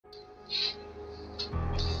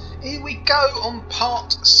Here we go on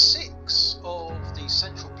part 6 of the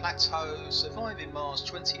Central Plateau Surviving Mars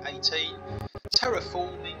 2018.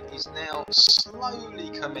 Terraforming is now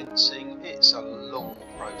slowly commencing. It's a long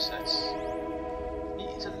process.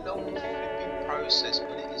 It is a long flipping process,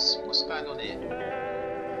 but it is. What's going on here?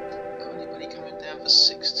 Got anybody coming down for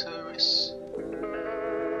 6 tourists?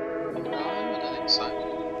 No, I don't think so.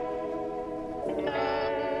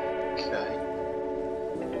 Okay.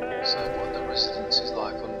 So what are the residences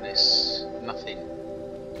like on this? Nothing.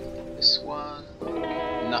 This one,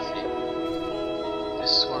 nothing.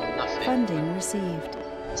 This one, nothing. Funding received.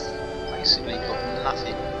 Basically got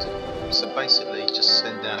nothing. So basically just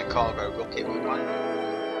send down a cargo rocket with one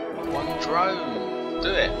drone. Do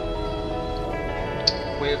it.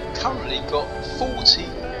 We've currently got $40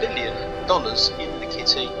 billion in the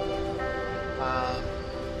kitty.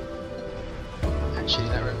 Actually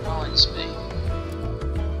that reminds me.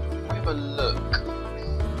 Have a look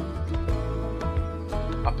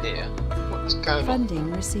up here. What's going on?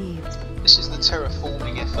 Funding received. This is the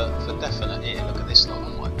terraforming effort for definite here. Look at this lot. Oh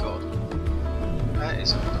my god. That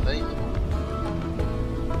is unbelievable.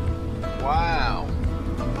 Wow.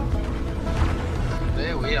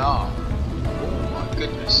 There we are. Oh my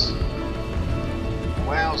goodness.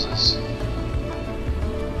 Wowzers.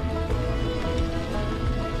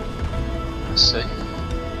 Let's see.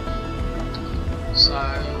 So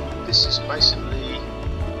this is basically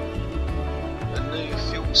a new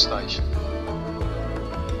fuel station.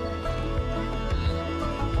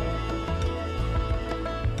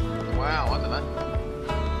 Wow, I don't know.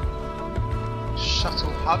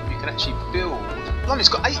 Shuttle hub, you can actually build. Blimey, it's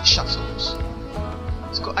got 8 shuttles.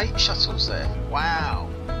 It's got 8 shuttles there. Wow.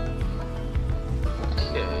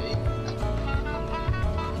 Okay.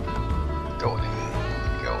 Go on in.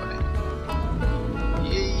 Go on in.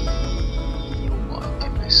 Yay.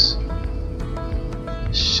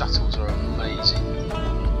 Shuttles are amazing.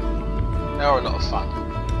 They are a lot of fun.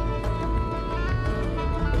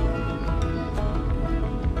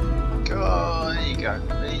 Go on, there you go.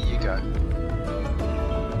 There you go.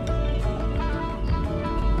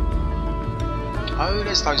 Oh,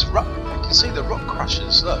 there's those rock. You can see the rock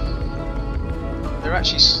crushers. Look, they're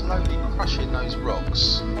actually slowly crushing those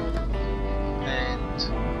rocks and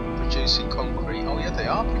producing concrete. Oh yeah, they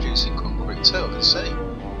are producing concrete too. I can see.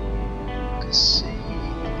 I can see.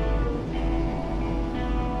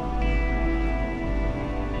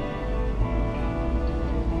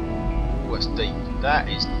 That's deep. That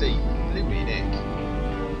is deep. Blimey neck.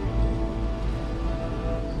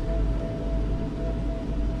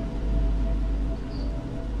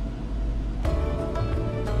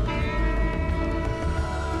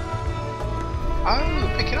 Oh,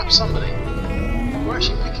 we're picking up somebody. We're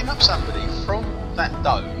actually picking up somebody from that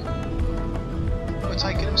dome. We're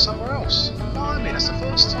taking them somewhere else. No, I mean, that's the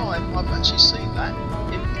first time I've actually seen that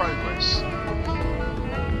in progress.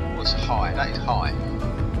 Oh, it's high. That is high.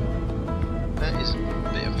 That is a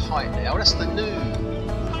bit of height there. Oh, that's the new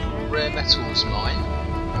rare metals mine.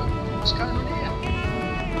 Oh, what's going on here?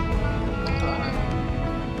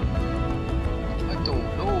 I don't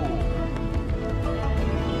know.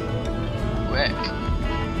 Wreck.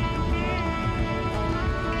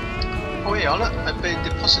 Oh yeah, look, they've been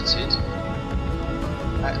deposited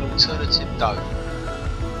at an alternative dome.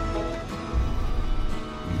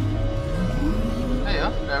 There you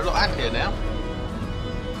are. They're a lot happier now.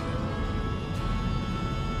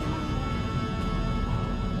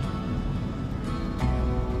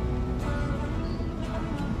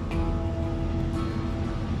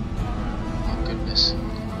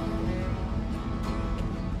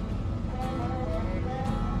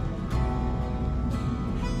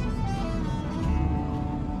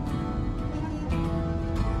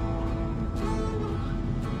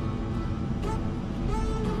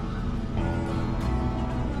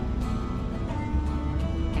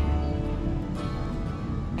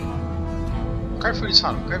 Go through the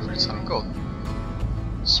tunnel, go through the tunnel, go on.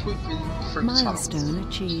 Swooping through the tunnel. Milestone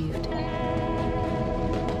achieved.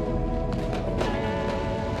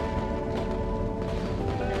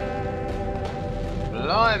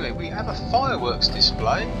 Blimey, we have a fireworks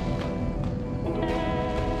display.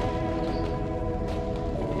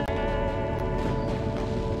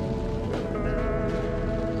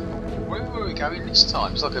 Where were we going this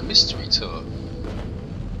time? It's like a mystery tour.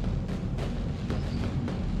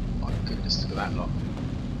 Look at that lot.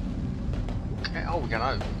 Okay, oh, we're going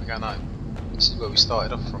home. We're going home. This is where we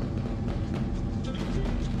started off from.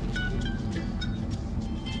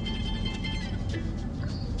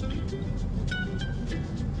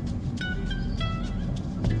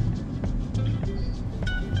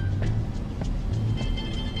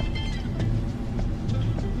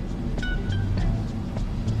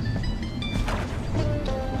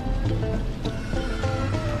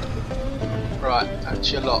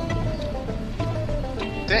 That's your lot.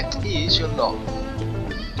 That is your lot.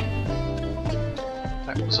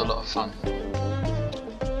 That was a lot of fun.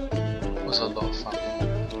 It was a lot of fun.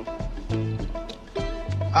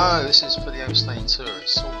 Oh, this is for the overstaying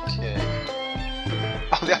tourists. Okay.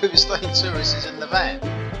 Oh, the overstaying tourist is in the van.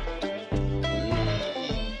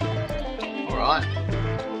 Alright.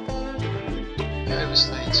 The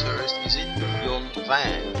overstaying tourist is in your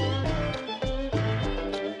van.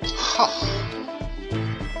 Ha!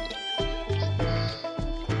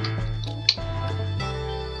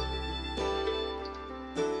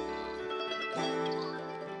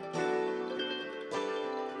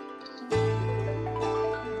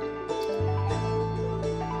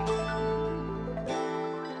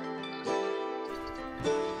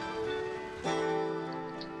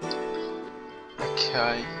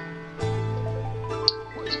 Okay.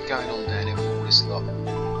 What is going on down here with all this lot? I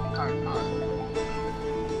don't know.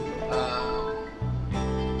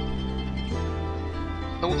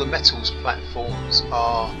 All the metals platforms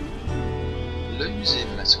are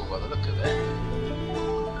losing metal by the look of it.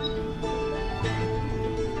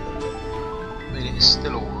 I mean, it's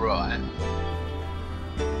still alright.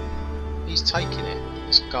 He's taking it.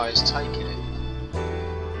 This guy is taking it.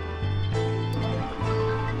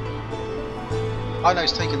 I know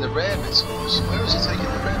he's taking the rare metals. Where is he taking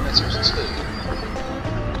the rare metals to?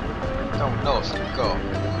 Oh no, I forgot.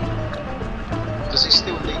 Does he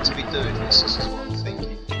still need to be doing this? This is what I'm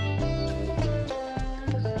thinking.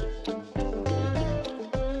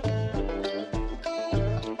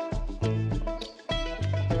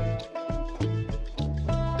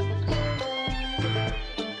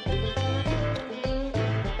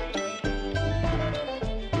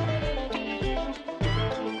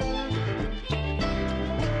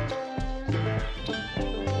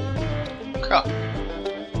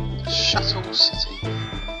 Shuttle City.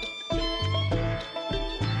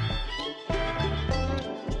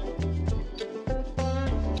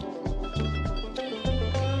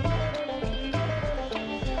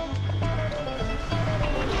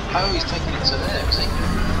 Oh, he's taking it to there, is he?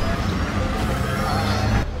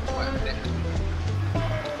 Wait a minute.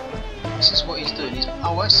 This is what he's doing.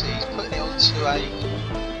 Oh, I see. He's putting it onto a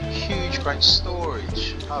huge, great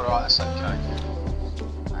storage. Alright, that's okay.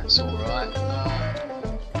 That's alright.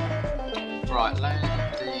 Right, land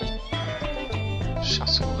the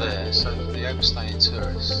shuttle there, so for the overstaying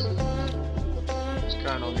tourists. What's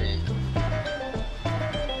going on here?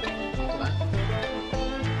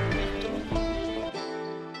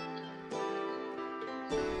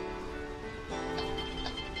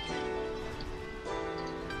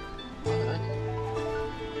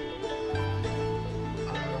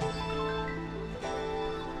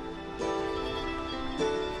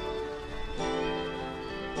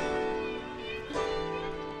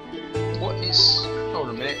 Hold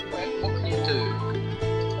on a minute, what can you do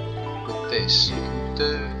with this? You can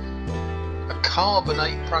do a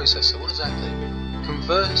carbonate processor. What does that do?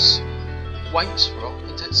 Converts waste rock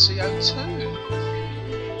into CO2.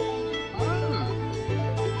 Oh.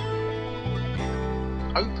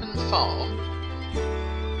 Open farm.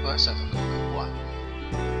 Well, that sounds like a good one.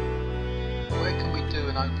 Where can we do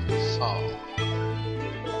an open farm?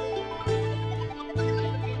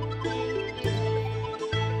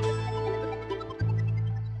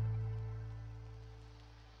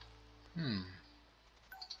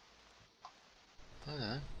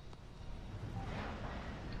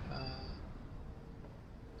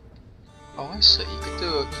 Oh, I see. You could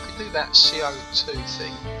do that CO2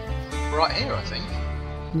 thing right here, I think.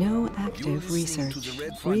 No active research.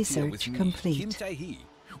 Research complete.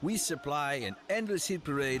 We supply an endless hit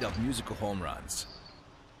parade of musical home runs.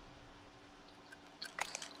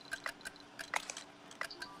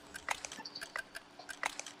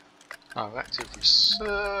 Oh, active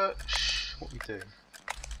research. What we do?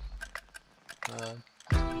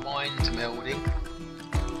 Mind melding.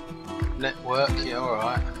 Network. Yeah, all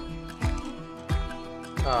right.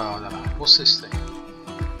 Oh no, what's this thing?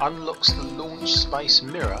 Unlocks the launch space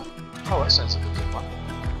mirror. Oh, that sounds like a good one.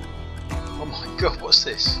 Oh my god, what's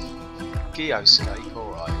this? Geoscape,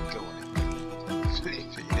 alright, go on.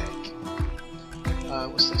 Flipping heck.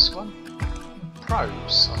 What's this one?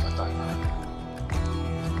 Pros? Oh, I don't know. I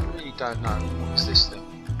really don't know. What is this thing?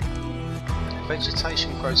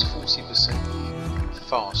 Vegetation grows 40%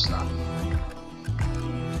 faster.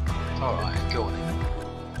 Alright, go on.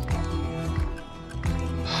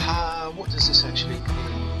 What does this actually need?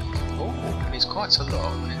 Oh, it needs quite a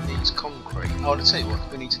lot, and it needs concrete. Oh, I'll tell you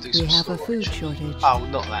what, we need to do some storage. We have a food shortage. Oh,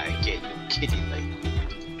 not that again, you're kidding me.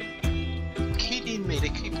 Kidding me, they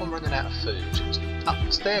keep on running out of food.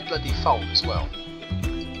 It's their bloody fault as well.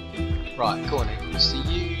 Right, go on in. It's the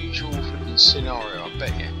usual flipping scenario, I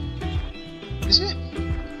bet you. Is it?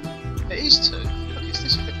 It is too. Look, it's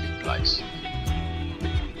this flipping place.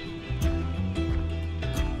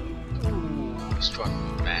 Ooh, it's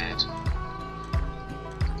driving me mad.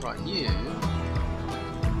 Right, you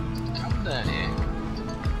come down here,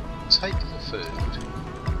 take the food,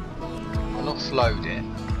 and offload it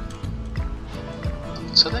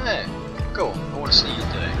to there. Go on, I want to see you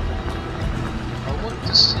do it. I want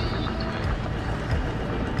to see you do it.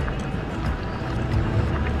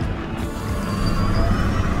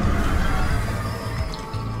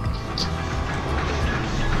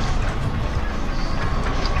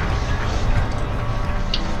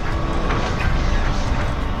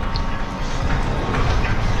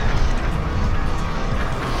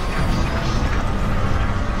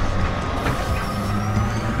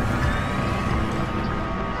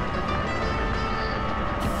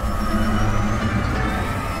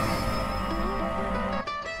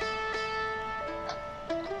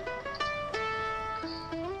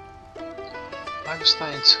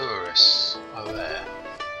 Overstaying tourists are there.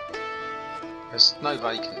 There's no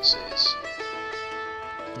vacancies.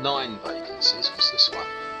 9 vacancies. What's this one?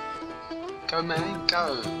 Go man,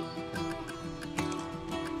 go.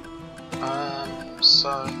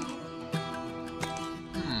 So.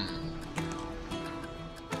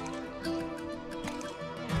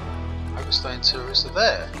 Overstaying tourists are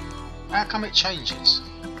there. How come it changes?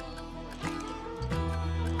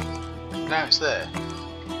 Now it's there.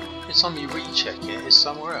 Every time you recheck it, it's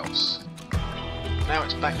somewhere else. Now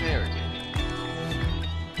it's back there again.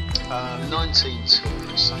 19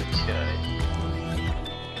 tourists, okay.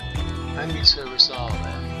 How many tourists are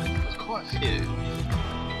there? There's quite a few.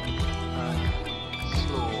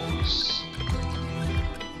 Floors.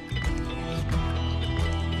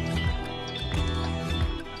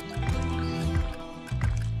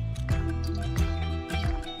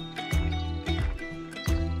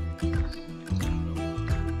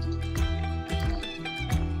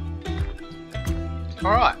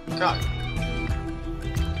 Alright, go.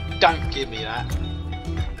 Don't give me that.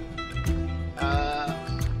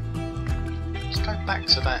 Let's go back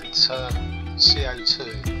to that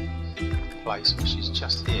CO2 place, which is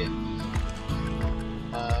just here.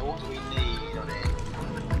 What do we need on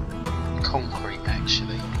it? Concrete,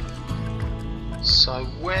 actually. So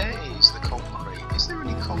where is the concrete? Is there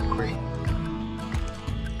any concrete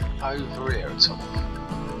over here at all?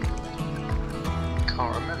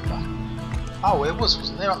 Can't remember. Oh, there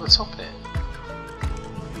wasn't there, up the top here?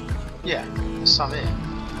 Yeah, there's some here.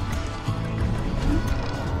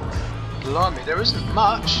 Blimey, there isn't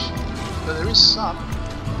much, but there is some.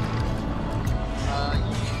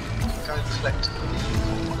 You can go collect the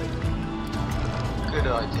concrete. Good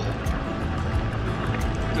idea.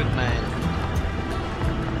 Good man.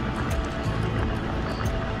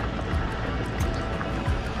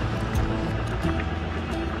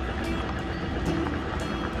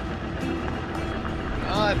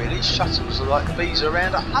 I mean, these shuttles are like bees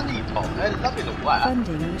around a honey pot. They're loving all that.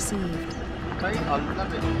 Funding received. They are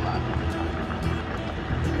loving all that.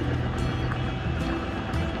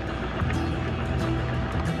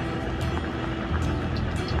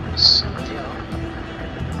 So, yeah.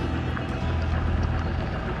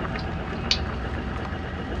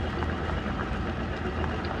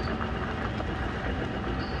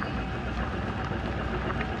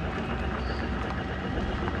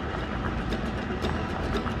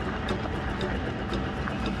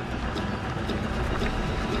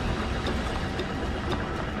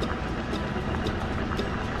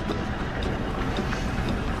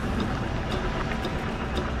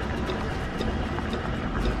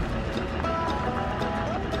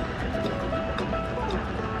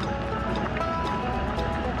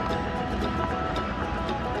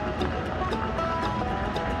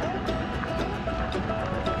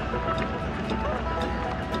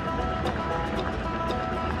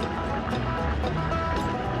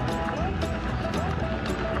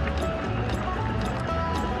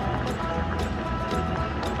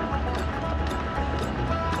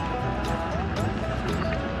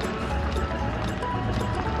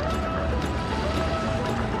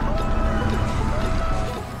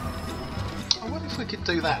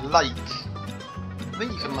 Do that lake. I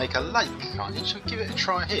think you can make a lake, can't you? Shall we give it a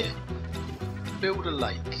try here? Build a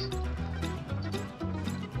lake.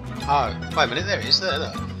 Oh, wait a minute, there it is, there,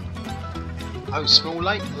 look. Oh, small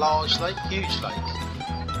lake, large lake, huge lake.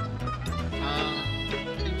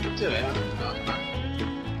 Can you do it? I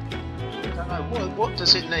don't know. What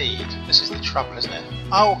does it need? This is the trouble, isn't it?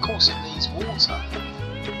 Oh, of course it needs water.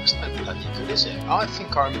 That's no bloody good, is it? I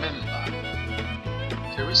think I remember.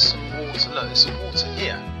 There is some water, look, there's some water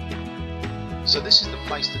here. So this is the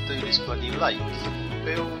place to do this bloody lake.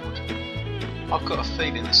 Build. I've got a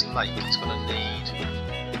feeling this lake is going to need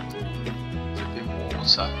dripping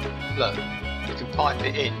water. Look, you can pipe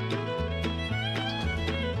it in.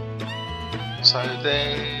 So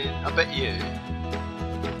then, I bet you,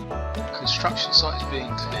 construction site is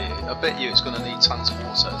being cleared. I bet you it's going to need tons of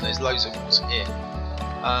water. There's loads of water here.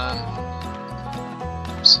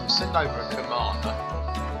 So send over a commander.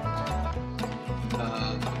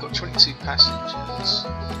 We've got 22 passengers.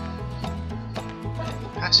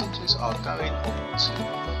 Passengers are going on to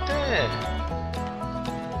there.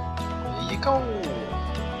 There you go.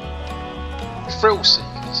 Thrill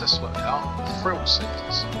seekers, that's what they are. Thrill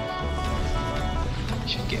seekers. You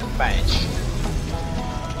should get a badge.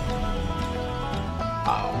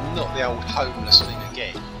 Oh, not the old homeless thing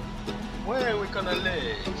again. Where are we gonna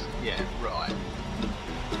live? Yeah, right.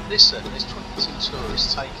 Listen, there's 22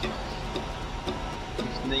 tourists taking off.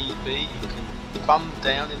 If need be, you can bum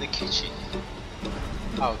down in the kitchen.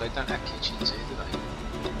 Oh, they don't have kitchens here, do they?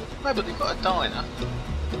 No, but they've got a diner.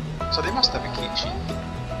 So they must have a kitchen.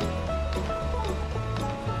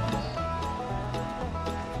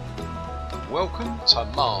 Welcome to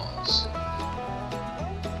Mars.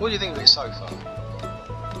 What do you think of it so far?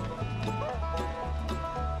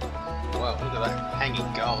 Wow, look at that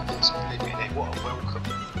hanging gardens living in. What a welcome.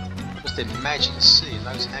 Just imagine seeing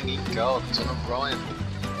those hanging gardens on arrival.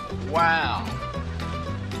 Wow.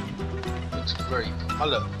 Looks very... Oh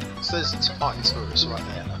look, so there's a party tourists right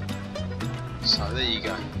there. Look. So there you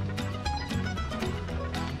go.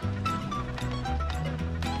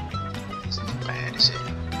 It's not bad, is it?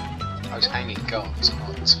 Those hanging gardens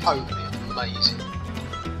are totally amazing.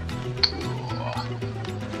 Cool.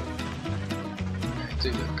 They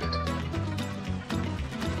do look good.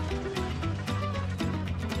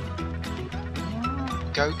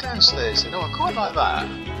 Go downstairs then. Oh, I quite like that.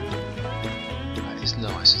 That is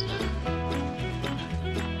nice, isn't it?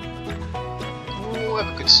 Oh,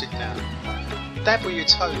 have a good sit down. Dabble your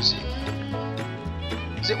toes in.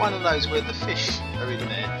 Is it one of those where the fish are in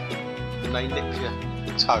there and they nip your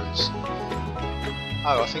toes?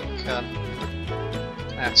 Oh, I think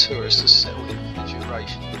our tourist has settled in for the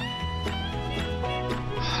duration.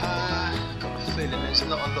 Got a feeling there's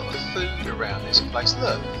not a lot of food around this place.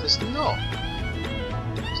 Look, there's not.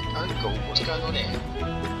 Oh god, what's going on here?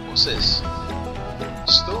 What's this?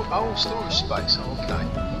 Storage space. Oh, okay.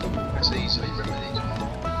 That's easily remedied.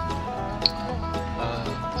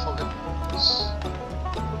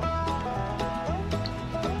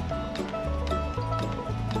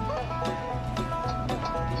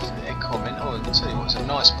 Fair comment. Oh, I'll tell you what, it's a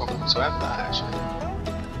nice problem to have that actually.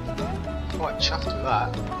 Quite chuffed with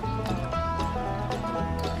that.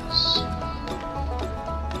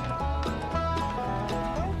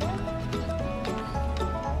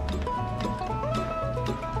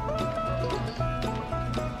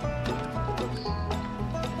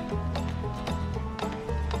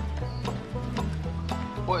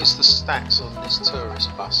 What is the stats on this tourist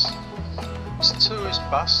bus? This tourist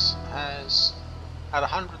bus has had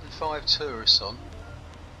 105 tourists on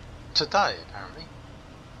today, apparently.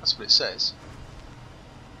 That's what it says.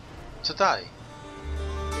 Today,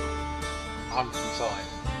 105.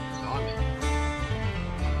 Blimey.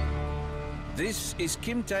 This is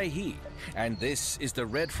Kim Tai-hee, and this is the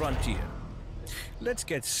Red Frontier. Let's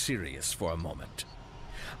get serious for a moment.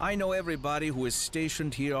 I know everybody who is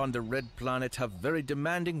stationed here on the Red Planet have very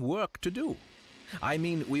demanding work to do. I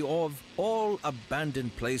mean, we all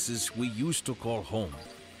abandoned places we used to call home,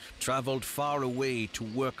 traveled far away to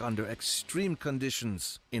work under extreme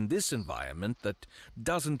conditions in this environment that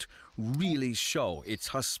doesn't really show its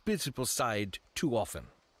hospitable side too often.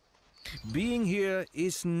 Being here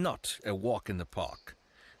is not a walk in the park.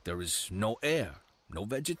 There is no air, no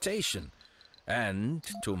vegetation, and,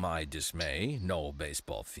 to my dismay, no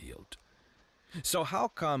baseball field. So how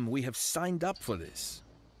come we have signed up for this?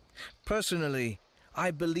 Personally,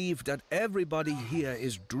 I believe that everybody here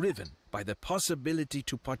is driven by the possibility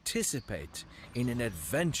to participate in an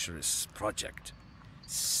adventurous project.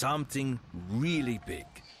 Something really big.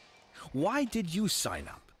 Why did you sign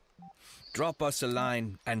up? Drop us a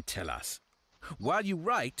line and tell us. While you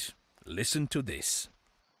write, listen to this.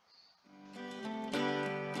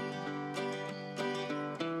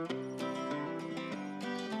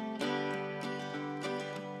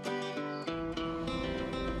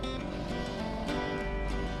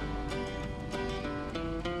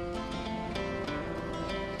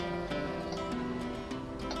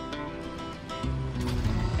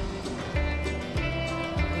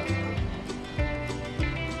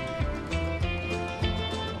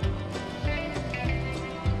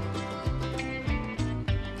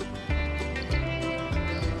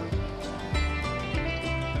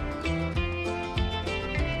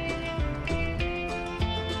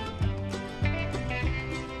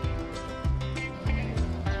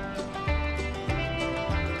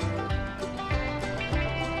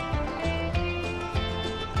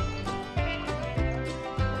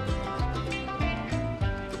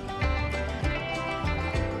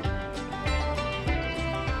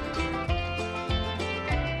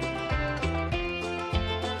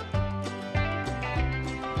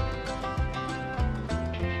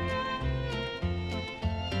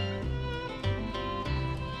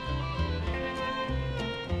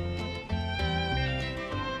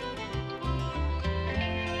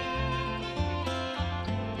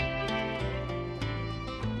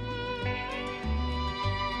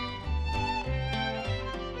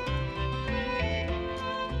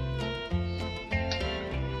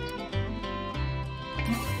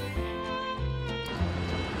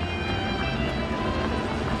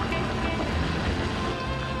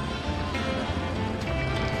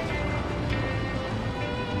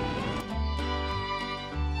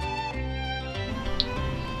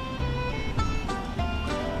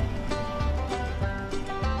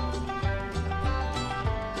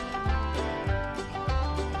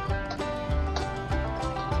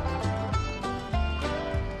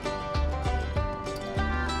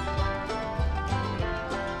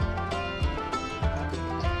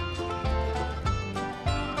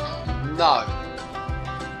 No.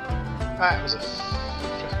 That was a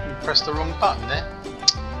pressed the wrong button there.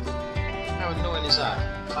 How annoying is that?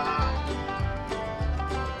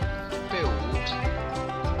 Build.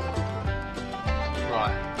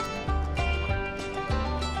 Right.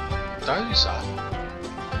 Dozer.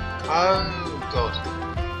 Oh god.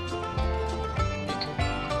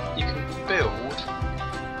 You can build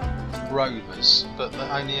rovers, but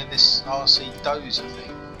only in this RC Dozer thing.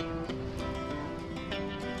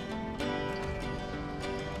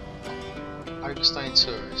 Overstaying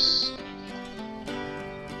tourists.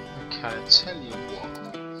 Okay, I'll tell you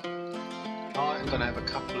what. I'm going to have a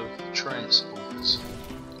couple of transporters.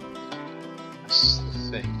 That's the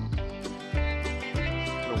thing.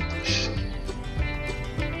 Launch.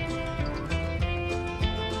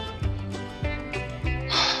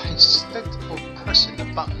 Instead of pressing the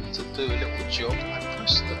button to do a little job, I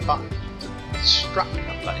pressed the button to strap the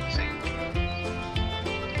bloody thing.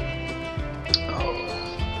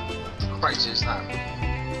 Crazy as that.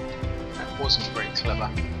 That wasn't very clever.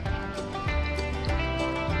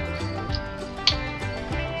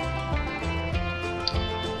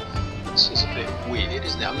 This is a bit weird,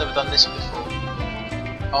 isn't it? I've never done this before.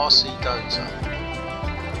 RC Dozer.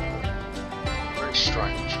 Very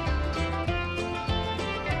strange.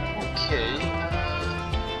 Okay.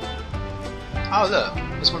 Oh look,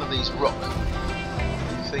 there's one of these rock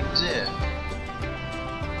things here.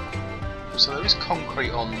 So there is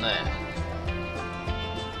concrete on there.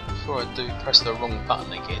 Before I do press the wrong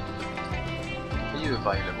button again. Are you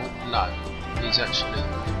available? No. He's actually...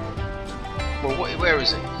 Well, where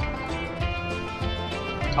is he?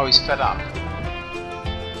 Oh, he's fed up.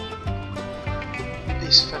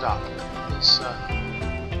 He's fed up.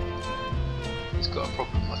 He's got a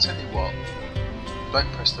problem. I'll tell you what.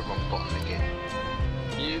 Don't press the wrong button again.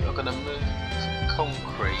 You are going to move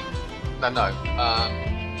concrete... No.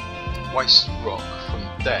 Waste rock from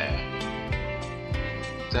there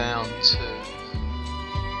down to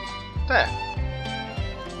there.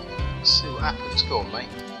 Let's see what happens. Go on, mate.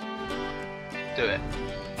 Do it.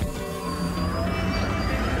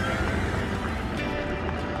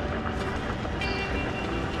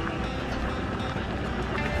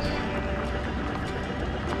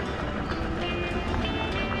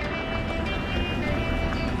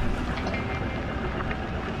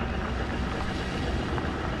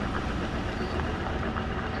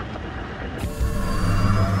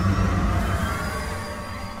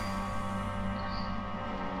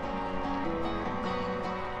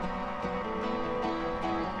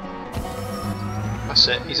 That's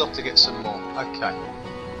it, he's off to get some more. Okay.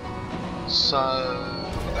 So,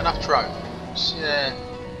 we've got enough drones. Yeah.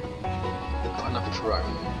 We've got enough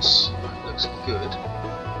drones. That looks good.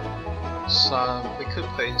 So, we could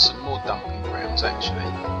put in some more dumping grounds actually. I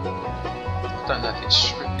don't know if it's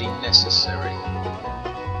strictly necessary.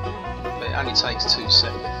 But it only takes 2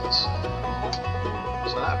 seconds.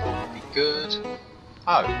 So that'll probably be good.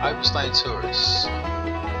 Oh, overstaying tourists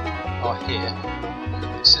are here.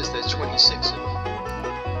 It says there's 26 of them.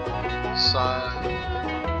 So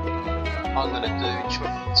I'm going to do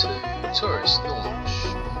 22 tourist launch.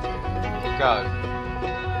 Go.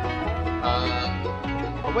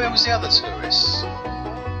 Well, where was the other tourists?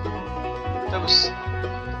 There was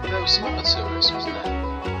some other tourists, wasn't there?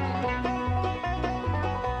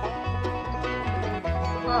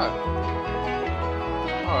 Oh.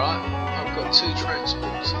 Alright, I've got 2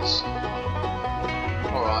 transporters.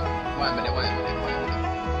 Alright, wait a minute.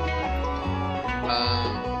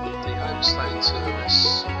 The overstaying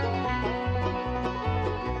tourists.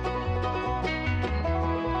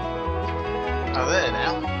 Oh, there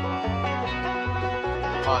now.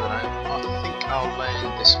 I don't know. I think I'll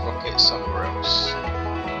land this rocket somewhere else.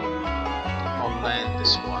 I'll land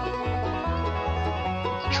this one.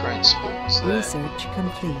 The transport's there. Research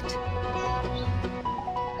complete.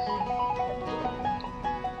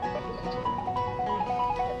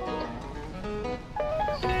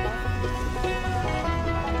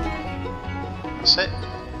 That's it.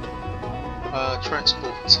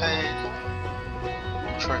 Transport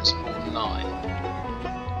 10, transport 9.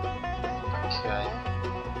 Okay.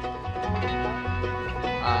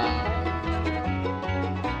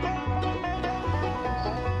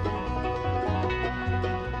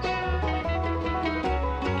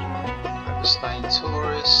 Overstaying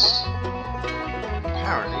tourists.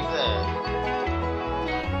 Apparently there.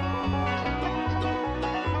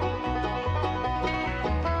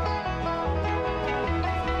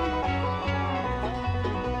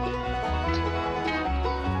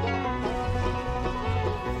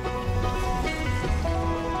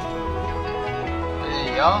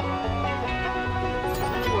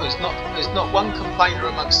 What is There's not one complainer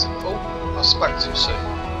amongst them. Oh, I spoke too soon.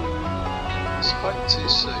 I spoke too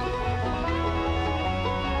soon.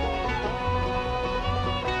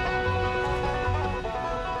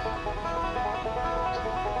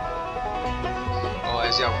 Oh,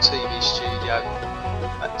 there's the old TV studio.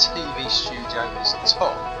 That TV studio is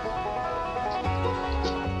top.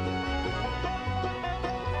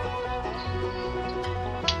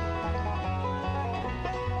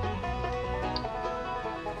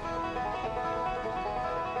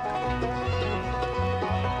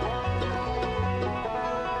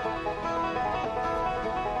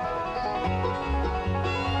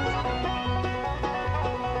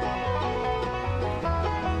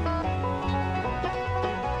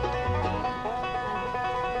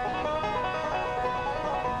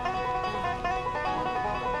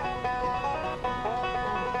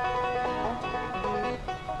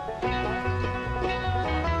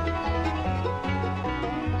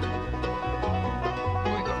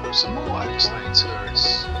 Some more overstaying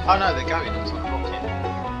tourists. Oh no, they're going onto the rocket.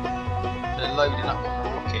 They're loading up on the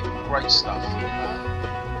rocket. Great stuff.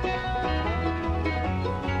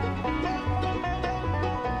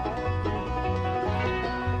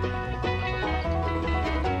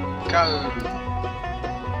 Go.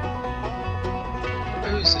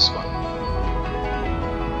 Who is this one?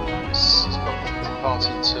 This has got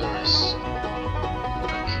departing tourists.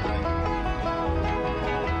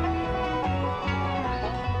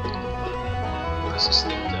 What does this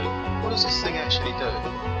thing do? What does this thing actually do?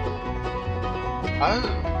 Oh!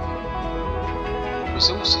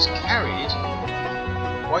 Resources carried.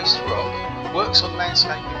 Waste rock. Works on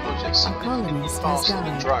landscaping projects significantly faster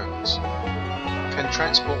than drones. Can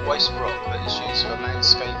transport waste rock that is used for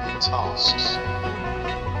landscaping tasks.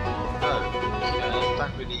 Oh, okay. I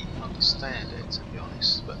don't really understand it, to be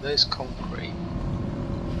honest. But there's concrete.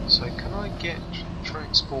 So can I get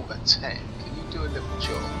transport a 10? Can you do a little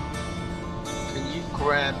job? Can you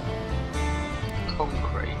grab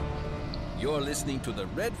concrete? You're listening to The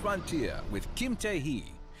Red Frontier with Kim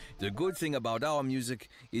Tae-hee. The good thing about our music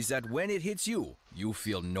is that when it hits you, you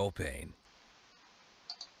feel no pain.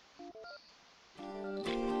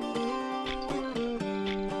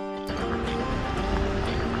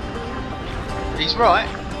 He's right.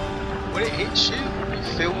 When it hits you, you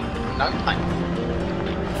feel no pain.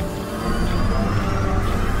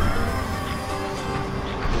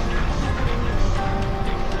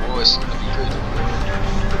 It's going to be good.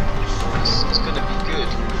 It's going to be good.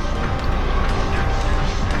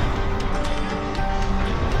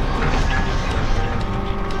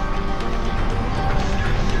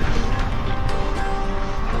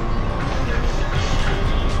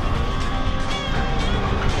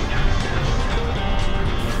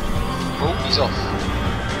 Oh, he's off.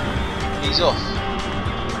 He's off.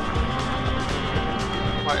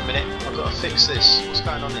 Wait a minute, I've got to fix this. What's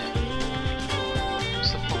going on here?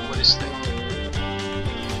 This thing.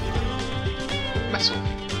 Metal.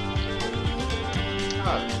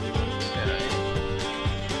 Oh, okay.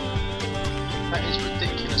 That is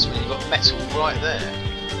ridiculous when you've got metal right there.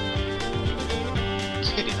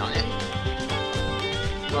 You're kidding, aren't you?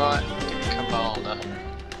 Right, get the commander.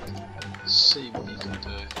 Let's see what he can do.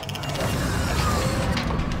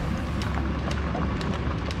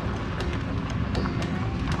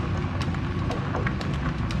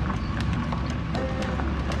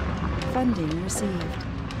 Funding received.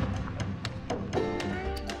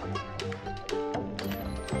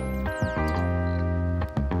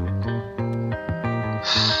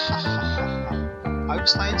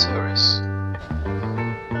 Overstaying tourists.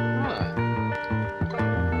 Right.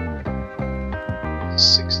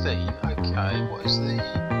 16. Okay. What is the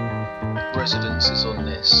residences on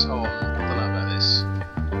this? Oh, I don't know about this.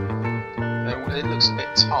 It looks a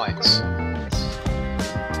bit tight.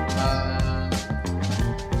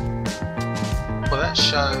 Well, that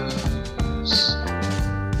shows.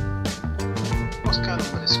 What's going on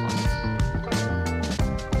with this one?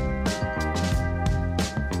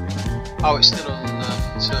 Oh, it's still on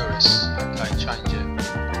tourists. Okay, change it.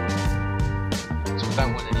 So we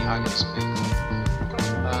don't want any homeless people.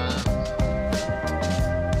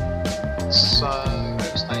 So,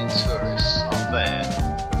 overstaying tourists are there.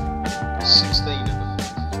 16 of them.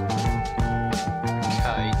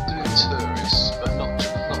 Okay, doing tourists, but not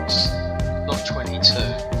 22.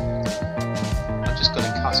 I'm just going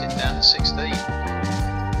to cut it down to 16.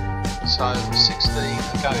 So 16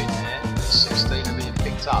 are going there, and 16 are being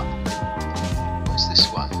picked up. What's this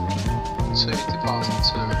one? 2 departing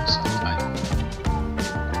tourists. Okay.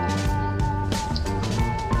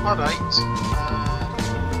 Alright.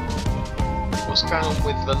 What's going on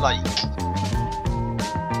with the lake?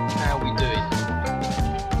 How are we doing?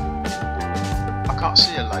 Can't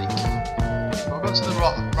see a lake. Have I gone to the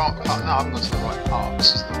right part? No, I haven't gone to the right part.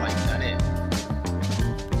 This is the lake down here.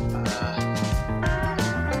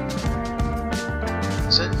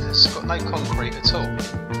 It's got no concrete at all.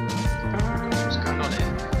 What's going on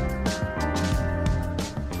here?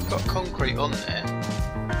 Got concrete on there.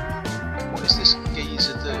 What is this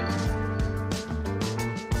geezer doing?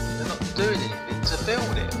 They're not doing anything to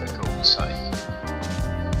build it, for God's sake.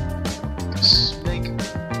 Smig,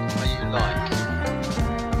 how you like.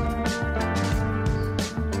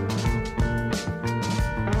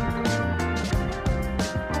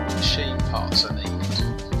 Machine parts I need.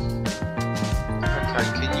 Okay,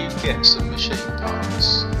 can you get some machine parts?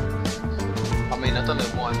 I mean, I don't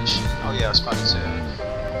know why machine. Oh yeah, I suppose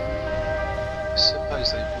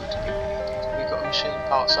they would. Have we got machine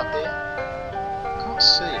parts up here? Can't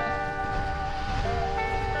see them.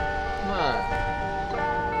 No.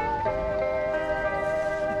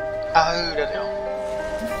 Oh, there they are.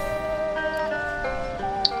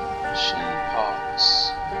 Machine parts.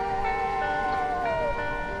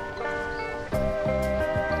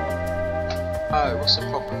 Oh, what's the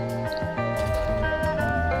problem?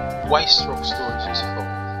 Waste rock storage is full.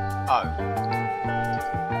 Oh.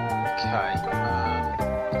 Okay.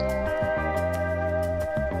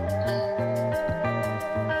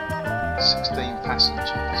 16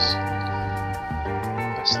 passengers.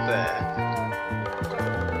 That's there.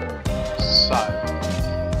 So,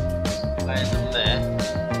 land them there.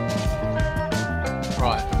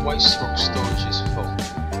 Right, waste rock storage is full.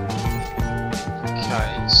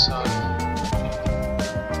 Okay, so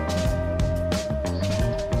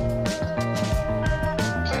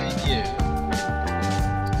can you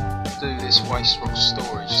do this waste rock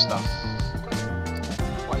storage stuff?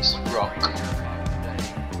 Waste rock.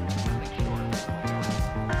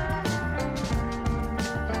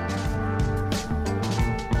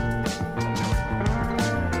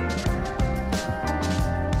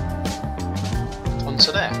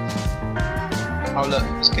 To there. Oh look,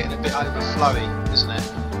 it's getting a bit overflowing, isn't it?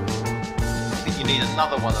 I think you need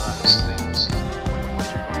another one of those things,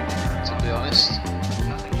 to be honest.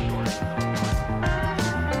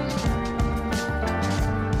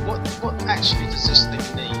 What actually does this thing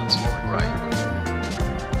need to operate?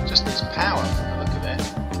 It just needs power from the look of it.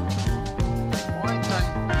 Why don't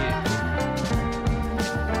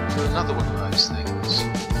you do another one of those things?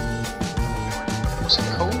 What's it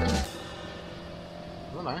called?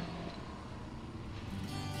 I don't know.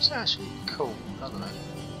 It's actually cool, I don't know.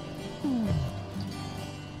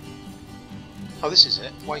 Oh, this is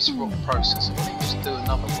it. Waste rock processing. Let me just do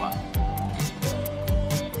another one.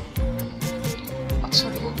 I'll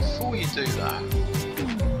tell you what, before you do that,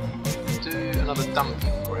 do another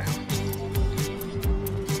dumping ground.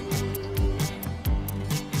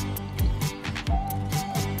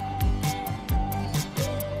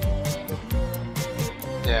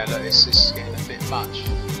 Yeah, look, this is getting a bit much.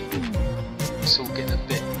 It's all getting a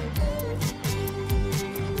bit.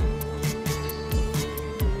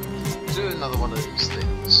 Do another one of these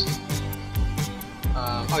things.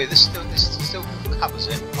 Oh yeah, this still covers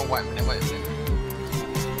it. Oh wait a minute.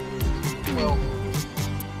 Well,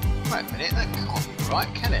 wait a minute. That can't be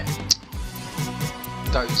right, can it?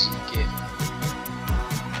 Dozy git.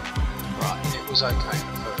 Right, it was okay in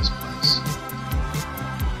the first place.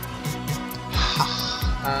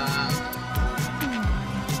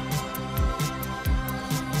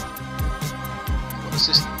 What does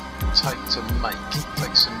this take to make?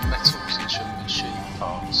 Take some metals and some machine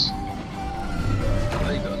parts.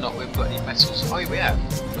 Believe it or not, we haven't got any metals. Oh, we have.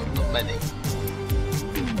 Not many.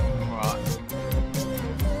 Right.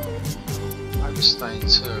 Overstaying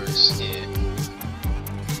tourists here.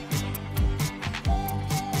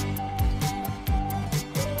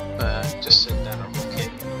 Just send down a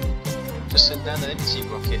rocket. Just send down an empty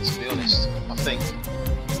rocket, to be honest, I think.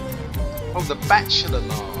 Oh, the Bachelor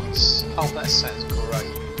Mars. Oh, that sounds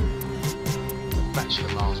great. The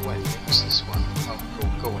Bachelor Mars, wait a minute, what's this one? Oh, cool,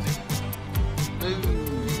 go on in. Move.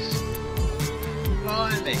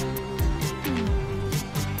 Blimey.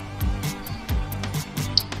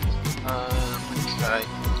 Okay.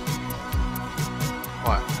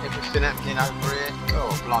 Right, everything happening over here.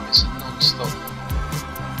 Oh, blimey, it's a non-stop.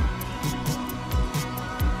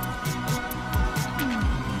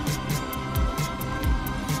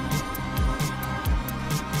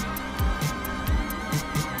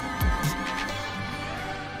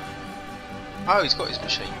 Oh, he's got his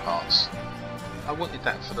machine parts. I wanted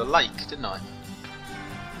that for the lake, didn't I?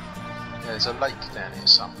 Yeah, there's a lake down here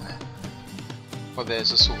somewhere. Well,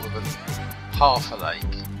 there's a sort of a half a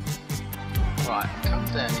lake. Right, come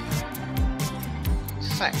down here. In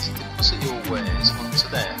fact, deposit your wares onto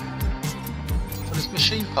there. What there's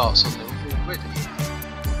machine parts on there already.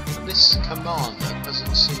 But this commander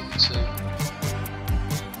doesn't seem to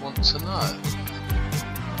want to know.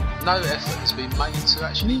 No effort has been made to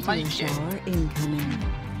actually Meteor make it. shower incoming.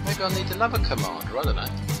 Maybe I need another commander, I don't know.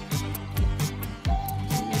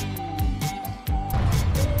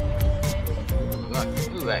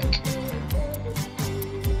 Ooh, heck.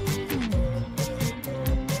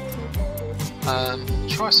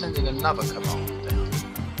 Try sending another commander down.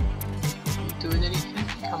 Are you doing anything?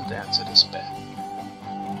 Come down to this bit.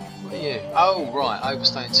 What are you? Oh, right,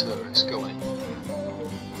 overstaying tourist. Go on.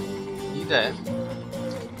 You there?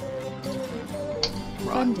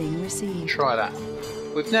 Right. Funding received. Try that.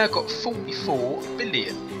 We've now got 44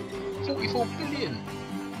 billion. 44 billion!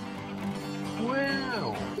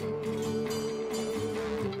 Wow!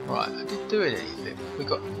 Right, I didn't do anything. We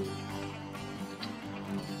got...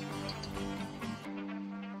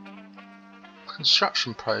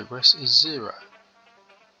 Construction progress is 0.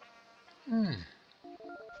 Wait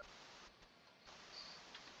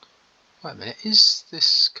a minute, is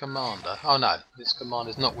this commander... Oh no, this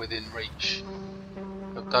commander's not within reach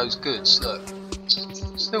of those goods, look.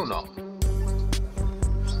 Still not.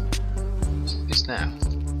 It's now.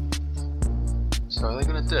 So are they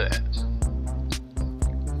going to do it?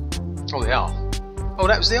 Oh, they are. Oh,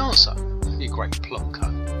 that was the answer. You great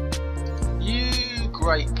plonker. You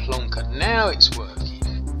great plonker. Now it's working.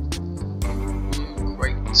 You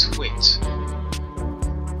great twit.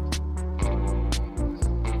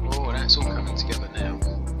 Oh, that's all coming together now.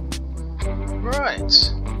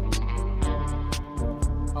 Right.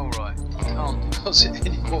 Alright, you can't deposit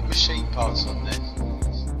any more machine parts on there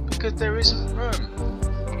because there isn't room.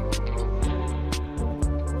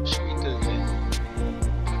 What should we do then?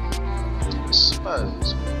 I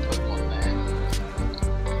suppose we'll put one there.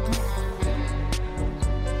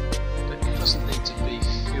 But it doesn't need to be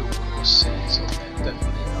fuel or seeds on there,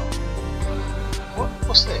 definitely not.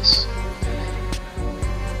 What's this?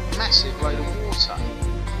 Massive load of water.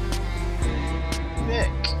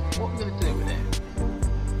 Nick, what are we going to do with it?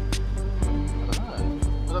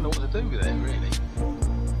 I don't know what to do with it really.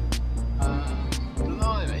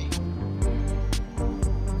 Blimey.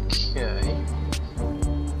 Okay.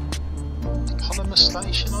 Polymer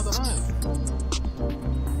station, I don't know.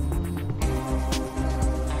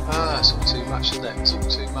 It's all too much, isn't it? It's all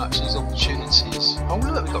too much, these opportunities. Oh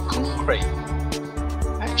look, we've got concrete.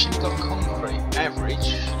 Actually we've got concrete. Average.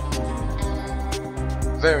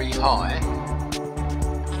 Very high.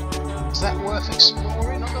 Is that worth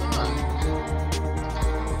exploring? I don't know.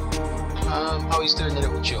 Oh, he's doing a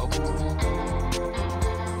little job.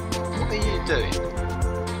 What are you doing?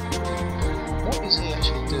 What is he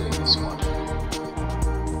actually doing, this one?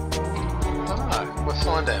 I don't know, we'll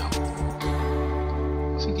find out.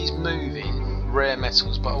 I think he's moving rare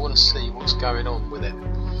metals, but I want to see what's going on with it.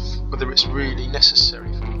 Whether it's really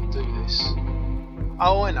necessary for him to do this.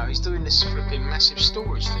 Oh, I know, he's doing this flipping massive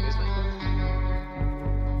storage thing, isn't he?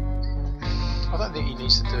 I don't think he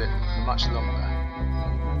needs to do it for much longer.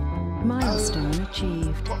 Milestone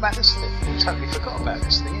achieved. What about this thing? I totally forgot about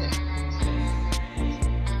this thing here.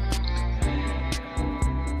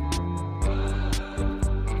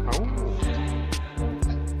 Oh,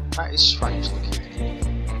 that is strange looking.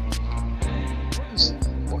 What is it?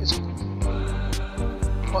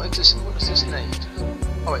 What does this need?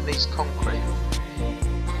 Oh, it needs concrete.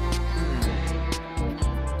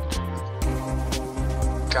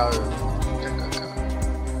 Go.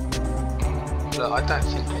 Look, I don't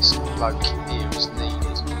think this bloke here is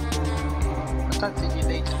needed. I don't think you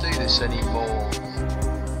need to do this anymore.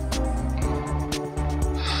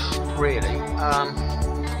 Really?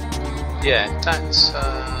 Yeah, that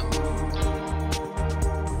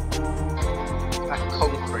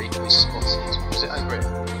concrete we spotted, was it over it?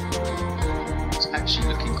 It's actually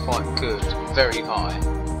looking quite good, very high.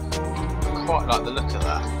 I quite like the look of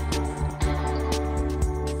that.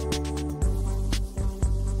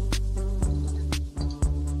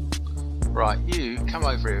 Right, you come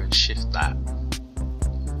over here and shift that.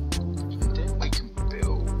 And then we can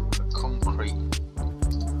build a concrete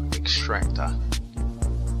extractor.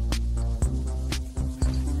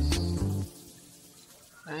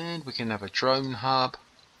 And we can have a drone hub.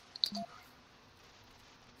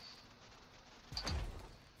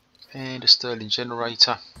 And a Stirling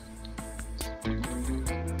generator.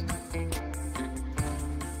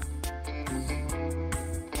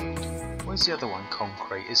 Where's the other one?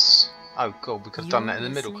 Concrete is. Oh god, we could have done that in the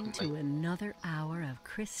middle, couldn't we? To another hour of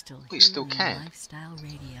crystal. We still can. Lifestyle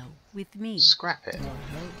radio with me. Scrap it. Your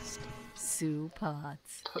host, Sue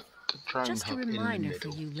Potts. Put the drone Just a hub in the reminder for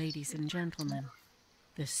middle. you, ladies and gentlemen,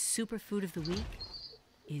 the superfood of the week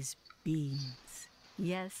is beans.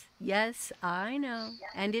 Yes, yes, I know.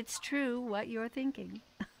 And it's true what you're thinking.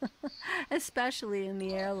 Especially in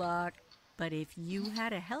the airlock. But if you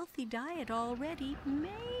had a healthy diet already,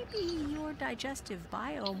 maybe your digestive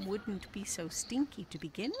biome wouldn't be so stinky to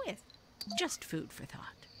begin with. Just food for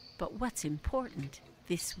thought. But what's important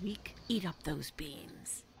this week, eat up those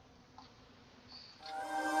beans.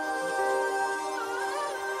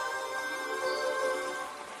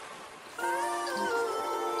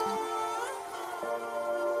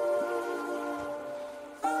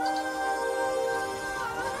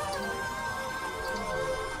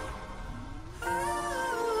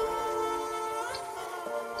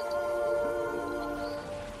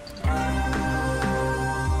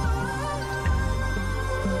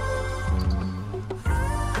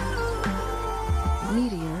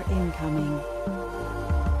 Meteor incoming.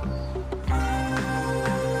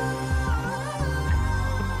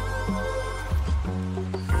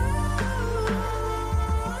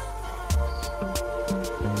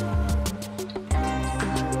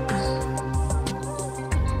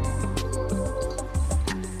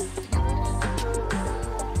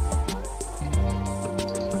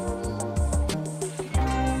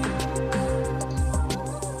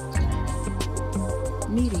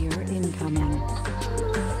 Meteor incoming.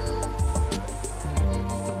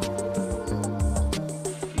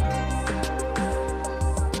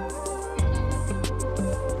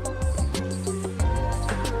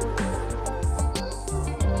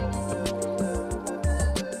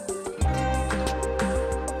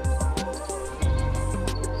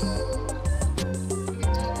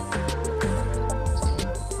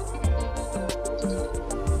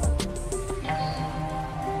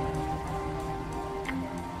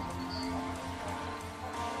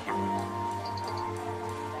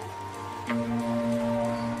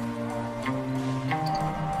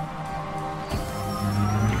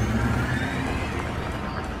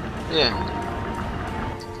 Yeah.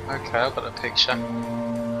 Okay, I've got a picture.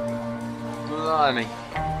 Blimey.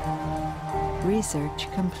 Research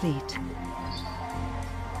complete.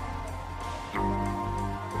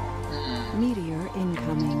 Meteor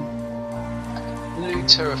incoming. New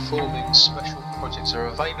terraforming special projects are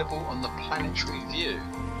available on the planetary view.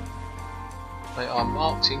 They are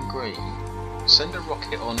marked in green. Send a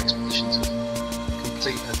rocket on expedition to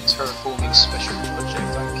complete a terraforming special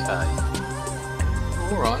project. Okay.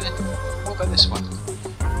 Alright, what about this one?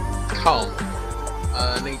 Calm.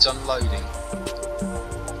 Needs unloading.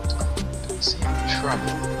 Don't see any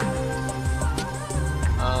trouble.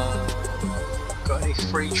 Got any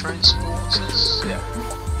free transporters? Yeah.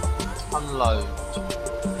 Unload.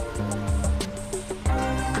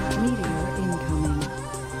 Meteor incoming.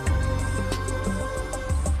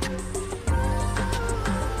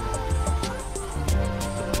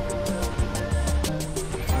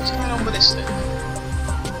 What's going on with this thing?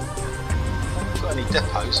 Got any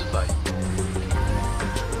depots, have they?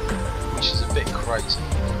 Which is a bit crazy.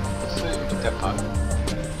 Food depot.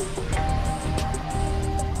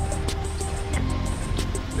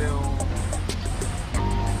 Bill.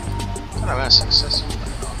 I don't know how successful they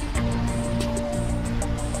are.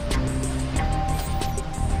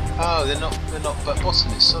 Oh, they're not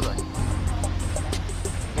botanists, are they?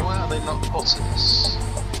 Why are they not botanists?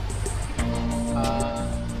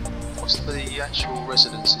 What's the actual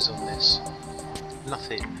residences on this?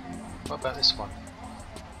 Nothing. What about this one?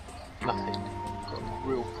 Nothing. Got a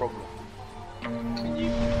real problem. Can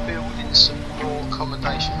you build in some more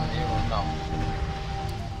accommodation on here or not?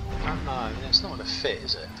 I don't know. It's not going to fit,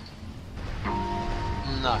 is it?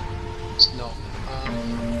 No, it's not.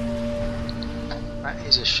 That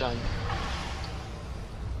is a shame.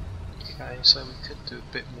 Okay, so we could do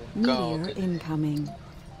a bit more garden. Meteor incoming.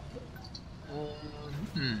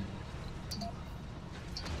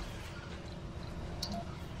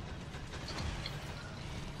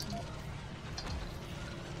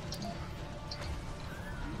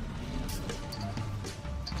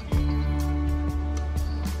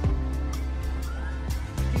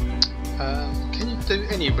 Can you do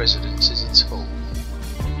any residences at all?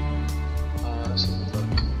 Let's have a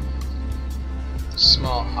look.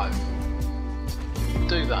 Smart home.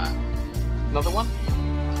 Do that. Another one?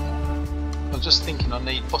 I'm just thinking I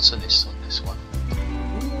need botanists on this one.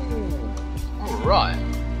 Alright.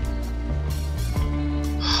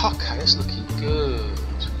 Okay, it's looking good.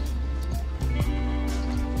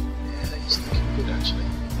 Yeah, it's looking good actually.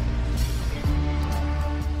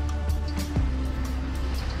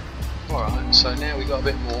 Alright, so now we've got a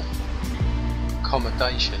bit more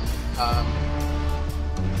accommodation.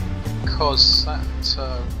 Because that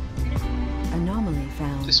Anomaly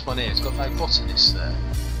found. this one here has got no botanists there.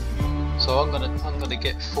 So So I'm gonna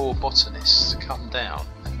get 4 botanists to come down,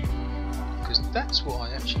 because that's what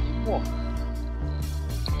I actually want.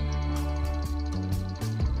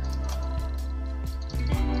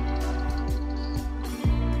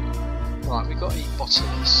 Right, we've got to eat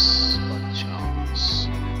botanists by chance.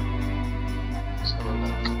 Let's have a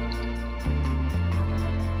look.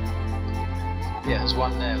 Yeah, there's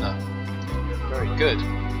one there, look. Very good.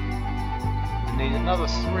 We need another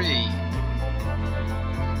 3.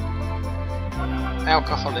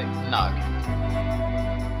 Alcoholic? No.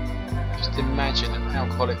 Just imagine an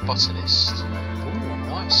alcoholic botanist. Ooh,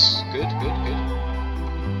 nice. Good, good, good.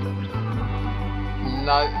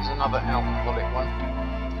 No, there's another alcoholic one.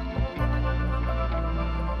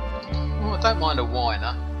 Oh, I don't mind a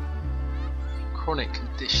whiner. Chronic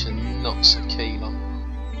condition, not so keen on.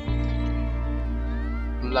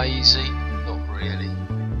 Lazy, not really.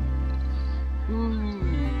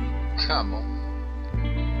 Ooh, come on.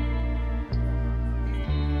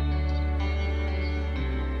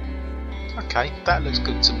 Okay, that looks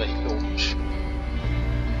good to me. Launch.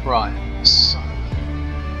 Right, so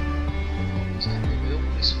what's happening with all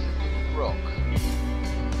this rock?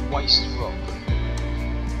 Waste rock.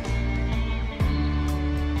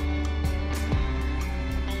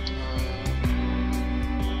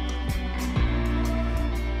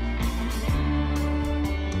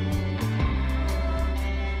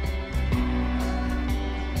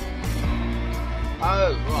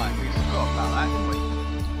 Oh, right, we forgot about that, didn't we?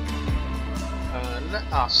 Let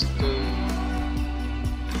us do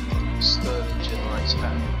Sterling generator.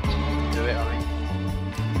 That do it, I think.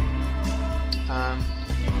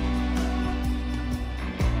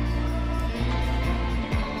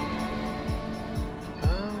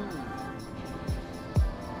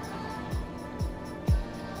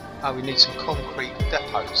 Oh, we need some concrete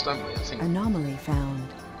depots, don't we? I think Anomaly found.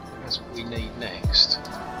 that's what we need next.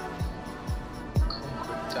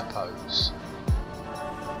 Concrete depots.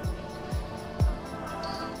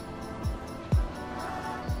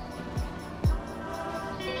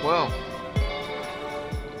 Well,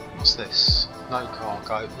 what's this? No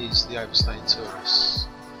cargo is the overstaying tourists.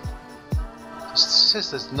 It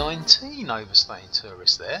says there's 19 overstaying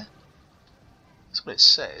tourists there. That's what it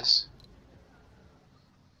says.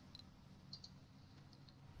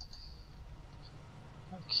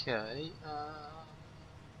 Okay.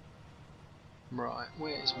 Right,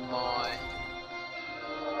 where's my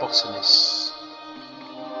botanist?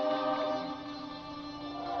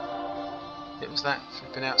 It was that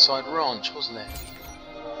flipping outside ranch, wasn't it?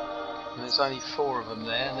 And there's only 4 of them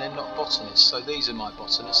there, and they're not botanists. So these are my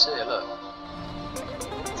botanists here. Look.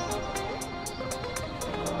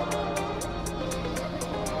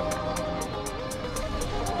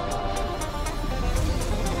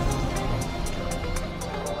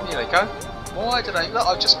 Here they go. Why did they look?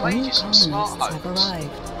 I just made you some smart homes.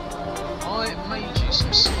 I made you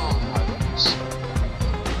some smart homes.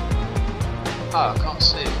 Oh, I can't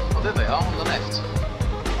see them. Oh, there they are on the left. I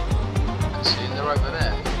can see them, they're over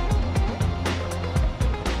there.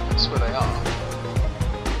 That's where they are.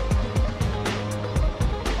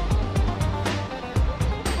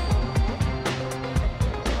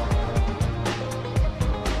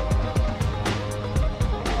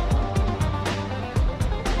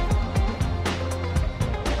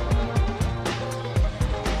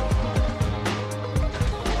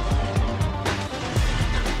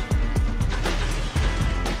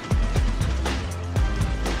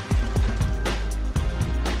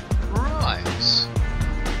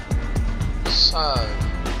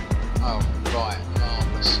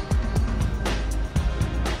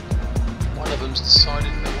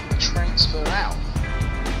 Decided they want to transfer out.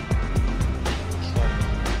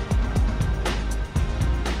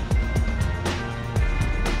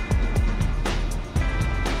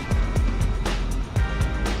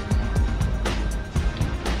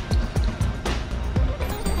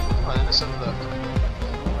 Right, let's have a look.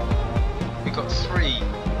 We've got 3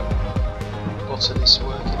 botanists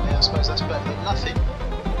working now. I suppose that's better than nothing.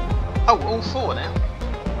 Oh, all 4 now.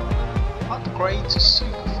 Upgrade to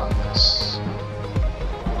super focus.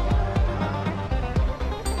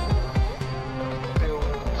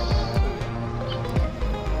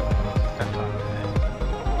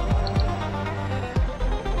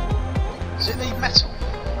 Does it need metal?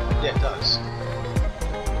 Yeah, it does.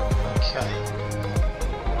 Okay.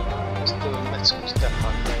 Let's do a metals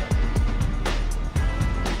depot there.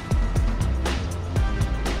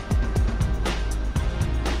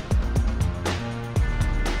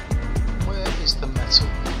 Where is the metal?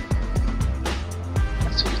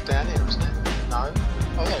 Metal's down here, isn't it? No?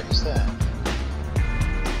 Oh yeah, it's there.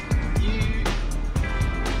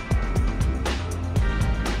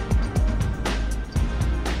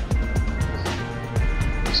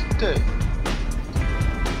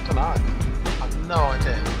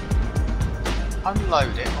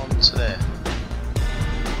 unload it onto there.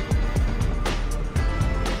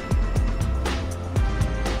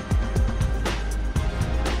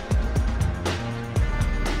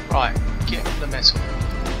 Right, get the metal.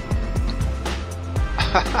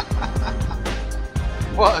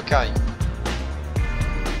 What a game.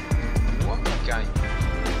 What a game.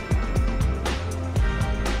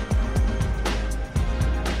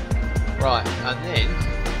 Right, and then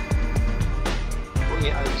bring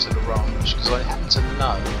it over to the ranch because I happen to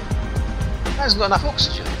know it hasn't got enough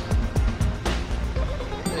oxygen.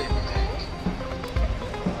 There the heck.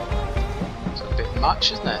 It's a bit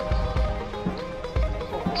much, isn't it?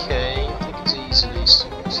 Okay, I think it's easily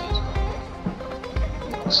sorted.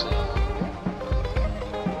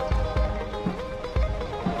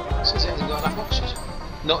 Says it hasn't got enough oxygen.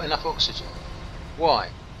 Not enough oxygen. Why?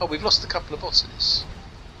 Oh, we've lost a couple of botanists.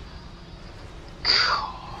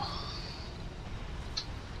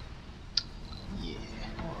 Yeah,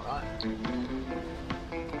 alright.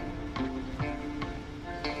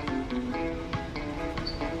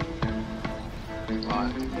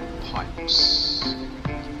 Right, pipes.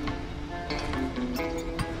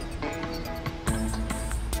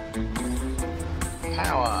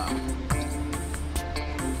 Power.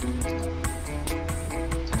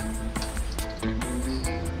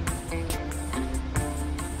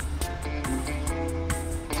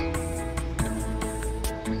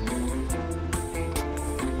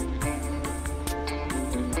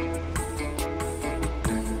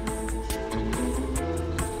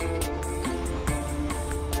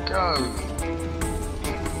 Go.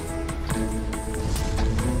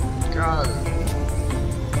 Go.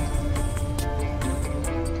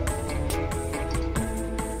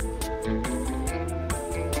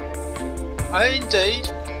 Indeed.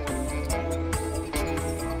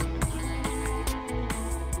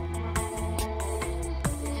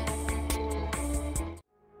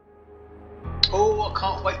 Oh, I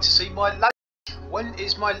can't wait to see my lake. When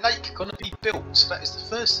is my lake going to be built? That is the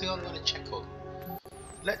first thing I'm going to check on.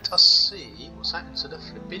 Let us see what's happened to the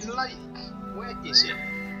flipping lake. Where is it?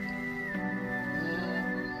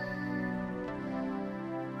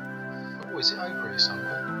 Oh, is it over here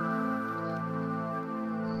somewhere?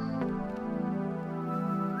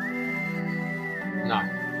 No.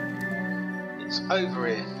 It's over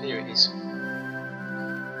here. Here it is.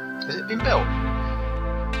 Has it been built?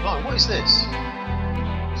 Right, what is this?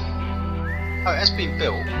 Oh, it has been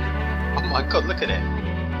built. Oh my god, look at it.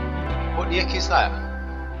 What the heck is that?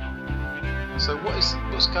 So what's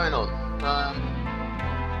going on?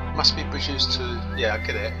 Must be produced to, yeah, I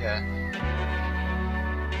get it, yeah.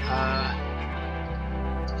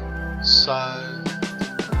 So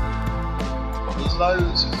got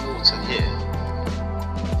loads of water here.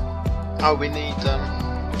 Oh, we need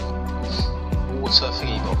water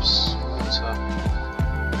thingy bobs, water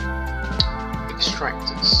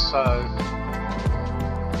extractors. So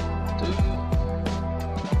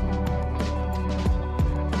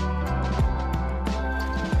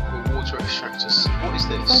extractors. What is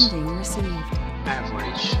this? Funding received.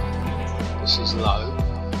 Average. This is low.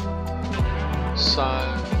 So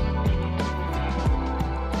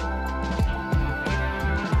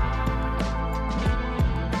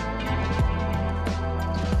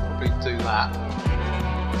probably do that.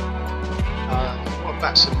 What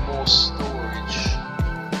about some more storage?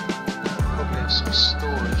 Probably have some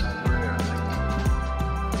storage over here, I think.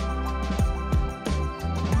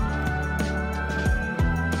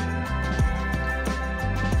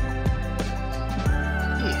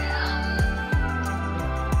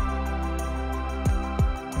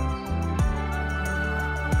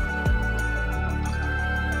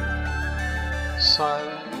 So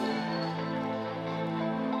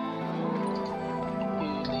you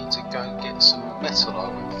need to go and get some metal, I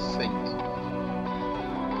would think.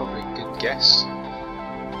 Probably a good guess.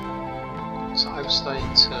 So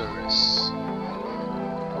overstaying tourists.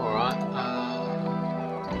 Alright,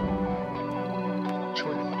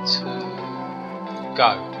 22. Go.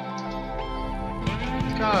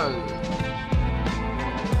 Go.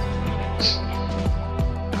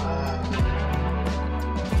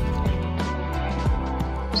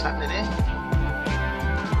 What's happening here?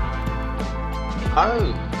 Oh,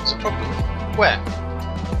 there's a problem. Where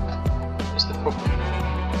is the problem?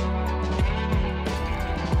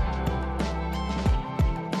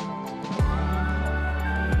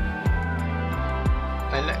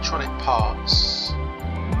 Electronic parts.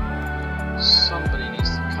 Somebody needs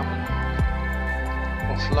to come and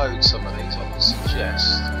offload some of these, I would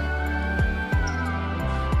suggest.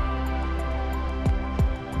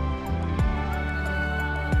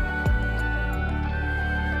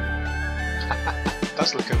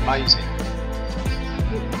 Does look amazing.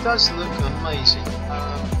 It does look amazing.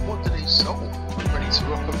 What did he say? Oh, ready to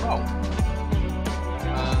rock and roll.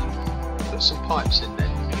 Put some pipes in there.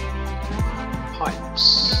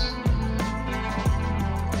 Pipes.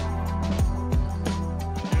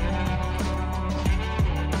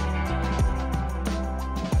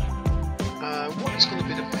 What is going to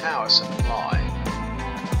be the power supply?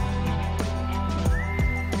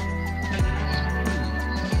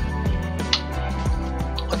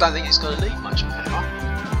 I don't think it's going to need much power.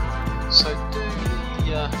 So do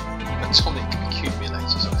the atomic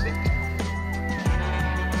accumulators, I think.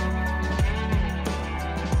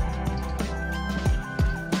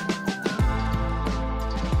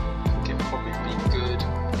 I think it'd probably be good.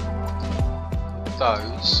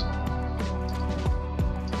 Those.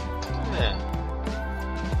 Yeah.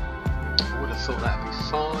 I would have thought that'd be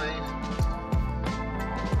fine.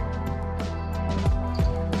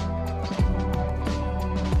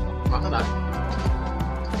 I don't know.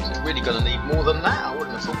 Is it really going to need more than that? I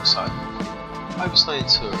wouldn't have thought so. Overstaying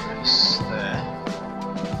tourists there.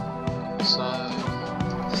 So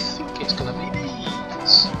I think it's going to be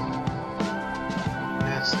these.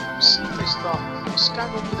 Yes, simply start. What's going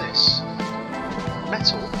on with this?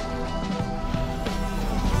 Metal.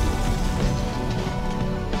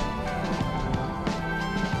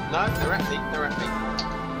 No, they're happy. They're happy.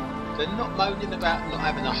 They're not moaning about not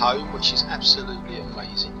having a home, which is absolutely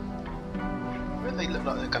amazing. Where they look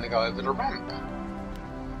like they're going to go over the ramp.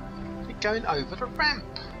 They're going over the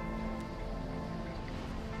ramp.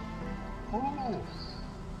 Oh,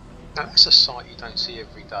 now that's a sight you don't see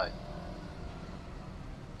every day.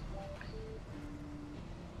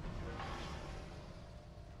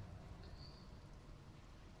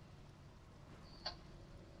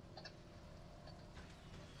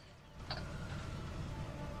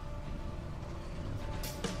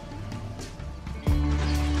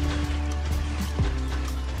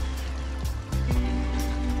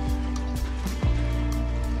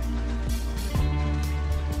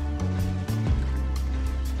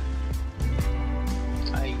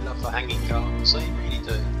 Hanging gardens, they really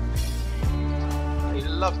do. They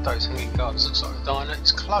love those hanging gardens. Looks like a diner,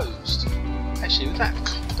 it's closed. Actually, with that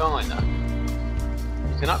diner,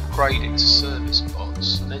 you can upgrade it to service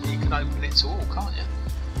box, and then you can open it to all, can't you?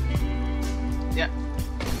 Yeah,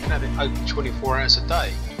 you can have it open 24 hours a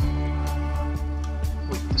day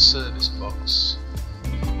with the service box.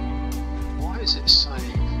 Why is it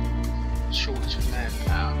saying shortage of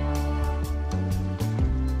manpower?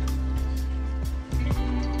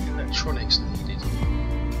 Electronics needed.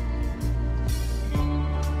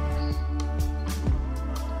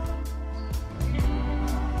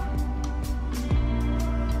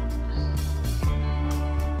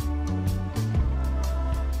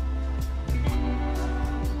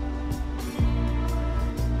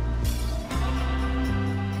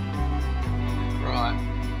 Right,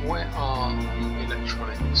 where are the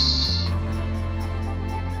electronics?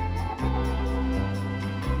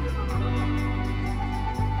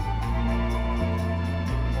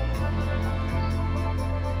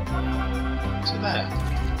 There.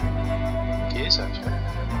 He is actually.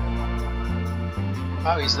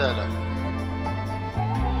 Oh, he's there, look.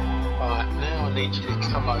 Right, now I need you to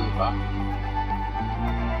come over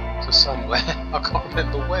to somewhere. I can't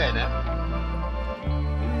remember where now.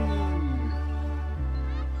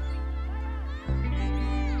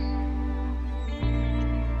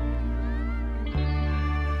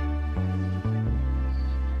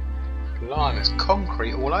 Blimey, there's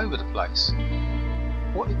concrete all over the place.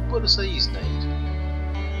 What does these need?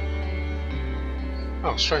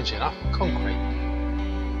 Oh, strangely enough, concrete.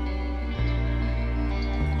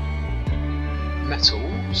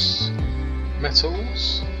 Metals,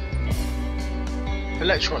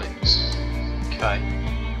 electronics. Okay.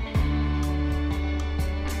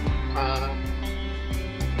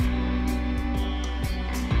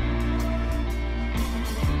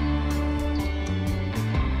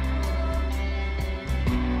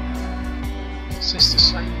 Is this the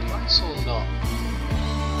same place or not?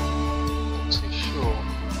 Not too sure.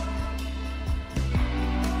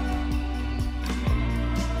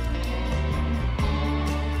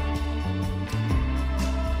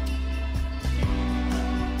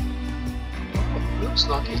 Looks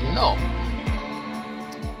like it's not.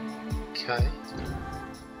 Okay.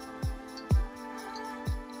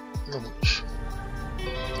 Launch.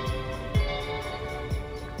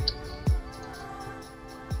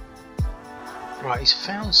 Right, he's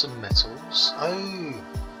found some metals. Oh.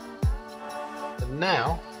 And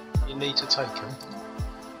now you need to take them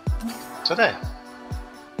to there.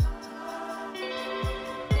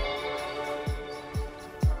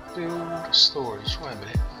 Build storage. Wait a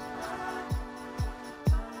minute.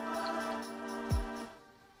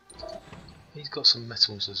 got some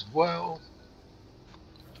metals as well.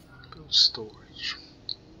 Build storage.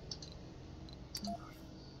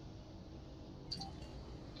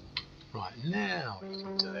 Right, now we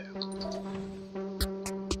can do it.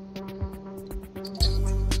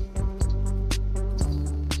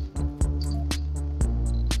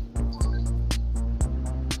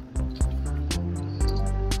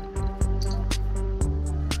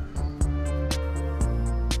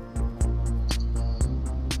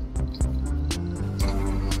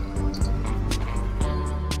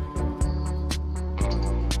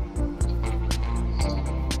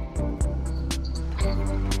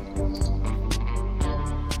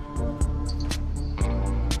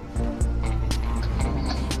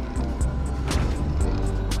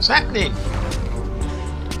 What's happening?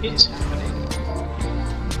 It's happening.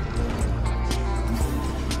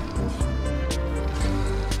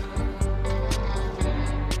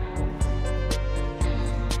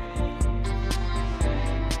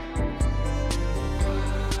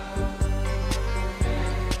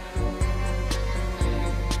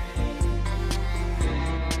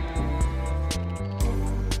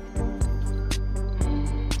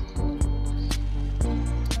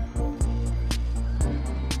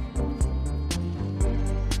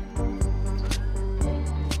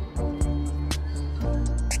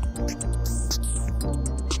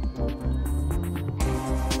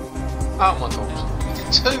 Oh my god, you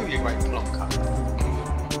did two, you great plonker.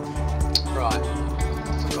 Right,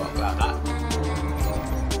 forgot about that.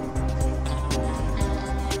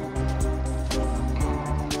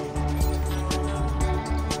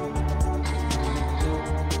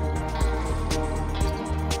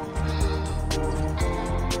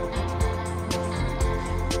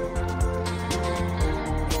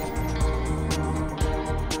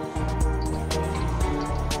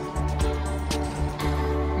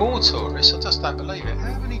 More tourists? I just don't believe it.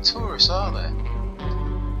 How many tourists are there?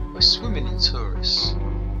 We're swimming in tourists.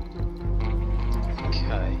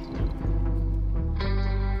 Okay.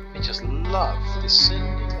 They just love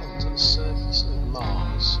descending onto the surface of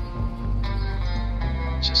Mars.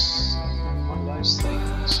 Just one of those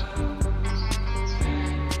things.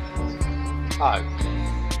 Oh.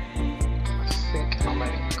 I think I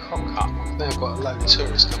made a cock up. I've now got a load of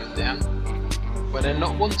tourists coming down where they're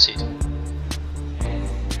not wanted.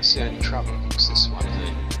 That's the only trouble. What's this one do?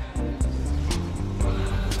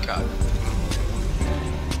 Go.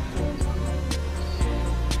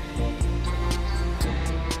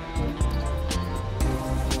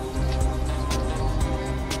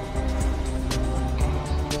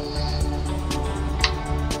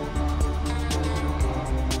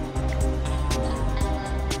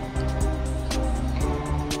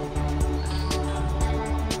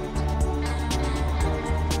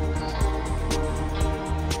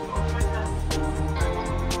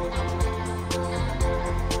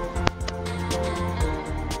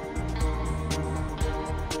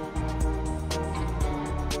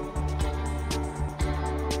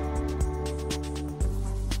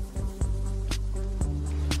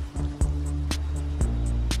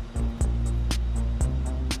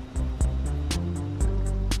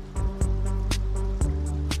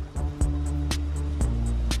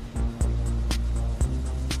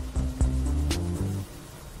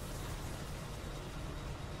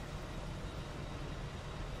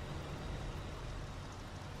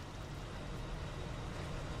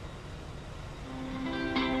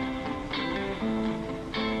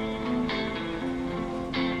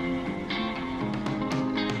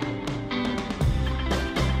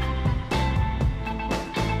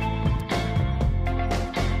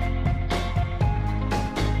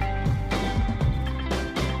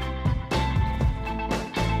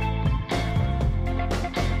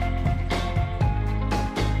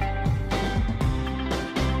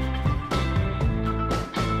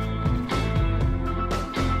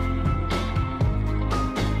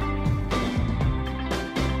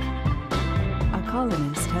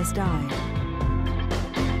 Colonist has died.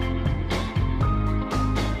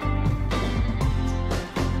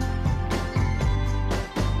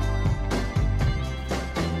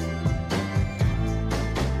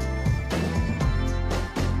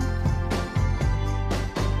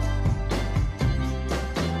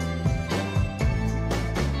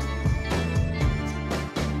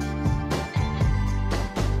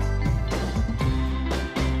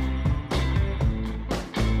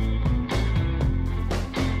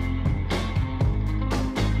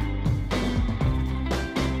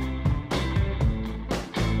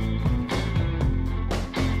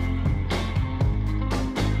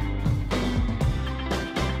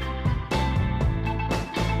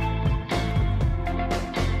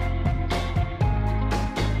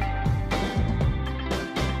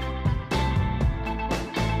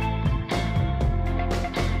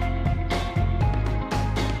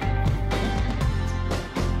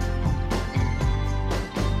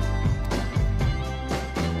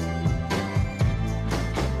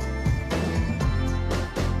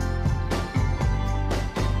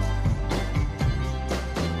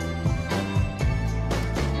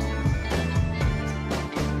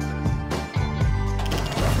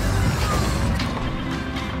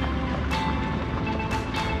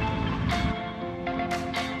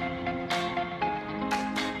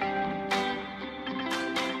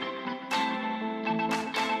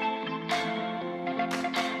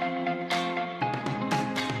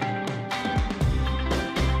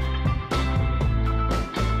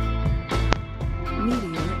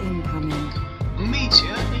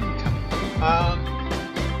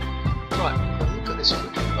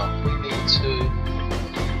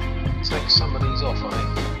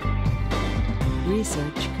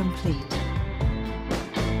 Research complete.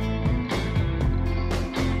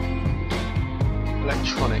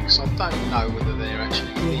 Electronics, I don't know whether they're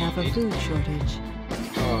actually We have a needed. food shortage.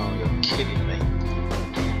 Oh, you're kidding me.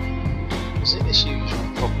 Is it this usual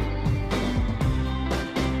problem?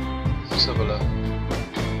 Let's have a look.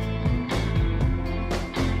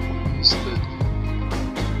 What's the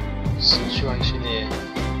situation here?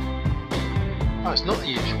 Oh, it's not the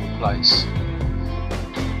usual place.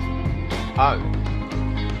 Oh.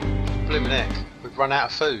 Bloomin' heck, we've run out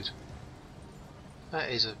of food. That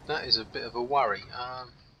is a bit of a worry.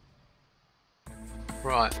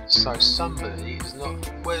 Right, so somebody is not.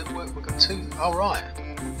 We've got two. Oh right.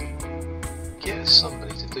 Get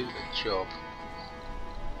somebody to do the job.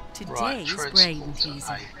 Right, Today's brain transport to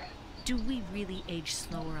teaser. A. Do we really age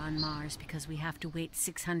slower on Mars because we have to wait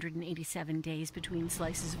 687 days between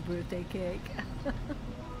slices of birthday cake?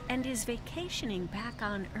 And is vacationing back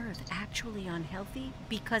on Earth actually unhealthy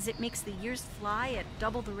because it makes the years fly at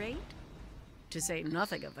double the rate? To say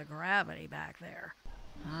nothing of the gravity back there.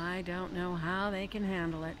 I don't know how they can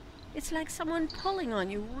handle it. It's like someone pulling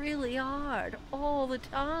on you really hard all the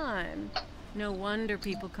time. No wonder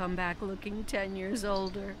people come back looking 10 years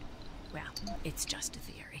older. Well, it's just a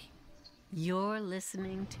theory. You're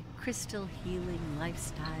listening to Crystal Healing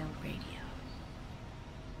Lifestyle Radio.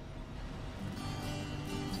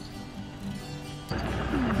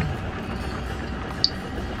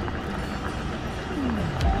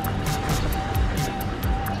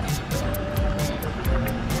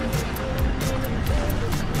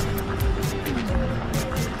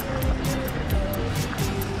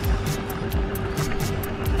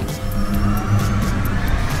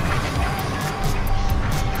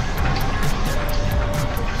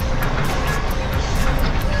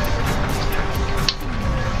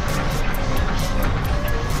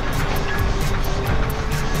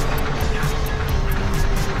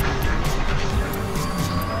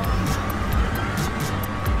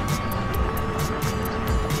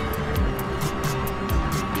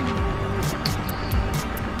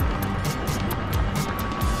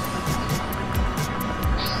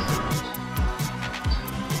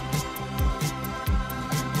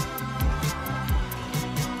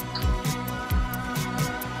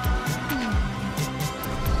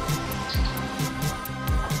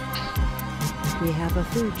 We have a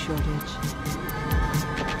food shortage.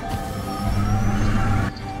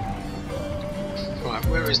 Right,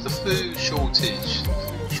 where is the food shortage? The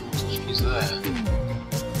food shortage is there.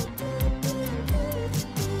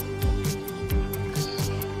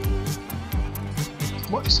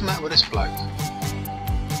 What is the matter with this bloke?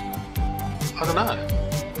 I don't know.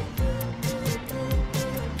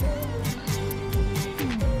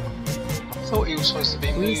 I thought he was supposed to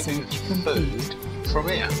be moving Research food complete. from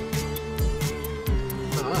here.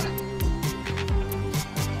 I don't know.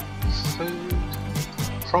 Food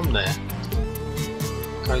from there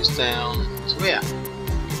goes down to here.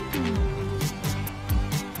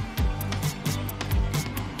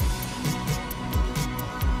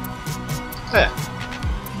 There.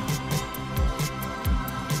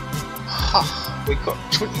 Ha! We've got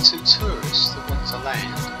 22 tourists that want to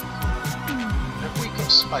land. Have we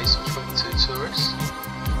got space for 22 tourists?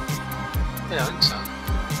 Yeah, I think so.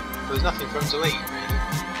 But there's nothing for them to eat, really.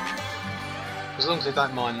 As long as they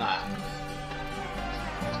don't mind that.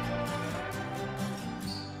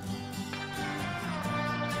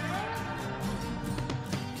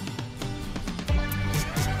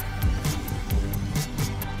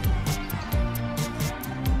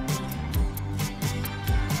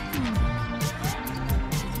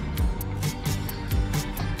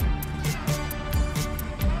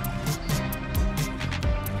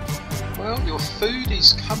 Well, your food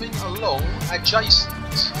is coming along adjacent.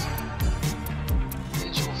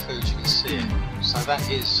 There's your food, you can see it. So that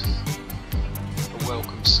is a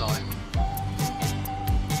welcome sight.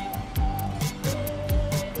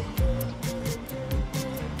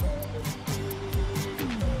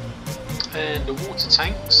 And the water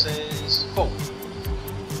tank says full.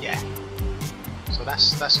 Yeah. So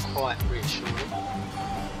that's quite reassuring.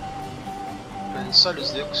 And so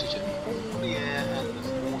does the oxygen. All the air and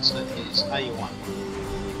the water is A1.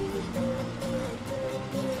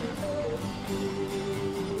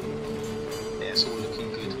 Yeah, it's all looking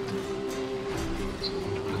good. It's all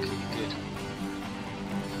looking good.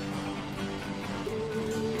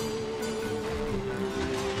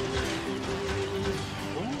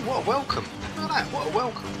 Ooh, what a welcome! Look at that, what a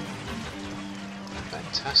welcome!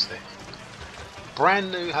 Fantastic.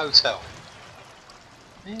 Brand new hotel.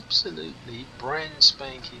 Absolutely brand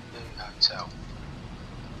spanking new hotel.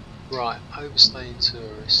 Right, overstaying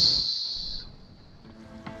tourists.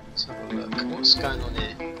 So have a look. What's going on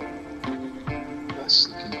here? That's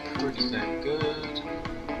looking pretty damn good.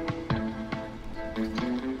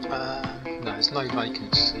 No, there's no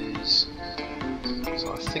vacancies.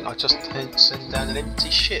 So I think I just send down an empty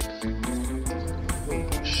ship.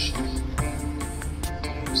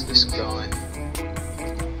 Who's this guy?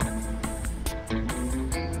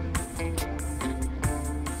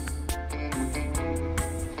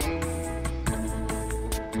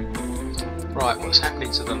 Right, what's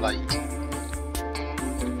happening to the lake?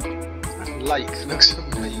 That lake looks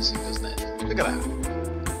amazing, doesn't it? Look at that.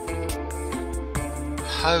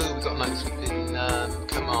 Oh, we've got no flipping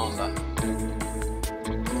commander.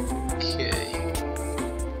 Okay.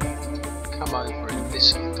 Come over in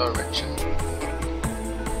this direction.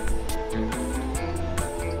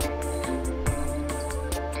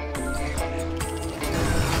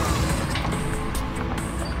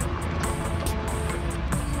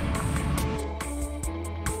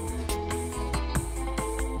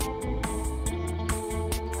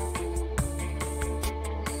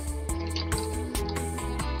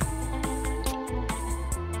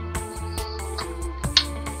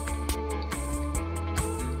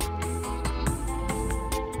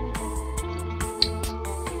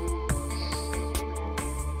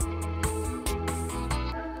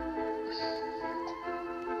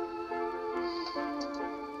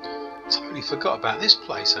 Totally forgot about this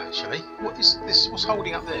place actually. What is this? What's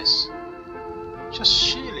holding up this? Just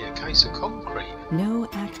sheerly a case of concrete. No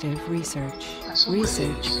active research. That's all it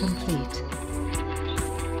Research is. complete.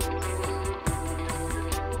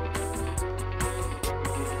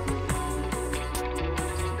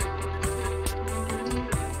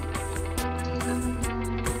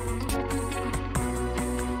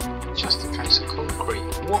 Just a case of concrete.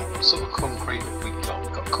 What sort of concrete have we got?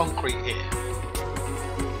 We've got concrete here.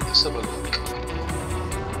 Let's have a look.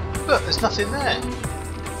 Look, there's nothing there.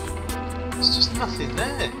 There's just nothing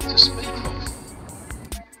there to speak of.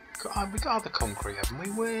 We've got other concrete, haven't we?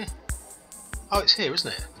 Where? Oh, it's here,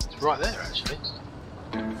 isn't it? It's right there, actually.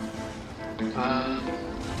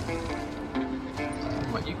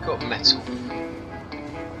 Right, you've got metal.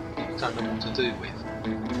 You don't know what to do with.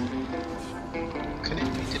 Can it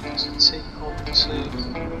be deposited onto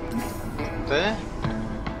there?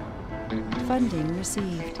 Funding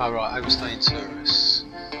received. Oh right, overstaying tourists.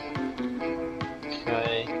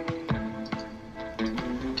 Okay.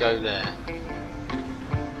 Go there.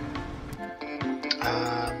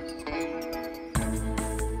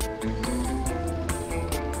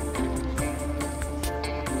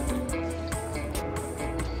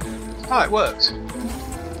 Oh, it worked.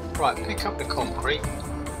 Right, pick up the concrete.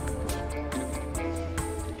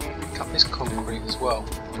 Pick up this concrete as well.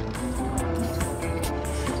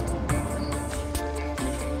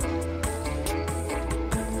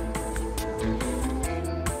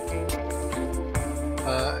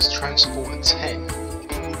 Let's transport a 10.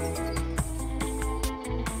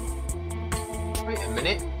 Wait a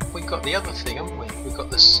minute, we've got the other thing, haven't we? We've got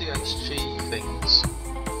the CHG things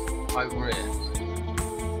over here.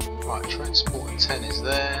 Right, transport a 10 is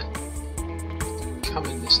there. Come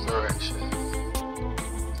in this direction.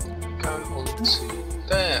 Go on to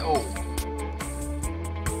there. Oh,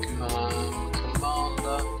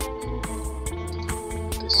 commander.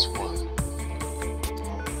 This one.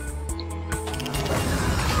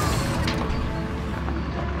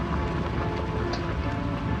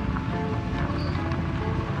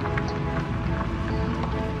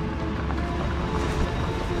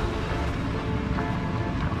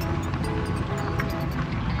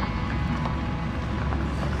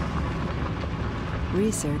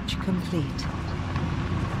 Research complete.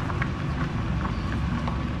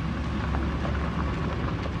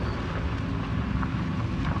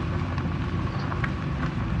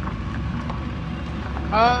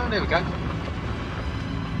 There we go.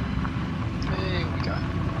 There we go.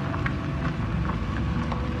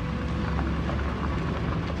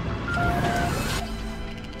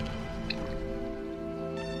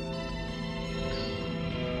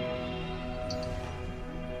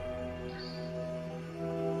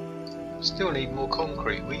 Still need more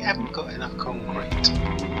concrete. We haven't got enough concrete.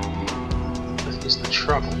 That is the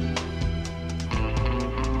trouble.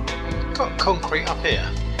 Got concrete up here.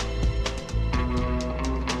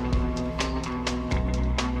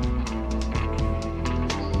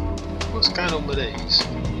 What's going on with these?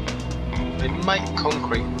 They make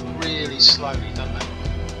concrete really slowly, don't they?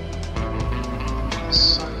 It's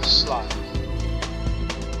so slow.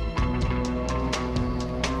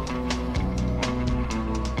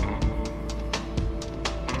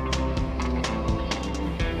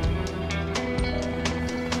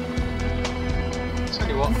 Tell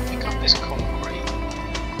you what, pick up this concrete.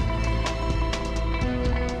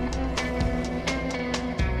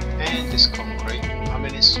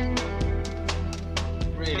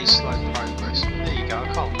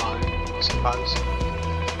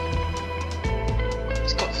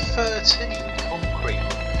 13 concrete.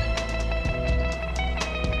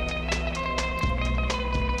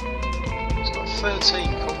 It's got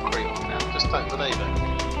 13 concrete on now, just don't believe it.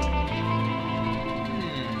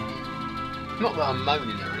 Not that I'm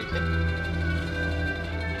moaning or anything.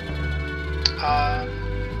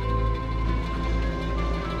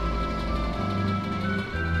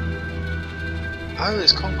 Oh,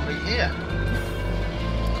 there's concrete here.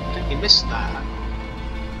 Completely missed that.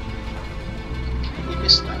 Completely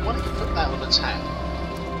missed that. Why don't you put that on the tab?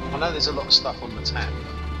 I know there's a lot of stuff on the tab.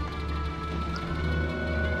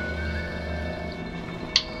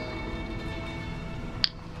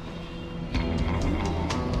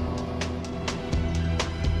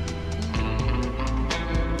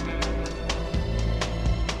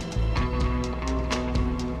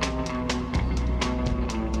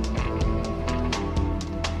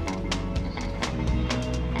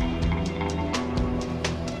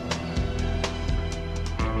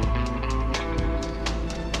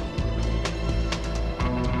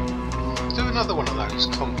 Another one of those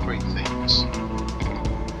concrete things.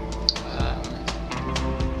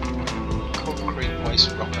 Concrete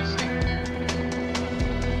waste rocker thing.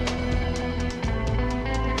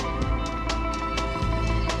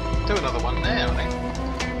 Do another one there, I think.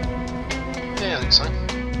 Yeah, I think so.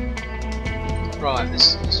 Right,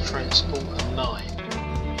 this is Transporter 9.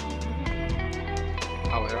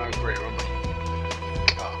 Oh, we're over here, aren't we?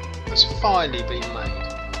 Oh, that's finally been made.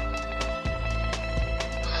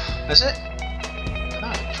 Has it?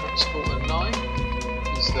 No, Transporter 9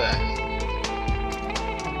 is there.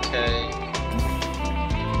 Okay.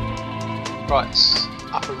 Right, it's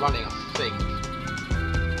up and running, I think.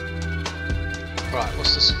 Right,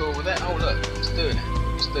 what's the score with that? Oh look, it's doing it.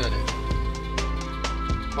 It's doing it.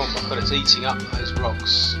 Oh my god, it's eating up those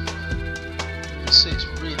rocks. You can see it's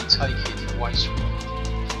really taking the waste rock.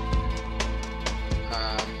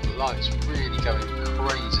 The light's really going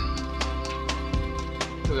crazy.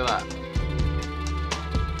 Look at that.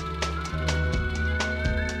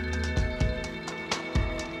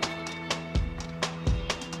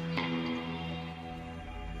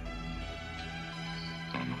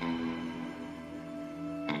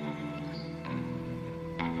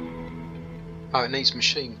 Oh, it needs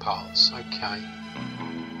machine parts. Okay.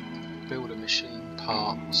 Build a machine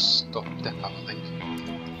parts stop depot, I think.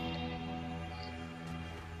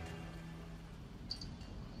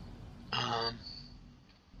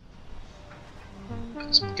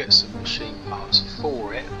 Let's get some machine parts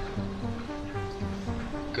for it.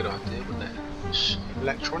 Good idea, wouldn't it?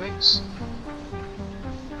 Electronics?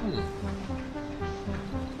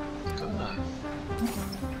 Don't know.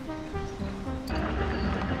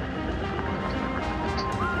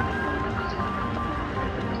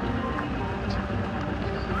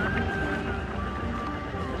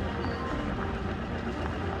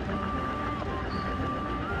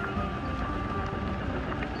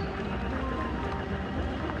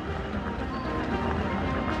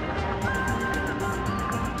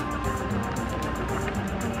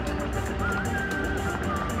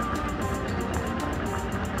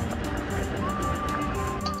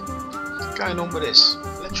 What's going on with this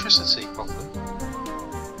electricity problem?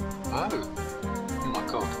 Oh my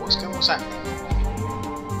god, what's happening?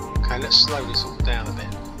 Okay, let's slow this all down a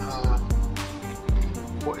bit.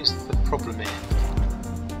 What is the problem here?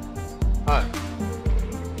 Oh,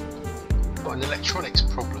 got an electronics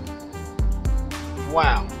problem.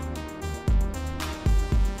 Wow.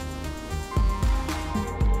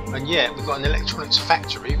 And yet we've got an electronics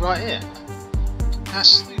factory right here. How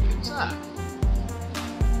stupid is that?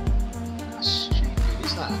 How stupid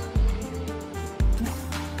is that?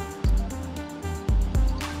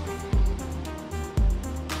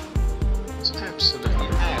 It's absolutely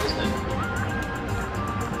mad, isn't it?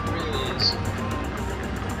 It really is.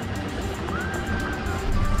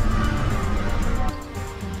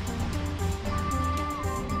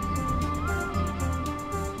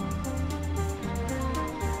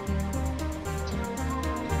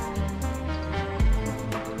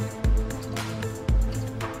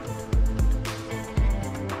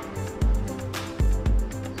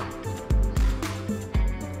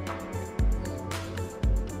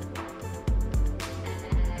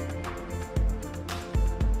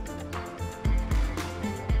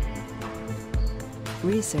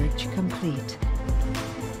 Research complete.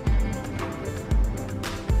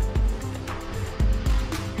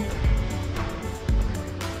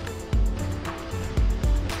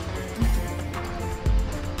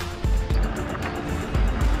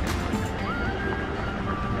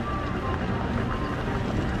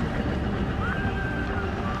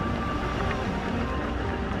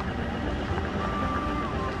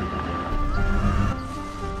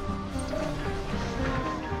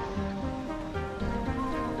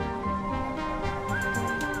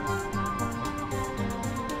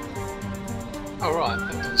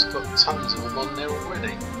 them on there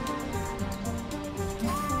already.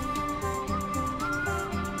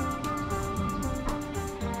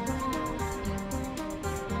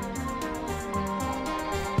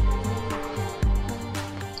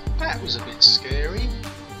 That was a bit scary.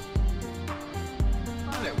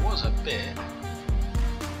 Well, it was a bit.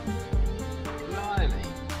 Blimey.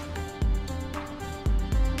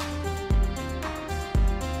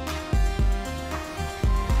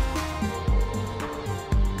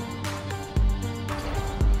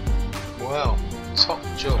 Well, top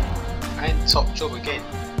job. And top job again.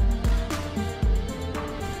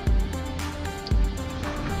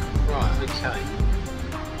 Right, okay.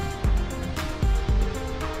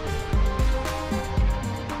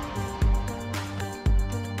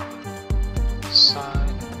 So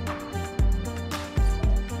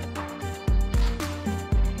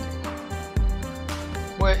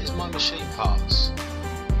where is my machine parts?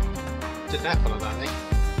 Didn't happen, I don't think.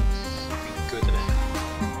 Fucking good at it.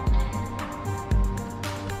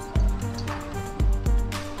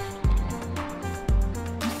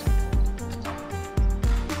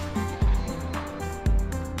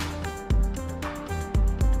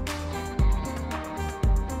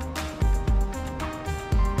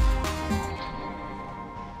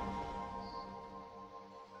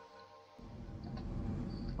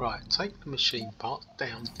 Right, take the machine part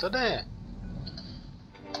down to there.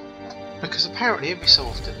 Because apparently every so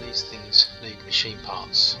often these things need machine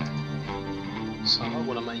parts. So I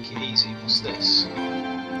want to make it easy. What's this?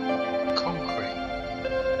 Concrete.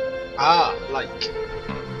 Ah, lake.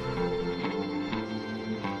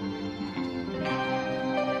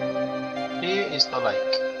 Here is the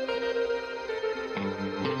lake.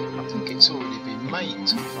 I think it's already been made,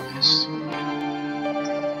 to be honest.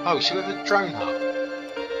 Oh, should we have a drone hub?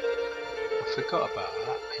 I forgot about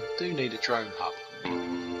that. I do need a drone hub.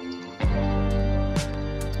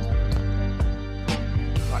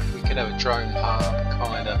 Right, we could have a drone hub,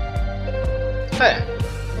 kind of. There.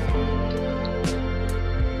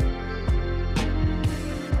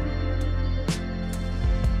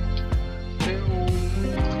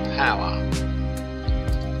 Build power.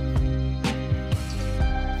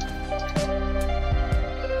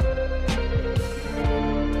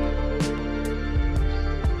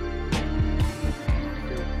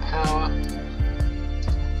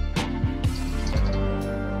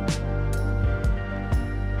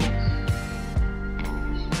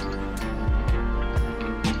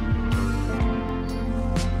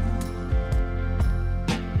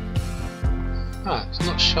 It's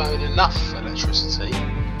not showing enough electricity.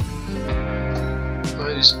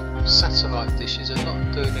 Those satellite dishes are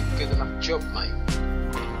not doing a good enough job, mate.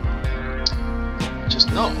 Just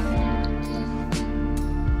not.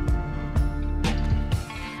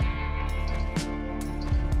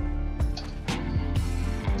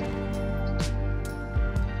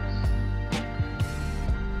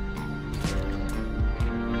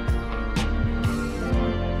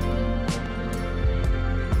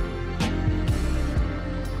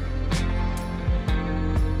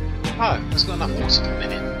 Oh, there's not enough water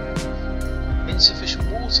coming in. Insufficient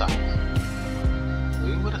water.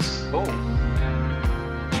 Who would have thought?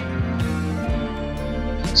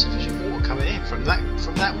 Insufficient water coming in from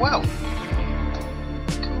that well.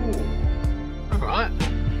 Cool. Alright.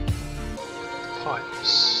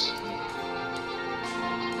 Pipes.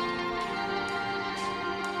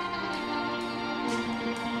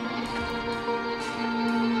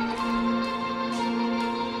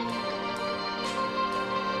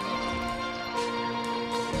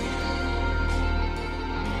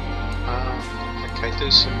 Okay,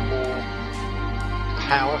 do some more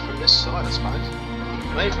power from this side, I suppose.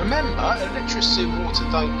 Mate, remember, electricity and water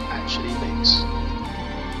don't actually mix.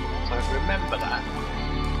 So remember that.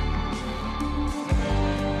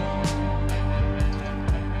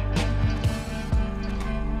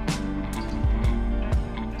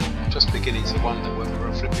 I'm just beginning to wonder whether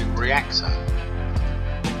a flipping reactor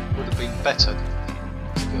would have been better,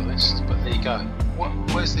 to be honest. But there you go.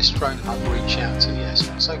 Where's this drone hub reach out to? Yes,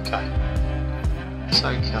 it's okay. It's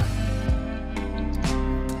okay.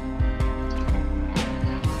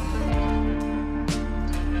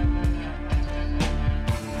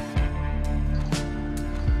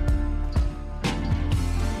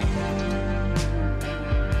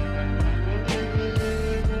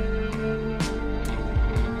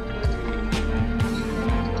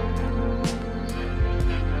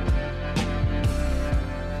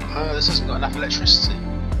 Oh, this hasn't got enough electricity.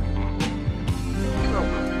 Come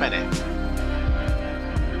on, Bennett.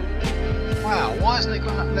 Wow, why hasn't it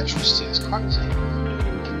got enough electricity? It's crazy.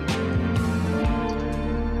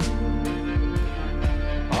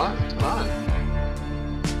 Right, I don't know.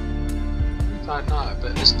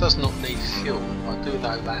 This does not need fuel, I do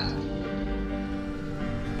know that.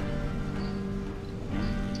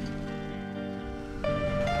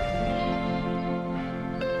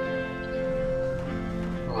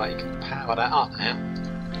 Right, you can power that up now.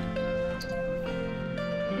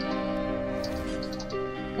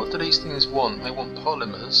 What do these things want? They want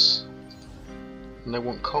polymers and they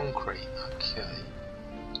want concrete. Okay.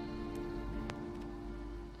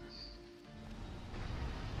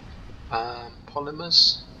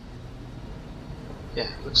 Polymers. Yeah,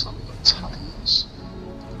 looks like we've got tons.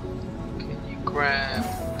 Can you grab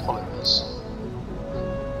polymers?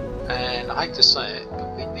 And I hate to say it,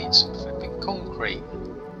 but we need some flipping concrete.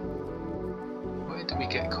 Where do we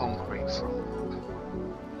get concrete from?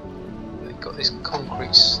 We've got this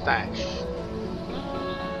concrete stash.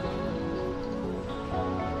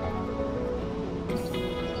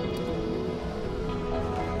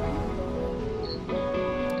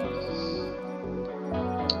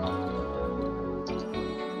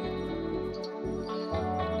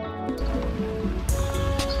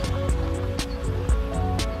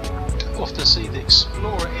 Often see the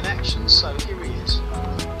Explorer in action, so here he is.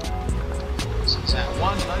 This is our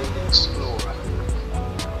one lone Explorer.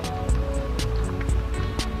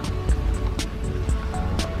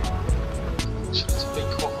 Actually, to be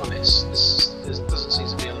quite honest, there doesn't seem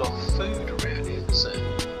to be a lot of food around here, does there?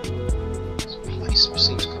 This place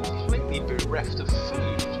seems completely bereft of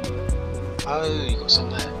food. Oh, you got some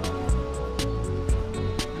there.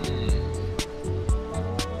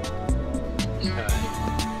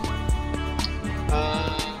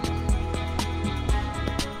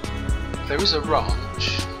 There is a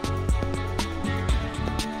ranch.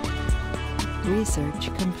 Research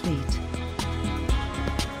complete.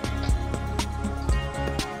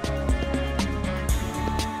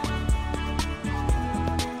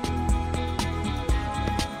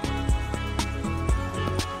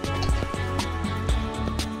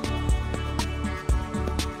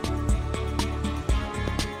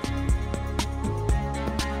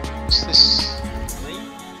 What's this?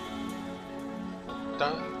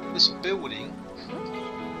 This building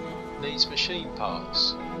needs machine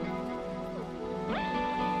parts.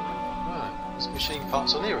 Right, there's machine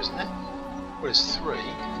parts on here, isn't there? Well, there's 3.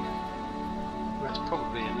 Well, that's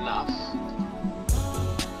probably enough.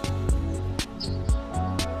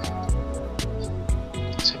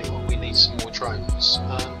 Tell you what, we need some more drones.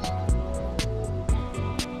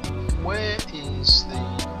 Where is the...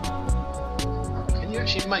 Can you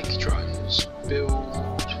actually make drones? Build...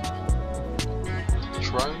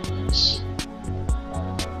 drones.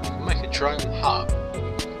 Make a drone hub.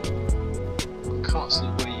 I can't see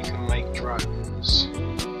where you can make drones.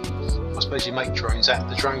 I suppose you make drones at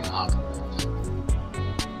the drone hub.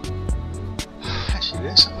 Actually,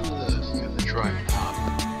 let's have a look at the drone hub.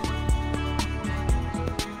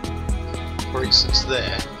 For instance,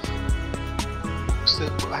 there.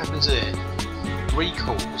 What happens here?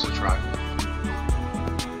 Recalls a drone.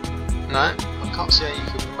 No, I can't see how you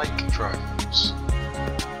can make drones.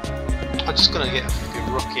 I'm just going to get a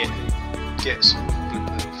flipping rocket and get some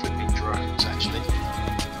flipping drones actually.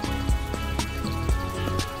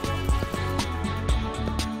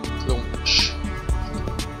 Launch.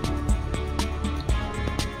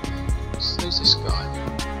 Who's this guy?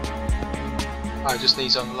 Oh, it just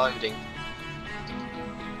needs unloading.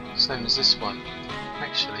 Same as this one.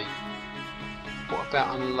 Actually, what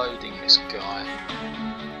about unloading this guy?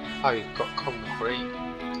 Oh, you've got concrete.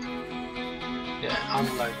 Yeah,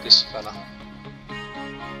 unload this fella.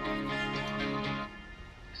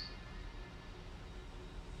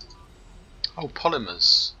 Oh,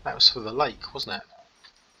 polymers. That was for the lake, wasn't it?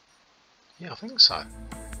 Yeah, I think so.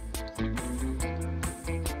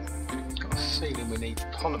 Got a feeling we need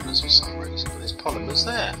polymers for some reason, but there's polymers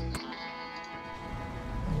there.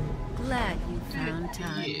 Glad you found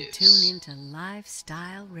time to tune into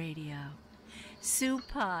Lifestyle Radio. Sue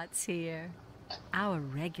Potts here. Our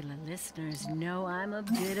regular listeners know I'm a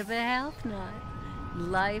bit of a health nut.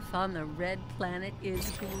 Life on the red planet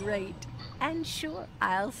is great. And sure,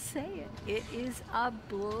 I'll say it. It is a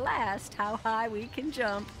blast how high we can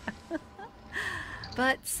jump.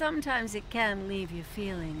 But sometimes it can leave you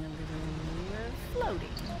feeling a little floaty.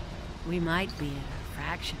 We might be at a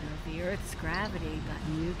fraction of the Earth's gravity, but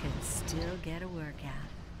you can still get a workout,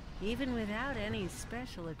 even without any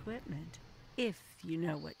special equipment, if you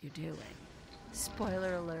know what you're doing.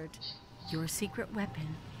 Spoiler alert, your secret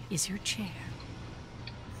weapon is your chair.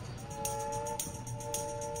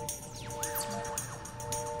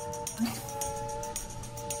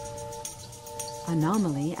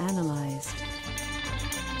 Anomaly analyzed.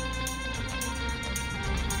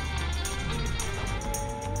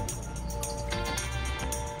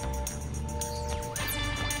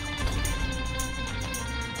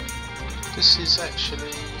 This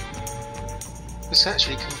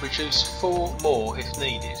actually can produce 4 more if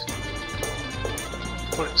needed.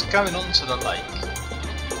 Well, it's going onto the lake.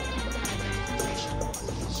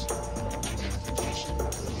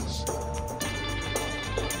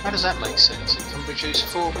 How does that make sense? It can produce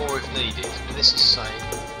 4 more if needed, and this is saying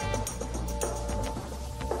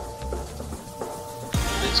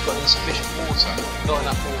that it's got insufficient water, not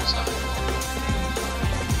enough water.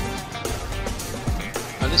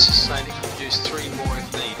 And this is saying it can produce 3 more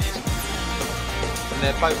if needed, and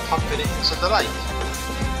they're both pumping it into the lake.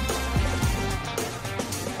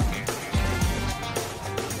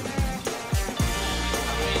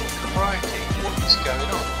 I mean, crikey, what is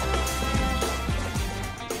going on?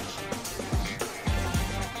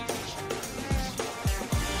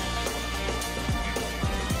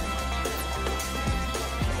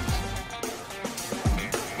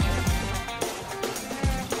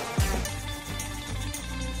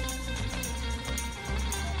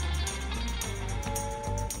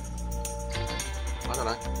 I don't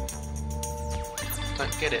know.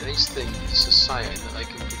 Don't get it. These things are saying that they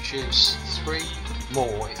can produce 3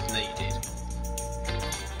 more if needed.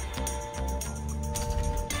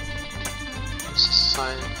 This is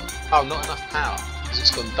saying, oh, not enough power because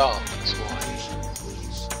it's gone dark. That's why.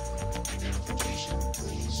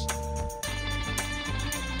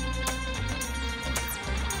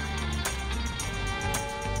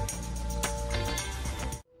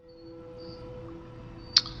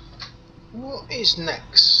 What is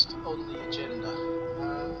next on the agenda?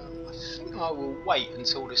 I think I will wait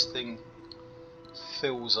until this thing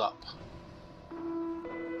fills up.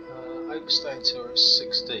 Overstaying tour at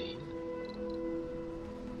 16.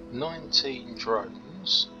 19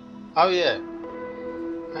 drones. Oh yeah,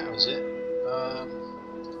 that was it.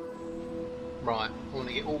 Right, I want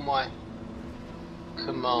to get all my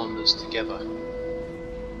commanders together.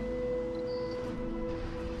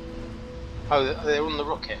 Oh, they're on the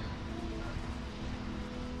rocket.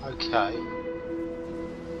 Okay,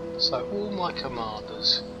 so all my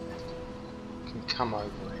commanders can come over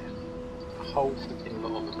here, a whole flipping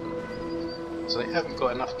lot of them. So they haven't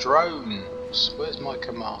got enough drones. Where's my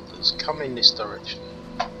commanders? Come in this direction.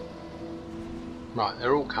 Right,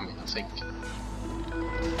 they're all coming, I think.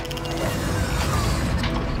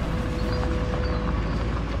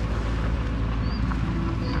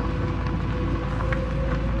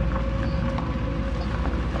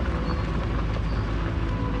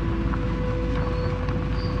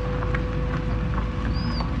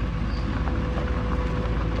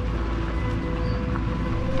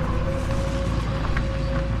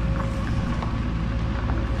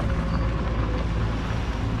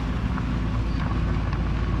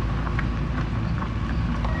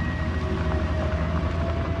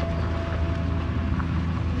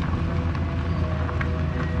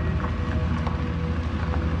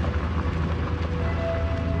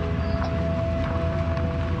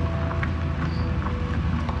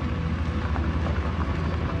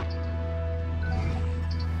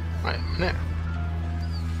 Right, now,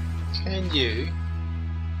 can you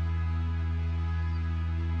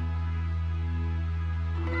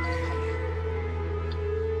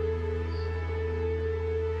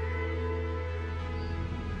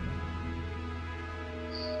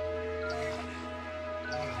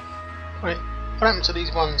right, what happened to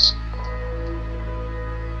these ones?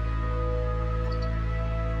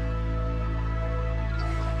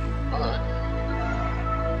 I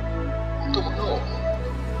don't know.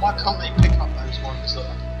 Why can't they pick up those ones that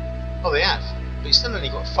are... Oh, they have, but you still only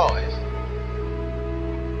got 5.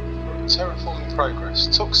 Terraforming progress.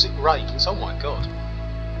 Toxic rains, oh my god.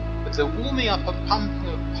 With the warming up and pumping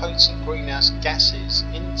of potent greenhouse gases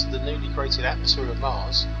into the newly created atmosphere of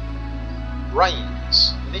Mars,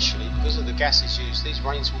 rains, initially because of the gases used, these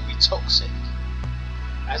rains will be toxic.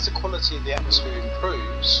 As the quality of the atmosphere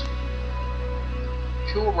improves,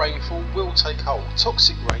 pure rainfall will take hold.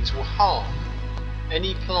 Toxic rains will harm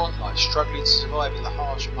any plant life struggling to survive in the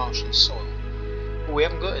harsh Martian soil. Well, we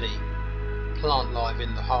haven't got any plant life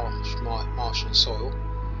in the harsh Martian soil.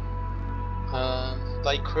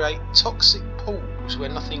 They create toxic pools where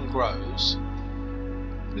nothing grows.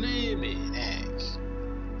 Blimmin' heck.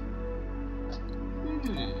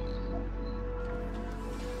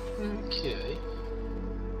 Okay.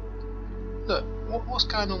 Look, what's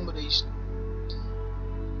going on with these?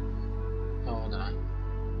 Oh no.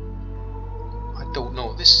 I don't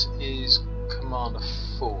know. This is Commander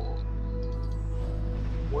 4.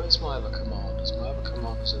 Where's my other commanders? My other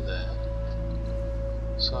commanders are there.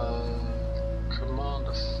 So,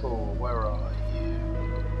 Commander 4, where are you?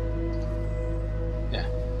 Yeah,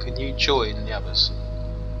 can you join the others?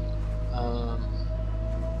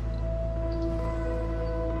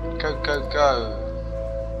 Go, go, go.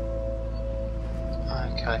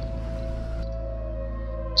 Okay.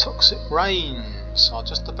 Toxic rains are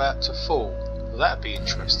just about to fall. Well, that'd be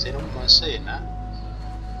interesting. I wouldn't mind seeing that.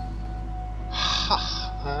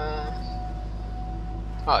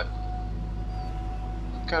 Oh.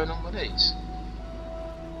 What's going on with these?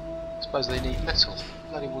 I suppose they need metal.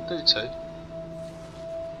 Bloody will do too.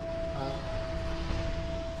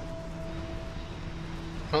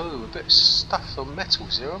 Oh, a bit of stuff on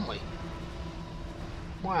metals here, aren't we?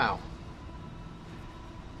 Wow.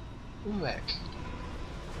 Ooh, heck.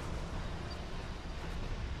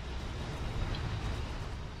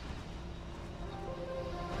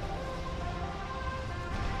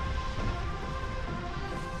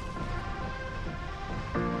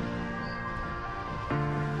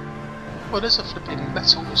 Well, there's a flipping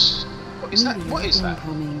metals. What is that? What is that?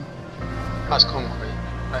 Incoming. That's concrete.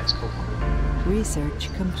 That's concrete.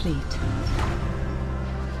 Research complete.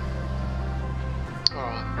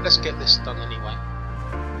 Alright, let's get this done anyway.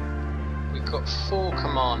 We've got 4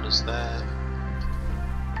 commanders there.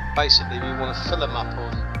 Basically, we want to fill them up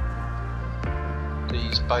on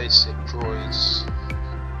these basic droids.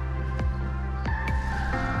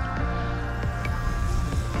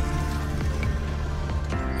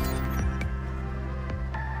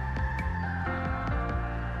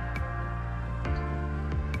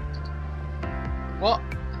 What?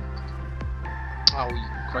 Oh, you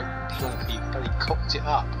great plonker, you bloody cocked it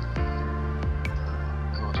up.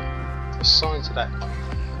 God. Assign to that one.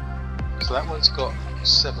 So that one's got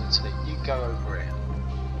 70. You go over here.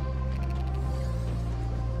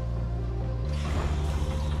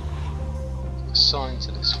 Assign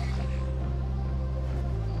to this one.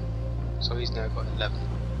 So he's now got 11.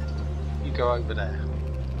 You go over there.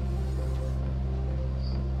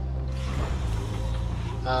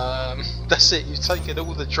 That's it. You've taken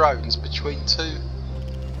all the drones between two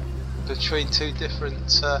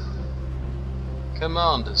different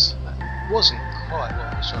commanders. That wasn't quite what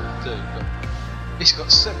I was trying to do, but he's got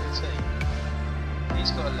 17.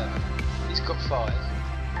 He's got 11. He's got 5.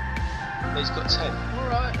 He's got 10. All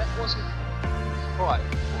right, that wasn't quite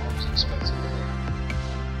what I was expecting.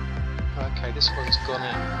 Okay, this one's gone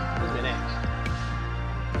out in the neck.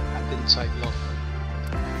 That didn't take long.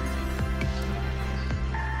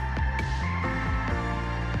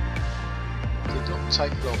 Did not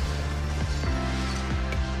take long.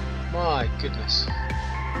 My goodness.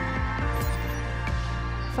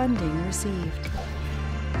 Funding received.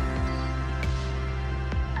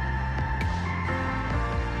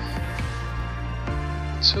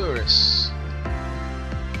 Tourists.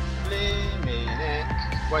 Liminic.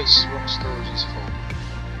 Waste rock storage is full.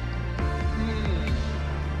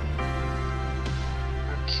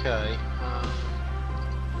 Okay.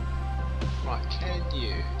 Right, can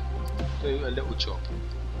you do a little job?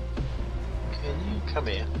 Can you come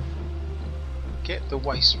here? Get the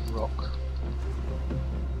waste rock.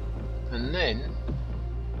 And then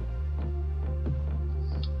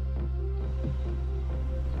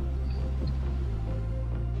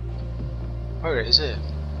where is it?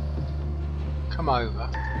 Come over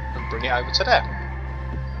and bring it over to there.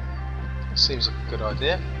 That seems like a good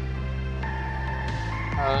idea.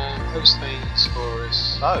 Those things for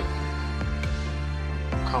us. Oh,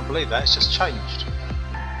 can't believe that, it's just changed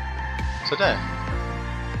to there.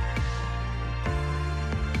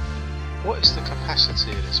 What is the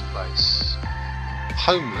capacity of this place?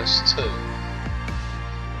 Homeless too.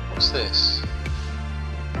 What's this?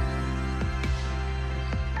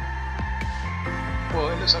 Well,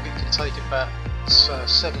 it looks like it can take about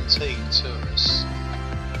 17 tourists.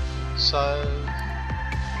 So,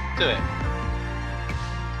 do it.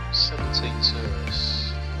 17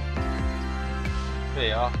 tourists. There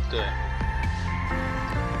you are, do it.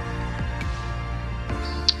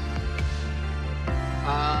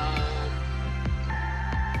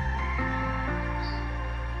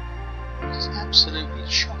 It's absolutely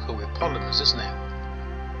chocker with polymers, isn't it?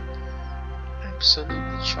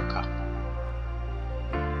 Absolutely chocker.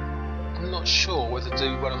 I'm not sure whether to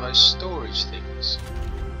do one of those storage things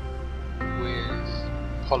with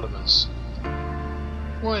polymers.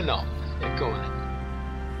 Why not? Yeah, go on then.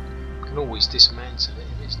 Can always dismantle it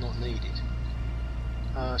if it's not needed.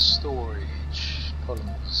 Storage,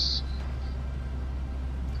 polymers.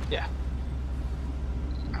 Yeah.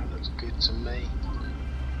 That looks good to me.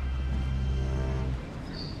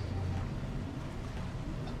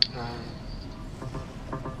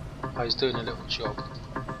 I was doing a little job.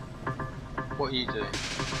 What are you doing?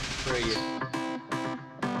 Where are you?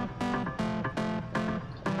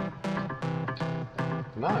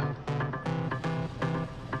 No.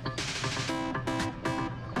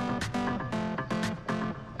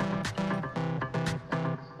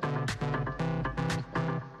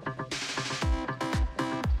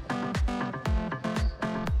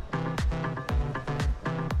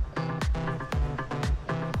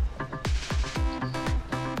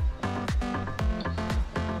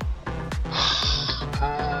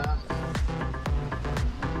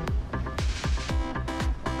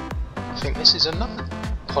 This is another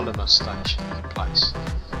polymer station place.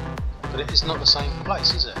 But it is not the same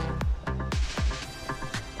place, is it?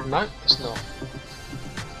 No, it's not.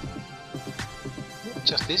 It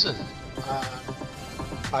just isn't.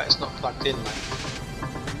 Oh, it's not plugged in, mate.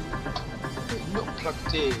 It's not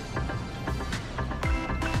plugged in.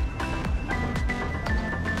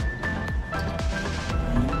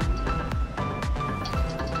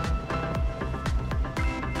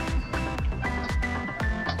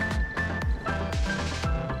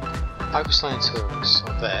 Overstaying tourists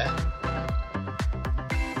are there.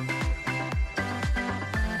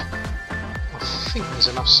 I think there's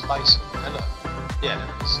enough space on there, look. Yeah,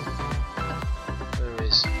 there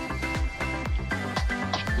is.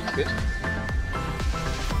 Should be good.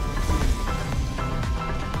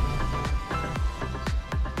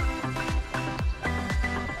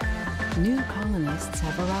 New colonists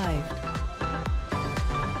have arrived.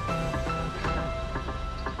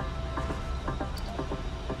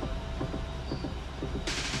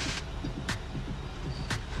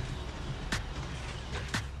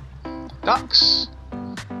 Ducks?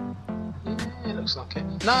 Yeah, it looks like it.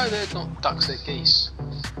 No, they're not ducks, they're geese.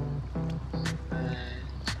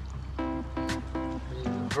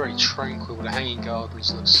 Very tranquil, the hanging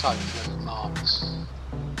gardens look so clever and marvellous.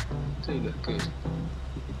 Do look good.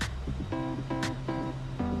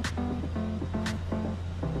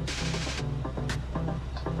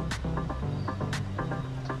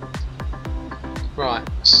 Right,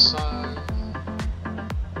 so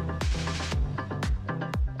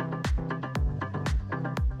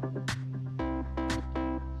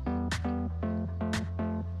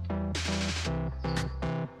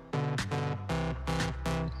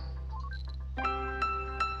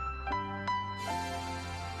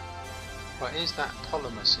right, here's that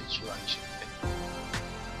polymer situation thing.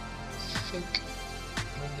 I think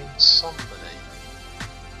we need somebody.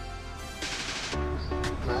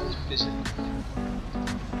 No, it's busy.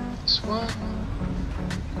 This one.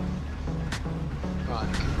 Right,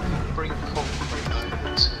 can we bring concrete over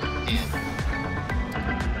to here?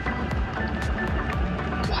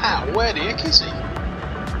 Wow, where the heck is he?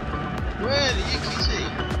 Where the heck is he?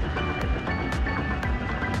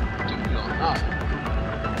 Do not know.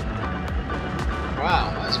 Wow,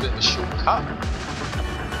 that's a bit of a shortcut.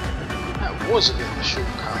 That was a bit of a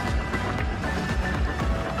shortcut.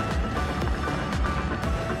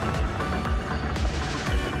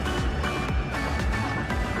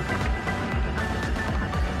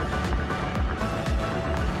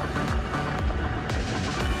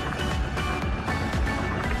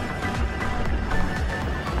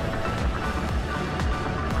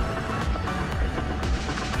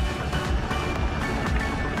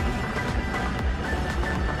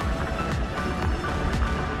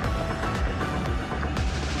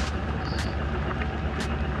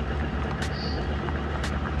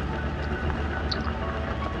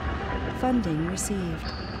 Funding received.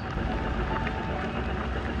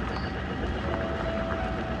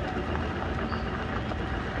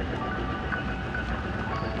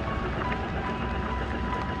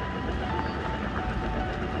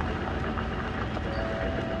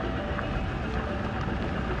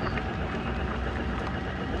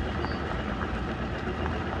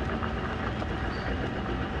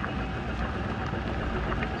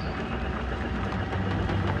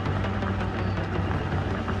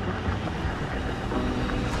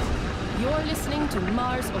 You're listening to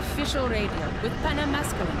Mars Official Radio with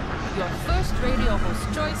Panamasculine, your first radio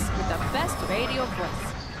host choice with the best radio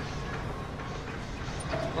voice.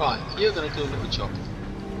 Right, you're going to do a little job.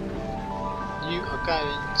 You are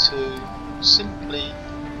going to simply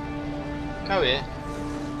go here,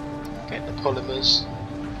 get the polymers,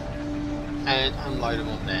 and unload them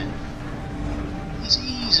on there. It's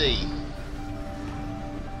easy.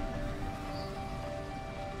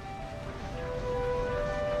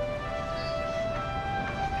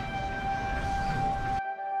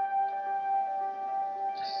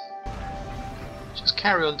 Just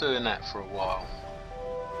carry on doing that for a while.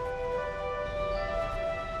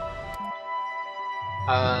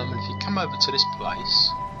 If you come over to this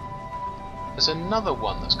place, there's another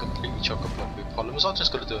one that's completely chock-a-block with polymers. I've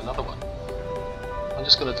just got to do another one. I'm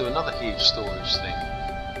just going to do another huge storage thing.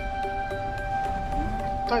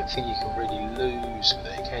 Don't think you can really lose with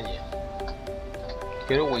it, can you? You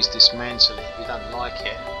can always dismantle it if you don't like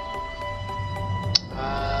it.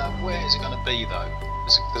 Where is it going to be though?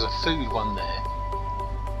 There's a food one there.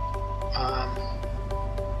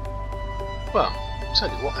 Well, I'll tell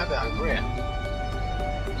you what, how about over here?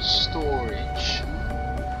 Storage.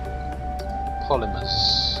 Polymers.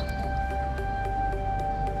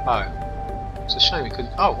 Oh. It's a shame we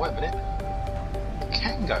couldn't... Oh, wait a minute. You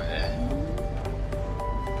can go there.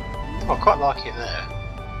 I quite like it there.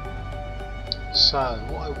 So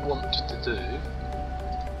what I want to do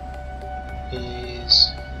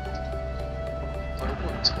is I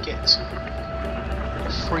want to get a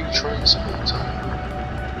free transporter.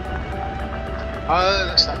 Oh,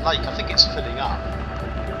 that's that lake. I think it's filling up.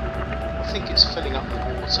 I think it's filling up the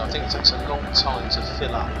water. I think it takes a long time to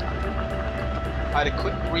fill up. I had a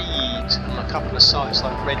quick read on a couple of sites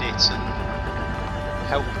like Reddit and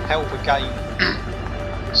Help Again,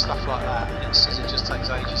 stuff like that, and it says it just takes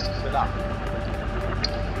ages to fill up.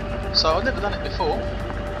 So I've never done it before,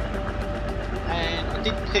 and I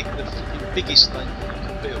did pick the biggest lake you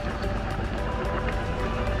can build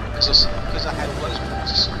because I had all those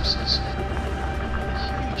water sources, a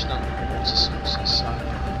huge number of water sources. So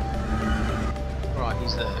right,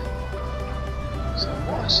 he's there. So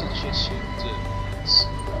what I suggest you do is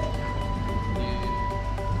you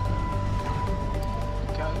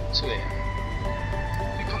go to it,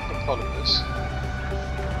 pick up the polymers,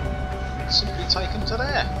 and simply take them to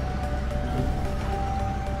there.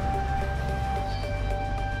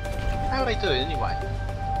 How are they doing anyway?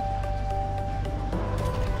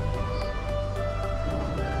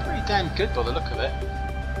 Pretty damn good by the look of it.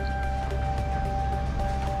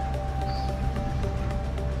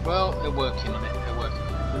 Well, they're working on it, they're working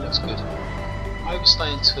on it. It looks good.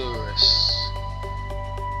 Overstaying tourists.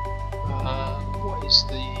 What is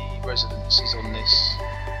the residences on this?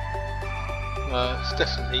 It's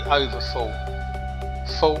definitely over full.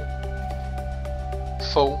 Full.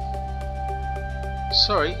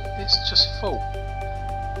 Sorry, it's just full.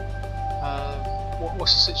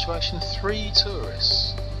 What's the situation? 3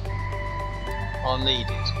 tourists are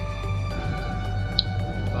needed.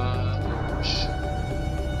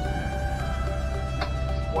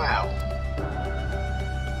 Wow.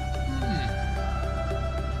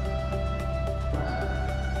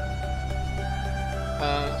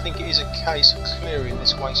 I think it is a case of clearing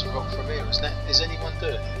this waste rock from here, isn't it? Is anyone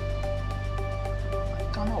doing it?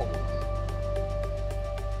 I don't know.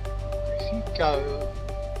 If you go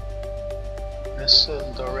in a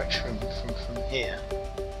certain direction from here.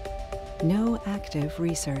 No active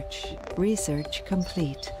research. Research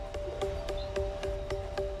complete.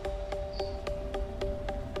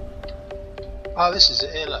 Oh, this is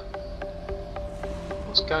it here, look.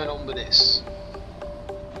 What's going on with this?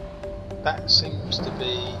 That seems to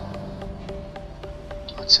be...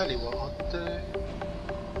 I'll tell you what I'll do.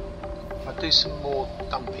 I'll do some more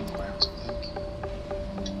dumping grounds, I think.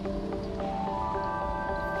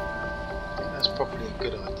 That's probably a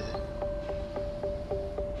good idea.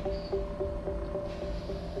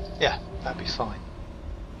 Yeah, that'd be fine.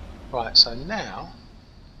 Right, so now...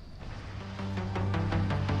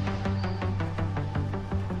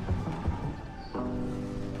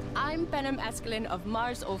 I'm Panem Askelin of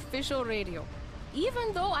Mars Official Radio.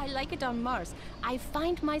 Even though I like it on Mars, I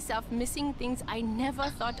find myself missing things I never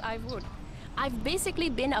thought I would. I've basically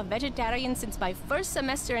been a vegetarian since my first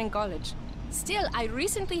semester in college. Still, I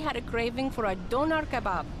recently had a craving for a doner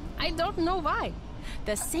kebab. I don't know why.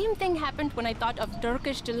 The same thing happened when I thought of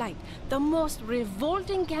Turkish Delight, the most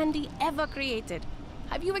revolting candy ever created.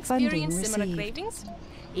 Have you experienced similar received. cravings?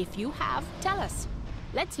 If you have, tell us.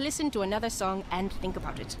 Let's listen to another song and think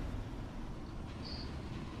about it.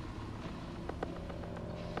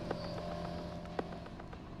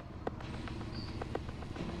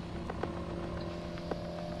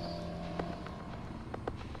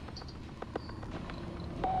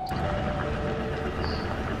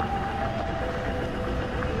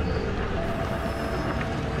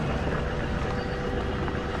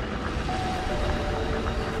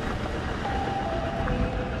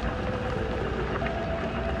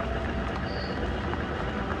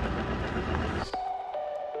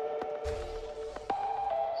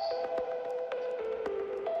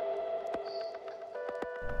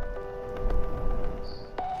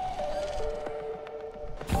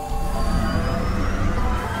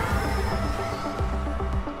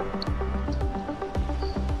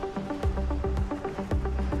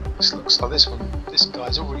 This looks like this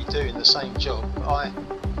guy's already doing the same job, but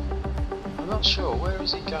I'm not sure, where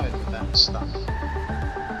is he going with that stuff?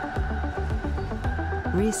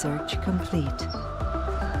 Research complete.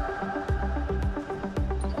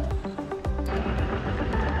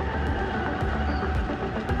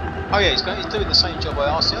 Oh yeah, he's doing the same job I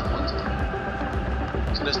asked the other one to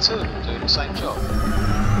do. So there's 2 of them doing the same job.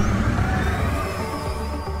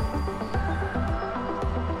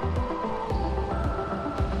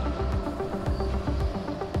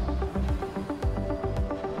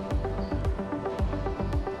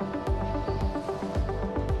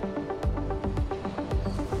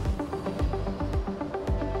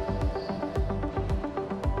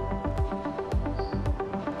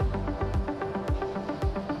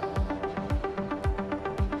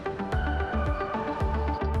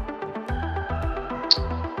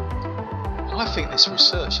 I think this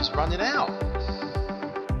research is running out.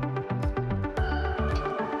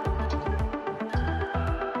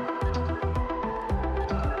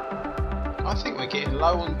 I think we're getting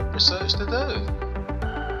low on research to do.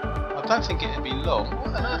 I don't think it'd be long.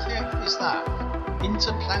 What on earth is that?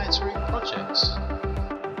 Interplanetary projects.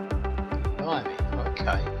 Blimey,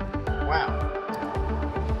 okay. Wow.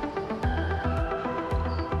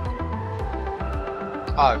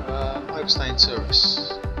 Oh, overstaying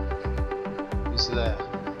tourists is there.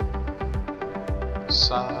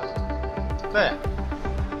 So, there.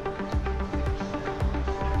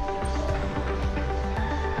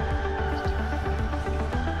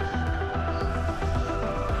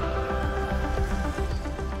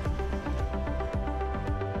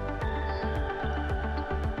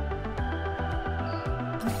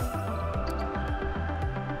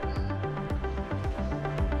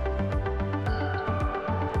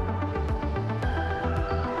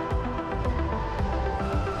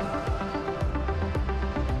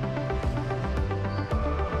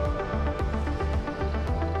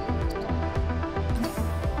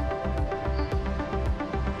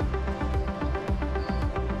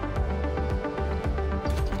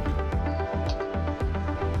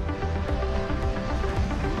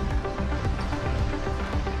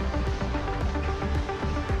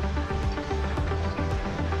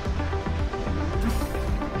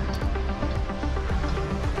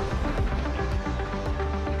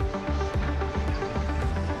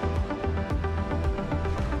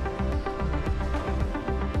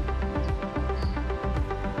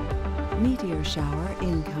 Meteor shower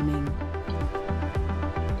incoming.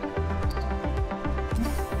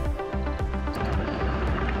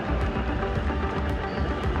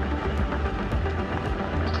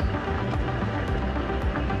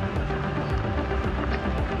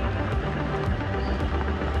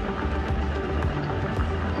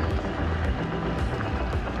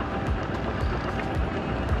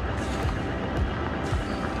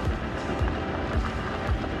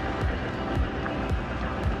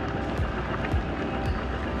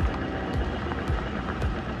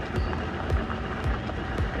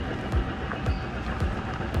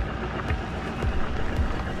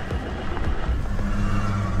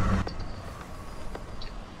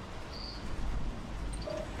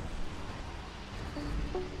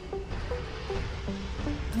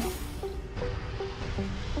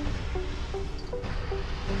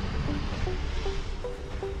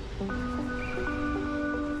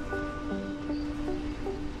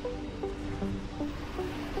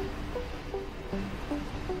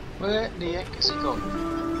 Where the heck has he gone?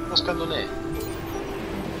 What's going on here?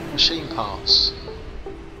 Machine parts.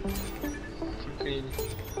 Freaking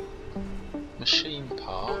machine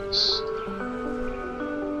parts.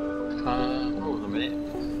 Hold on a minute.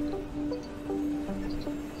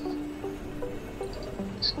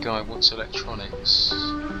 This guy wants electronics.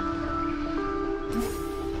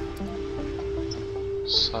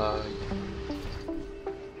 So.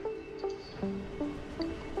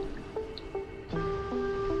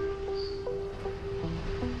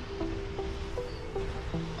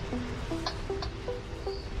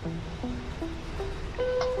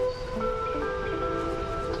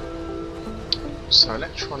 So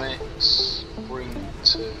electronics bring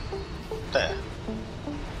to there.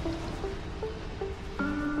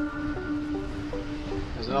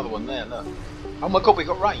 There's another one there, look. Oh my god, we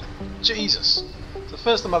got rain! Jesus! It's the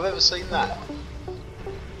first time I've ever seen that.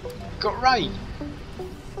 Got rain!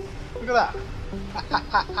 Look at that!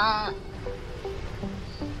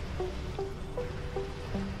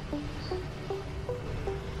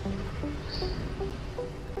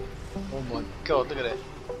 Oh my god, look at it.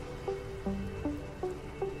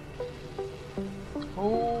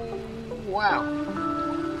 Oh wow!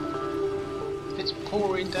 It's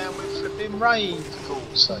pouring down with flipping rain, for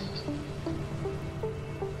God's sake.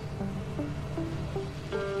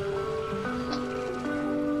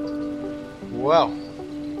 Well,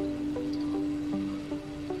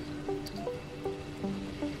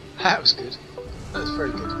 that was good. That was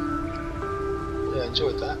very good. Yeah,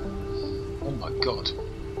 enjoyed that. Oh my god.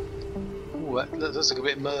 Oh, that does look a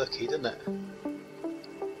bit murky, doesn't it?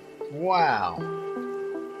 Wow.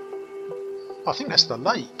 I think that's the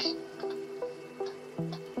lake.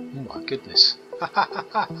 Oh my goodness.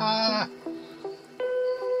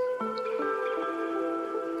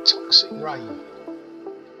 Toxic rain.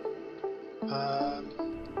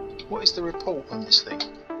 What is the report on this thing?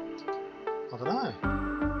 I don't know.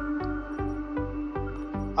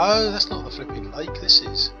 Oh, that's not the flipping lake, this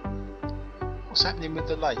is. What's happening with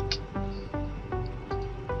the lake?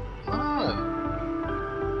 Oh.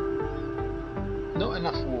 Not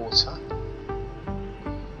enough water.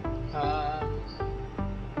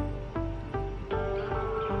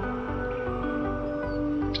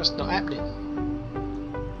 Just not happening.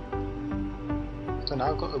 I don't know,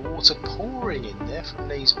 I've got the water pouring in there from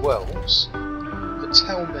these wells, but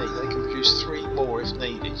tell me they can produce 3 more if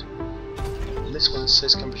needed. And this one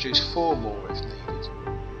says can produce 4 more if needed.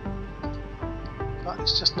 But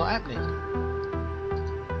it's just not happening.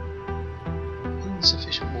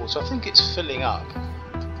 Insufficient water. I think it's filling up.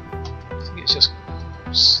 I think it's just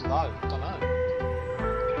slow, I don't know.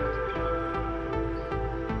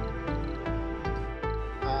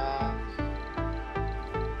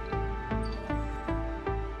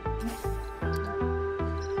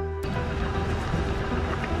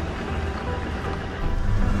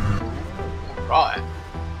 Right.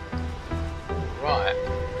 Right.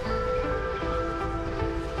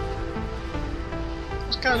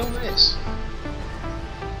 What's going on with this?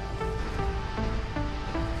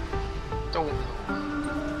 Don't know.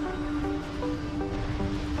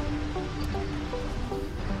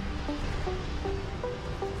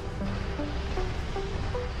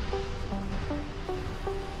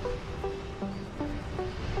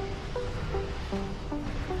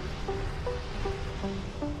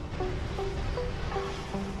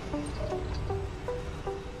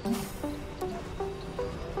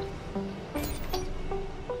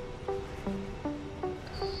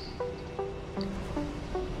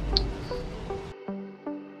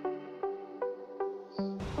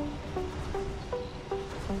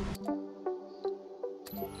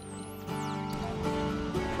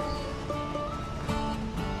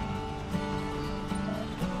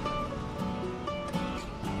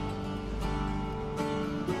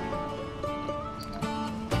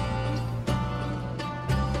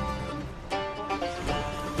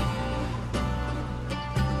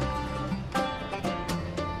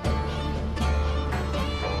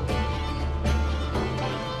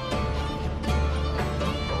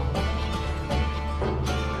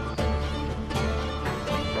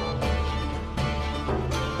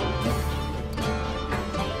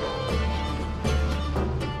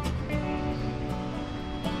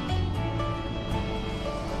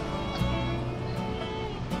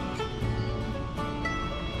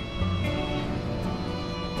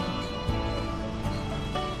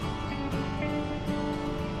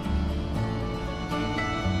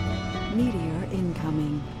 Meteor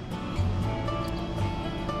incoming.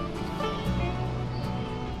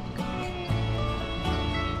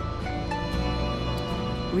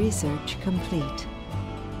 Research complete.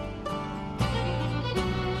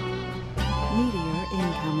 Meteor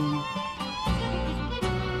incoming.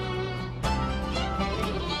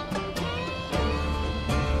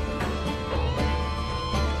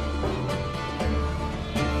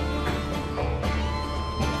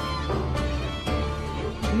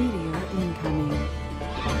 Meteor incoming.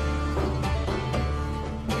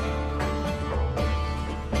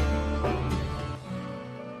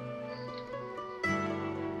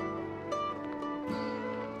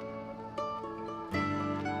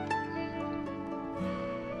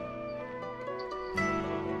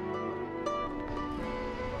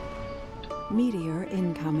 Meteor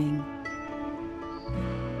incoming.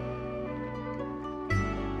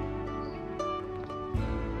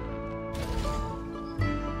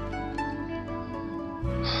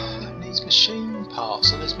 That needs machine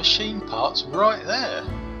parts, and there's machine parts right there.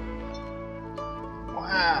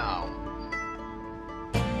 Wow.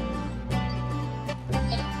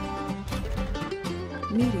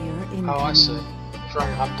 Meteor incoming. Oh, I see.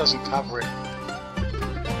 Drone hub doesn't cover it.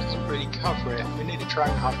 Doesn't really cover it. We need a drone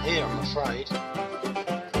hub here, I'm afraid.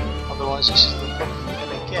 Otherwise, this is the problem we're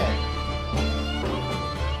going to get.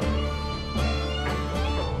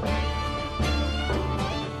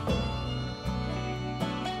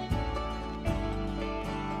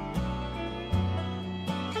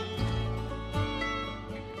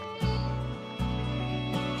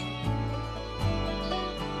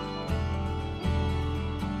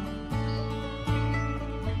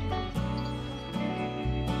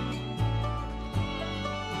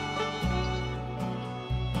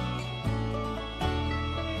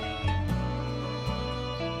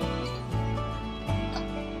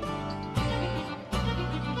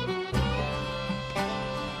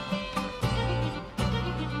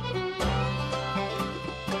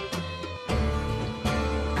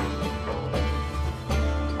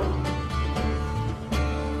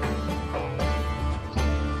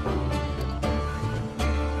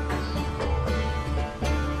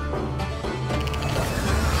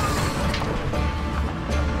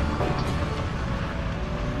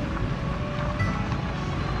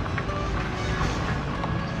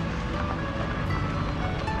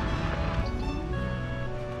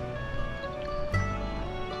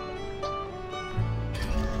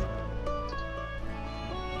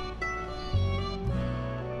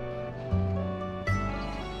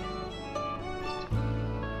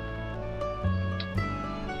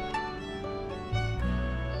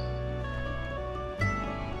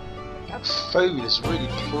 That food has really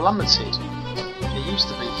plummeted. It used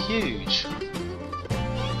to be huge.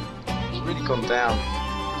 It's really gone down.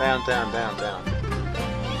 Down, down, down, down.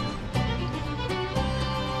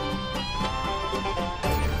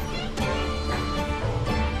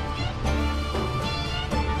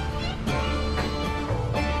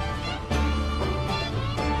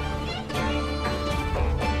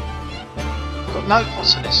 Got no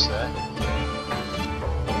botanists there.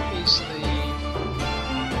 What is the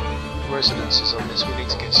residences on this? We need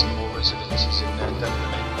to get some more residences in there,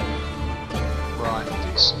 definitely. Right,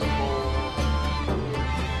 fix more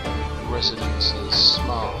residences,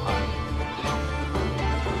 smart home.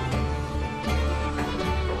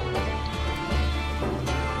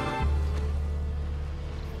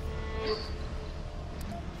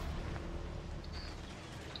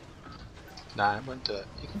 No, it won't do it.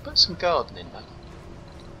 You can put some garden in though.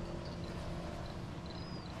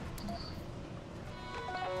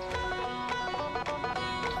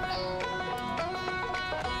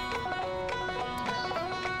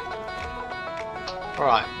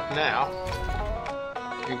 Right, now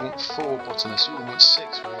we want 4 botanists. We want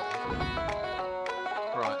 6 really.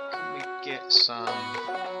 Right, can we get some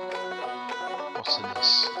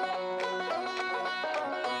botanists?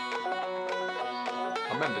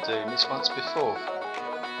 I remember doing this once before.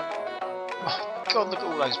 My God, look at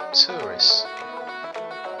all those tourists.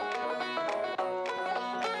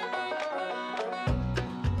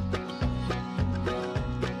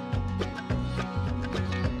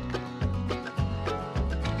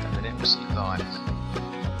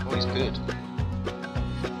 Always good.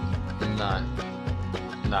 No.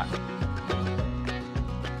 No.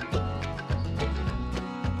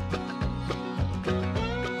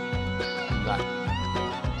 No.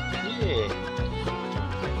 Yeah.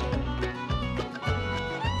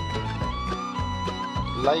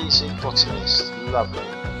 Lazy botanist. Lovely.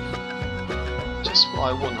 Just what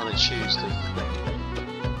I want on a Tuesday.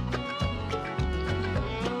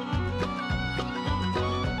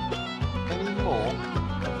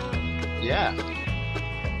 Yeah.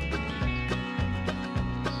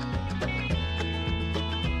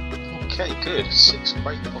 Okay, good. 6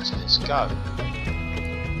 great botanists. Go.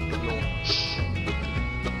 Launch.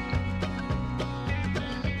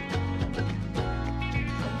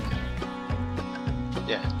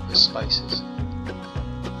 Yeah, there's spaces.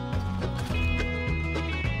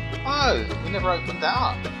 Oh, we never opened that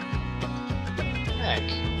up. Heck.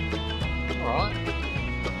 Alright.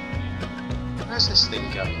 How's this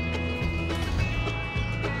thing go?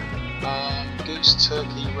 Goose,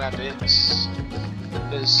 turkey, rabbits.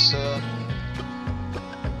 There's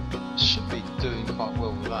should be doing quite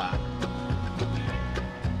well with that.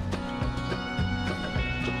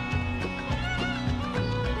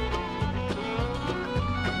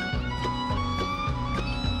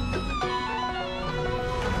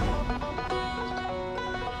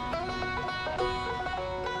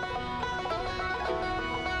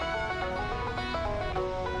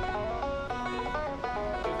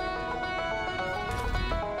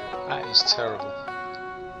 That is terrible.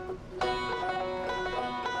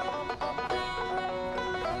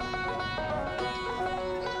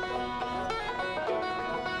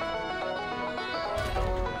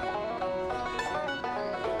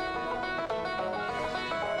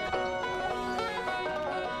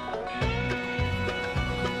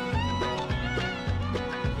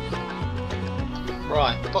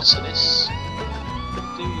 Right, botanists,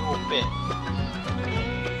 do your bit.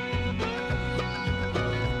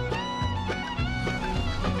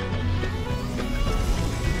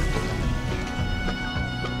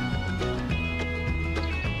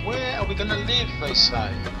 Where are we going to live, they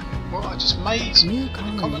say? Well, I just made some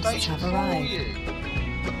accommodation for you.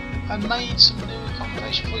 I made some new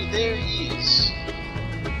accommodation for you. There he is.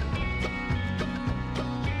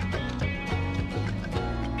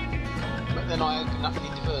 But then I opened up the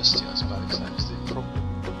university, I suppose. That's the problem.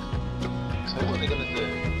 So what are they going to do?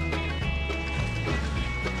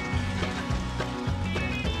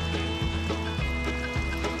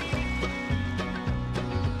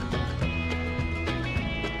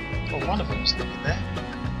 Well, one of them's living there.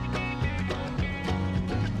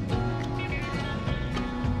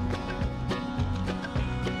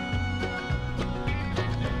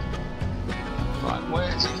 Right, where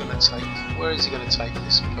is he going to take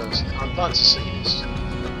this person? I'd like to see this.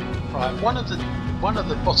 Right, one of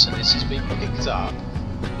the botanists has been picked up.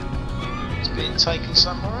 It's being taken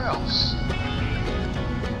somewhere else.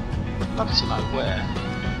 I'd love to know where.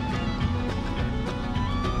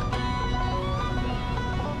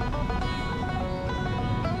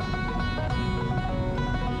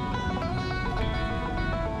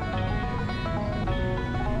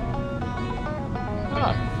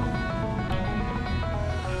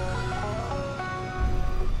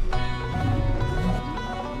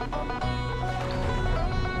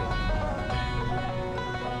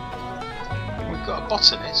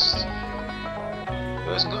 botanist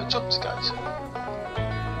who hasn't got a job to go to.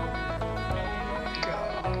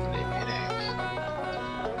 God, flipping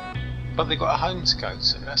heck. But they've got a home to go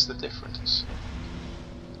to, that's the difference.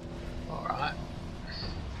 Alright.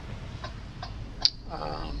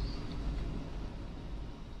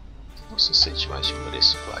 What's the situation with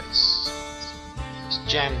this place? It's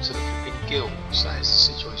jammed to the flipping gills, that is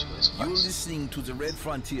the situation with this place. You're listening to the Red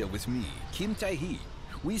Frontier with me, Kim Tai-hee.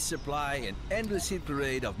 We supply an endless hit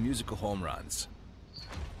parade of musical home runs.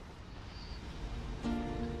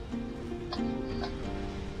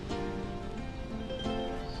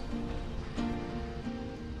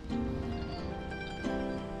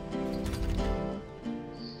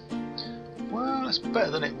 Well, that's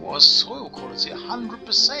better than it was. Soil quality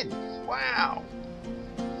 100%. Wow.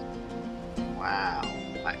 Wow,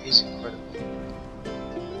 that is incredible.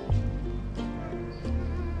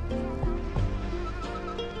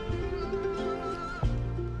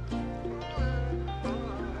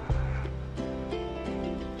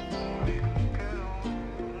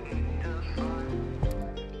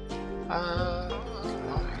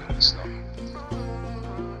 It's not.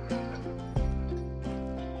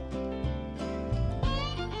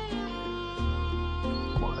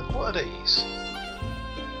 What are these?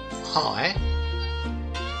 High,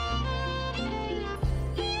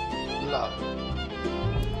 low.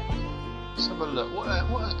 Let's have a look. What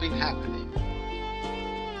has been happening?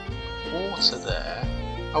 Water there.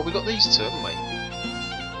 Oh, we got these two, haven't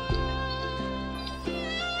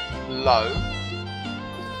we? Low.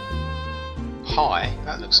 High.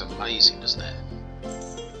 That looks amazing, doesn't it?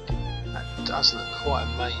 That does look quite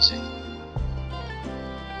amazing.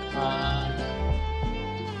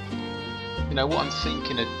 You know, what I'm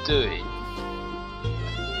thinking of doing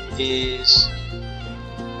is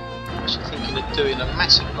actually thinking of doing a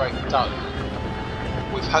massive great dome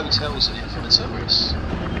with hotels in it for the tourists.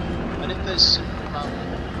 And if there's some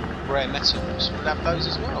rare metals, we'll have those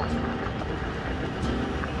as well.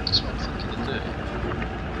 That's what I'm thinking of doing.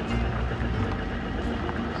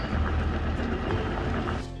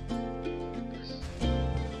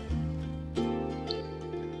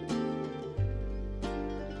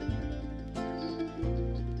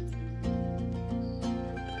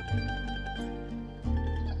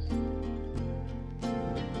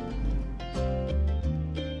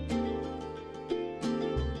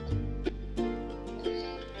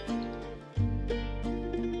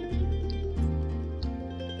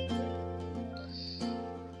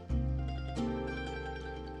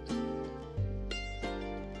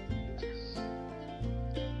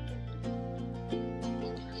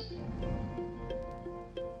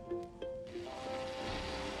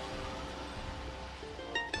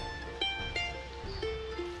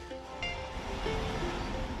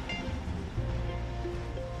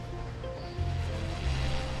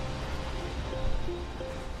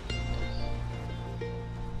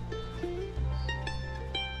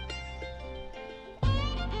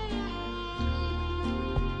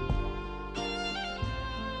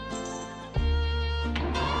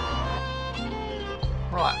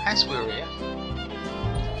 Right, as we're here,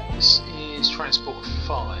 this is transport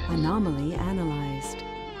 5. Anomaly analyzed.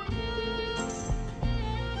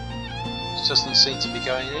 It doesn't seem to be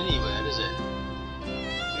going anywhere, does it?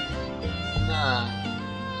 No.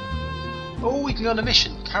 Oh, we can go on a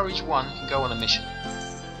mission. Carriage 1 can go on a mission.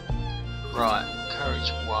 Right,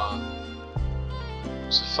 Carriage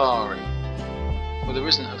 1. Safari. Well, there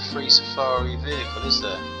isn't a free Safari vehicle, is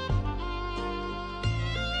there?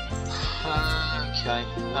 Okay.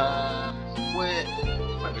 Wait a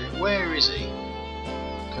minute. Where is he?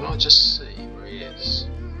 Can I just see where he is?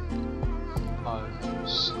 Oh,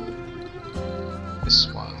 this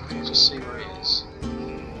one. Can I just see where he is?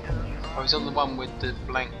 Oh, he's on the one with the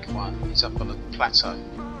blank one. He's up on the plateau.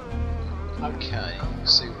 Okay,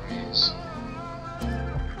 see where he is.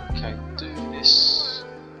 Okay, do this.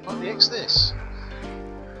 What the X this?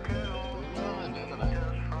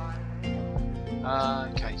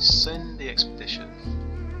 Okay, send the expedition.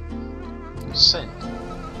 Send.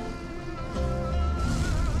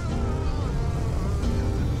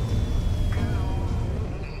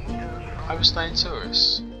 Overstaying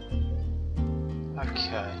tourists.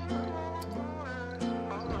 Okay.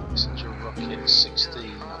 Messenger rocket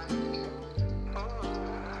 16, I think.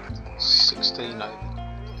 16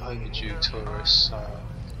 overdue tourists.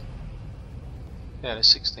 Yeah, there's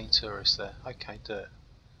 16 tourists there. Okay, do it.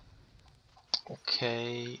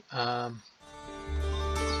 Okay, right,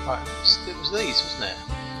 it was these, wasn't it?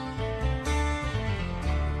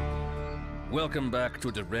 Welcome back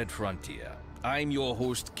to the Red Frontier. I'm your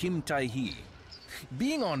host, Kim Tai-hee.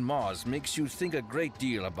 Being on Mars makes you think a great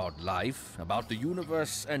deal about life, about the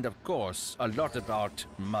universe, and of course, a lot about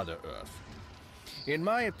Mother Earth. In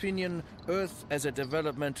my opinion, Earth as a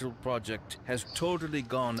developmental project has totally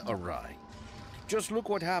gone awry. Just look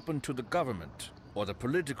what happened to the government or the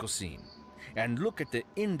political scene, and look at the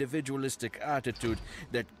individualistic attitude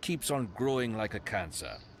that keeps on growing like a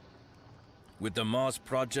cancer. With the Mars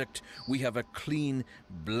project, we have a clean,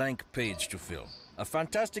 blank page to fill. A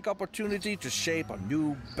fantastic opportunity to shape a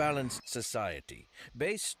new, balanced society,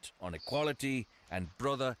 based on equality and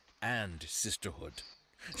brother and sisterhood.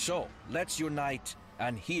 So, let's unite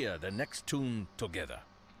and hear the next tune together.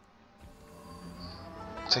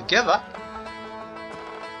 Together?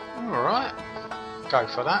 Alright, go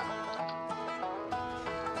for that.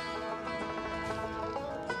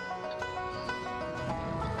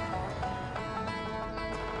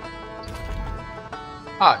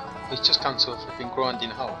 Oh, he's just come to a flipping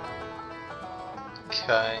grinding hole.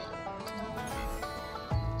 Okay.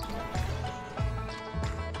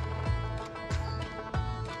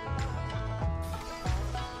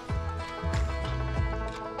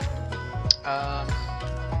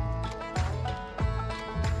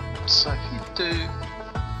 So if you do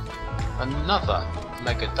another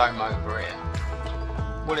mega dome over here,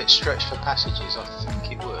 will it stretch for passages? I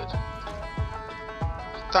think it would.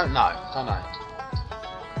 Don't know.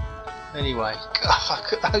 Anyway,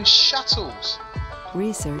 God, look at those shuttles.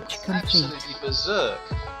 Research complete. Absolutely berserk.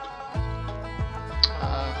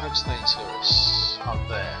 Homestaying tourists up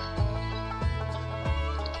there.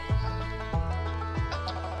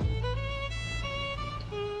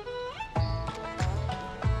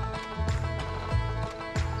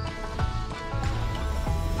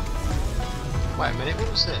 Wait a minute, what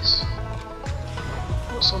was this?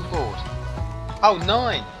 What's on board? Oh,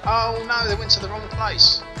 9! Oh no, they went to the wrong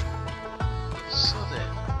place. Sod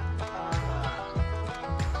it.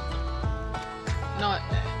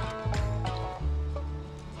 Nightmare.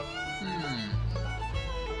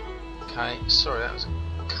 Okay, sorry, that was a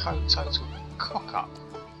total cock up.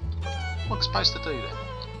 What am I supposed to do then?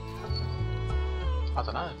 I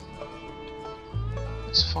don't know.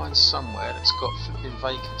 Let's find somewhere that's got flipping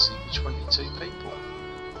vacancy for 22 people.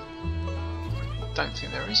 Don't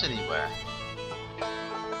think there is anywhere. What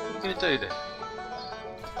are we going to do then?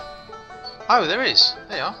 Oh, there is.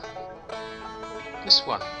 There you are. This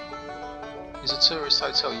one is a tourist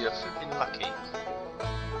hotel. You're flipping lucky.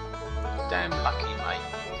 Damn lucky, mate.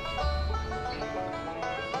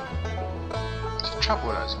 It's the trouble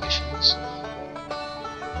with those missions.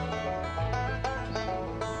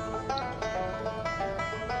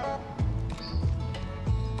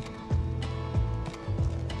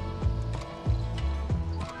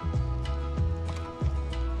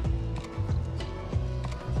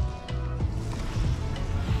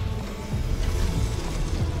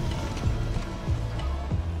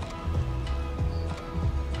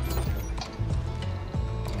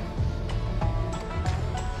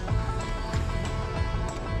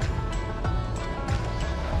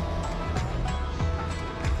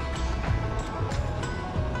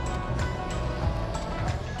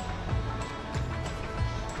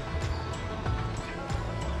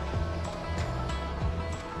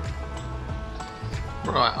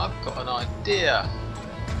 Right, I've got an idea.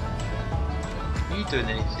 Are you doing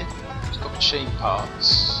anything? It's got machine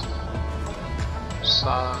parts.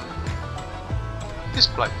 So this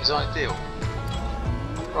bloke is ideal.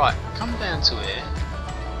 Right, come down to here,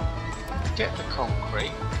 get the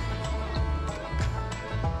concrete,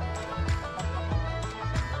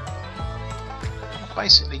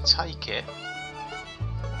 basically take it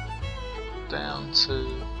down to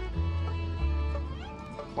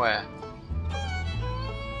where?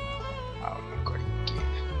 Oh, I've got to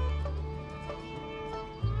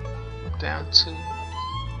get down to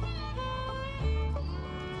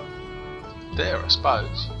there, I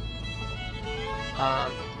suppose.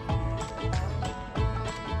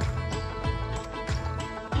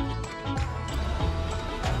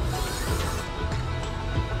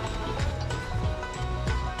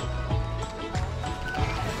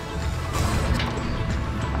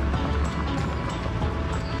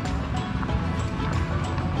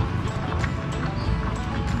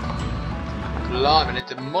 Blimey,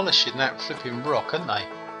 they're demolishing that flipping rock, aren't they?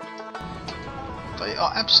 They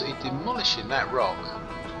are absolutely demolishing that rock.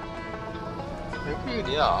 They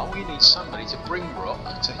really are. We need somebody to bring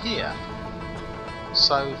rock to here.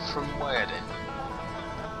 So from where then?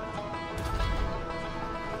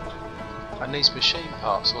 And these machine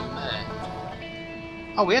parts on there.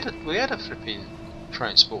 Oh, we had a flipping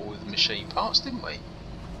transport with machine parts, didn't we?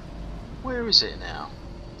 Where is it now?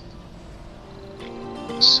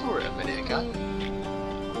 I saw it a minute ago.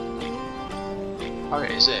 Oh,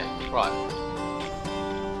 it is there. Right.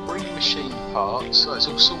 Bring machine parts. So it's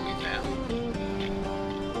all sorted now.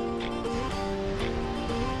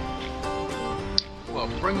 Well,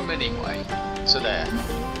 bring them anyway to there.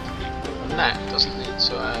 And that doesn't need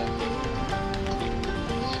to have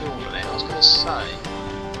fuel in it. I was going to say,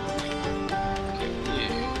 can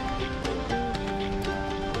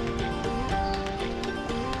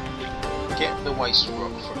you get the waste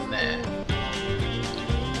rock from there?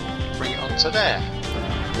 Bring it onto there.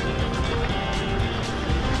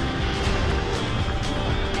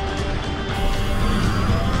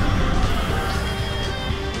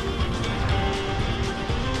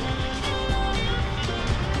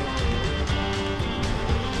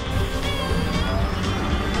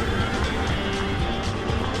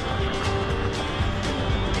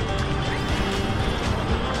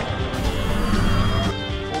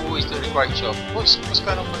 Great job. What's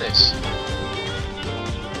going on with this?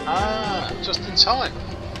 Ah, just in time.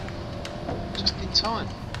 Just in time.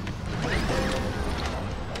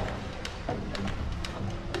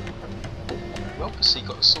 Well, obviously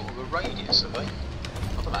got a sort of a radius, have they?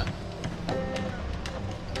 I don't know.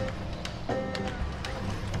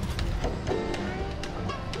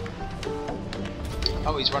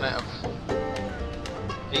 Oh, he's run out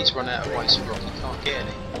of waste rock. He can't get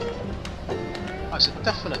any. Oh, it's a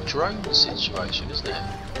definite drone situation, isn't it?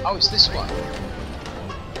 Oh, it's this one.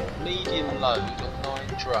 Medium load on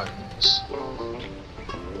 9 drones.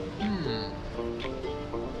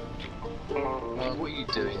 What are you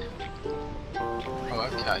doing? Oh,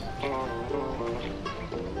 okay.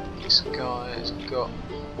 This guy has got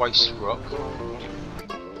waste rock.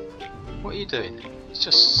 What are you doing? He's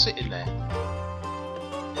just sitting there.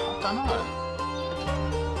 I don't know.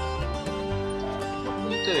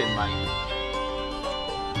 What are you doing, mate?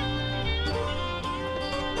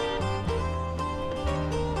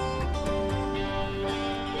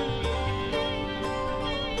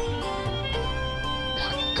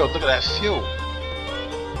 God, look at that fuel.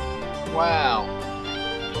 Wow.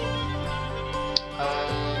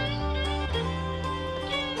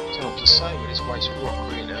 Don't know what to say with this waste rock,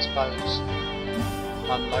 really, I suppose.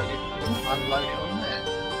 Unload it on there.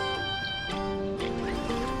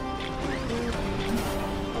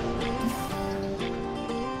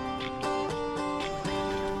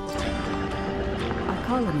 A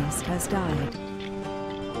colonist has died.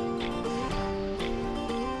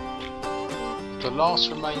 The last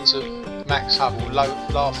remains of Max Hubble, low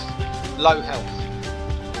health.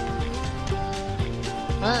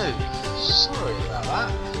 Oh, sorry about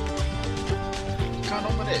that. What's going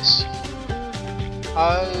on with this?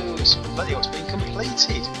 Oh, it's bloody what's been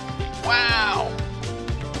completed. Wow!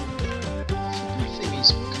 The thing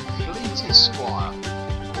is completed, Squire.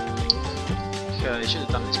 Okay, they should have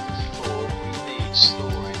done this before. We need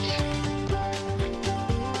storage.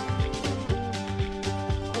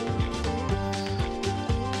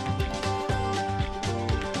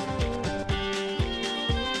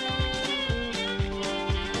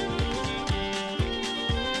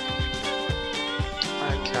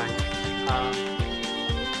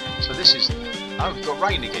 So this is, oh, we've got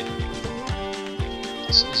rain again.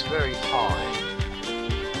 This is very high.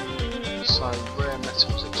 So rare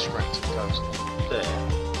metals extracted goes there.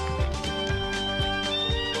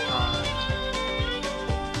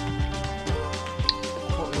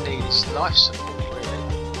 What we need is life support, really.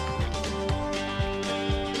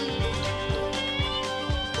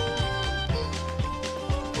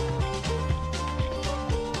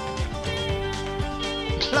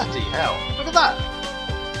 Bloody hell, look at that!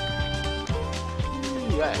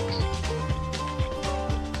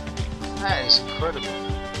 That is incredible.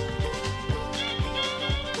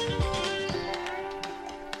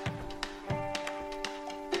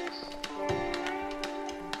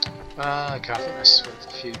 Okay, I think that's for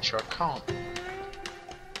the future. I can't.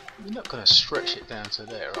 You're not going to stretch it down to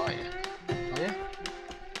there, are you? Are you?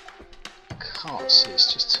 I can't see.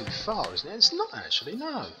 It's just too far, isn't it? It's not actually.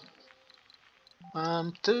 No.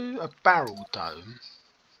 Do a barrel dome.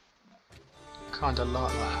 Kind of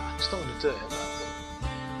like that. I just don't want to do it.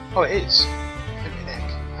 Oh, it is. Heck,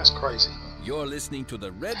 that's crazy. You're listening to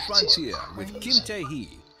The Red Frontier with Kim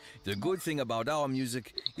Tae-hee. The good thing about our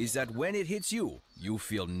music is that when it hits you, you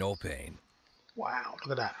feel no pain. Wow,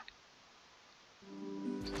 look at that.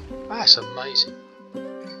 That's amazing.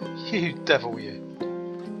 You devil, you.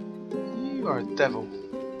 You are a devil.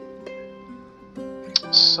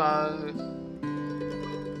 So,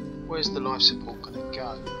 where's the life support going to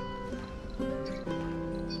go?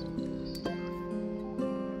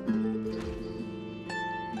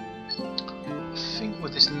 I think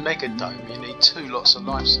with this mega dome you need 2 lots of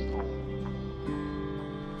life support.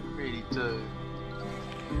 You really do.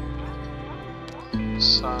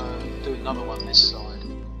 So do another one this side.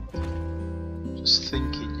 Just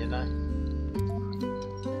thinking, you know.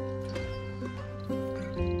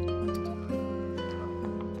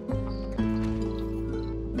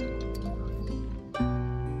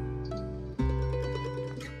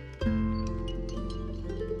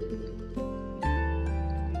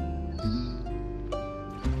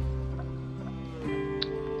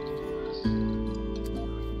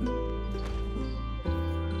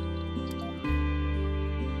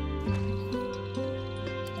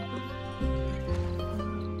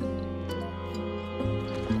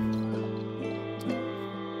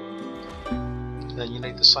 Then you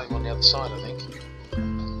need the same on the other side, I think.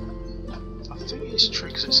 I think it's true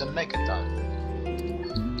because it's a megadome.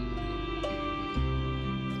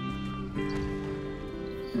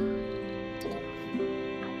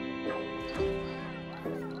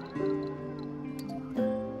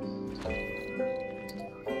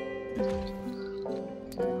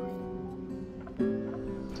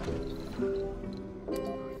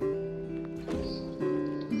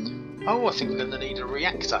 Oh, I think we're going to need a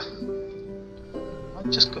reactor. I've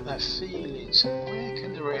just got that feeling. So where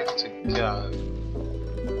can the reactor go?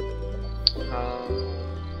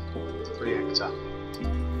 Reactor.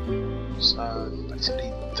 So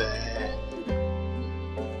basically there.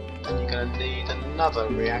 Then you're going to need another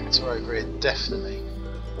reactor over here, definitely.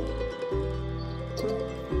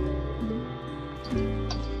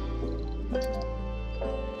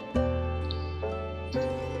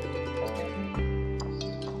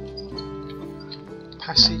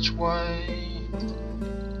 Passageway.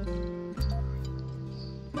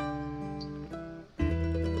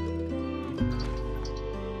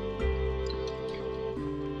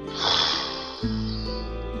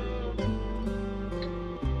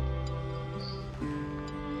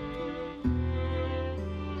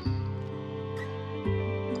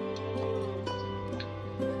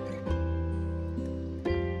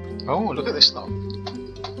 Oh, look at this lot.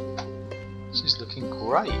 This is looking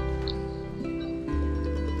great.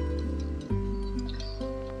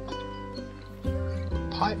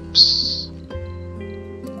 Pipes.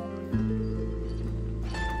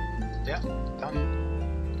 Yeah, done.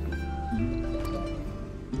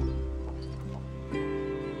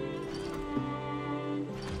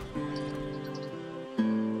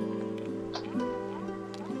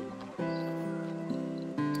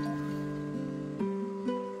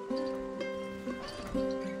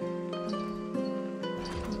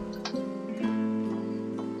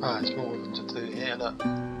 There's more of them to do here, look.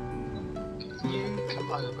 Can you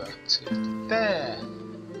come over to there?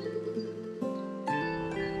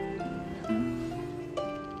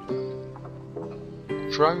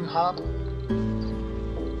 Drone hub?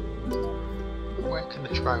 Where can the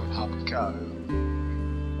drone hub go?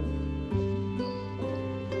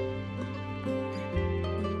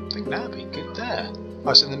 I think that'd be good there.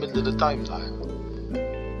 Oh, it's in the middle of the dome though.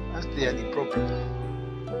 That's the only problem.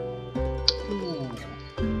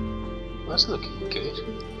 That's looking good.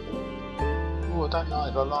 Oh, I don't know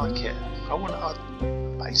if I like it.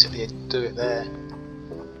 I'd basically do it there.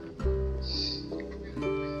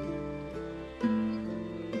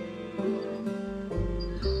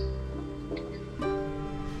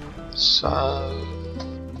 So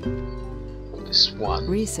this one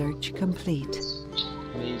Research complete.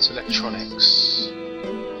 needs electronics.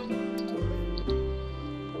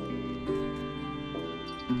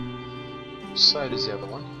 So does the other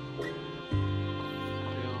one.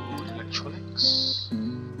 Electronics.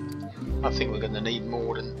 I think we're going to need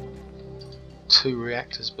more than 2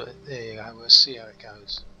 reactors, but there you go, we'll see how it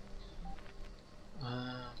goes.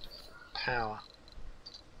 Power.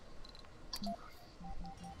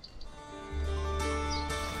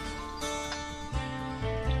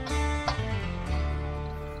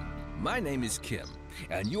 My name is Kim,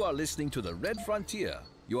 and you are listening to the Red Frontier,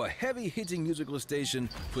 your heavy-hitting musical station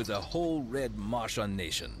for the whole Red Martian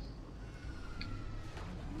nation.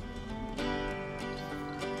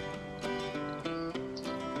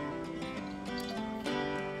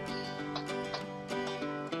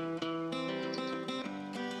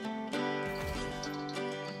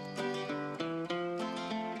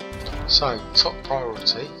 So, top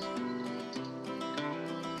priority.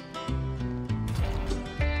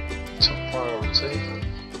 Top priority.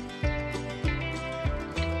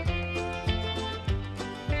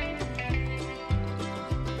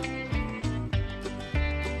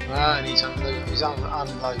 And he's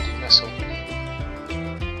unloading missile.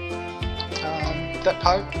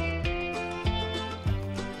 Depot.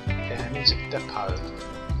 Yeah, it needs a depot.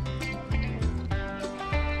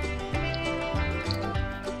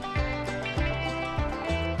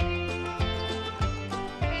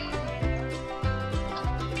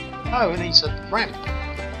 Oh, it needs a ramp.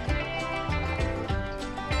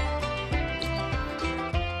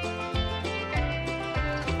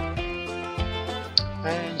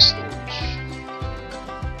 And storage.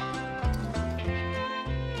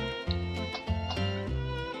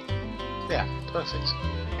 Yeah, perfect.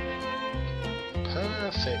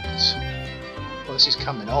 Perfect. Well, this is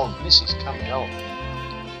coming on. This is coming on.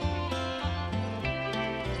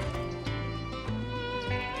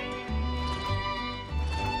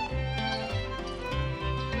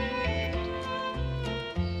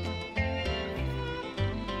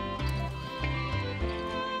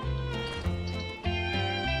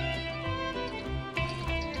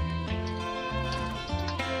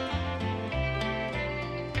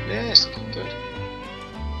 Yeah, it's looking good.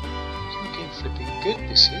 It's looking flipping good,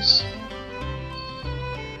 this is.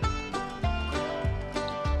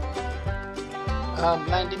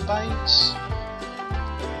 Landing bays.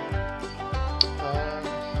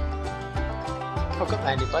 I've got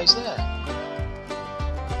landing bays there.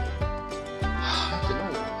 I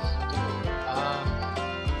don't know.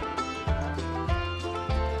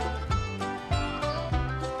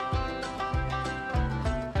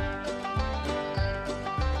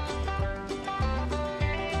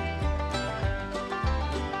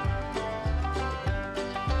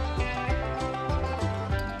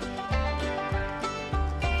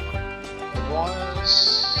 Wires.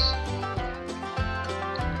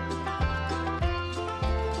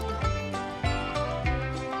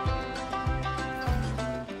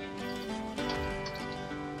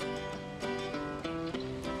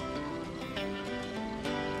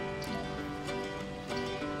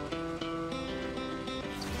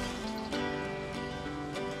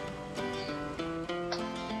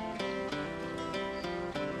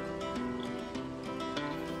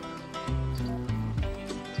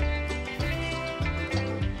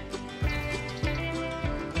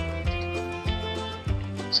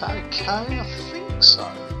 Is that okay? I think so.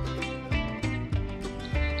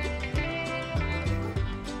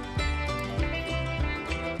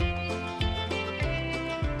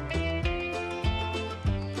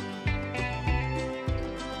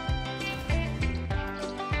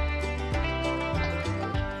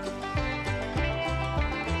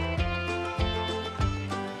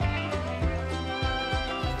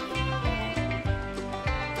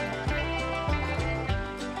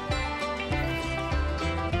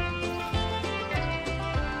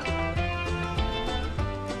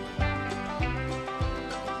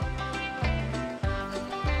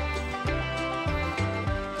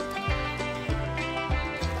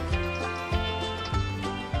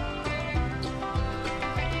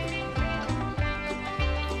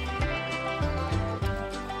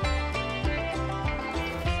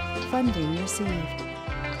 Funding received.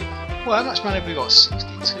 Well, how much money have we got?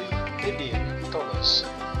 $62 billion.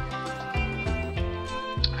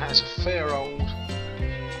 That's a fair old.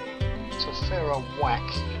 It's a fair old whack.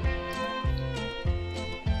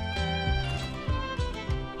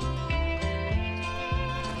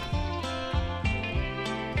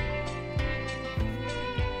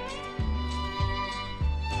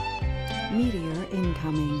 Meteor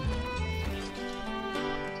incoming.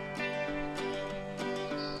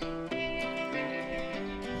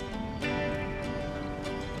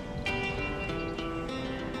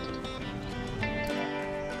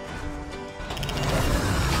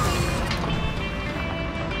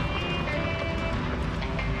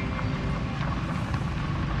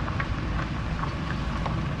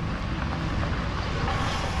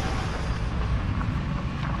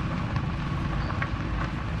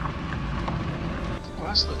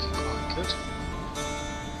 That's looking quite good.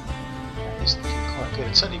 That is looking quite good.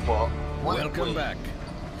 I tell you what. Welcome back.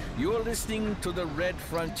 You're listening to the Red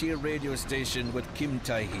Frontier radio station with Kim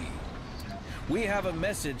Tai-hee. We have a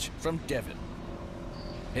message from Devin.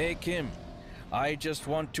 Hey Kim, I just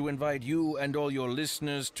want to invite you and all your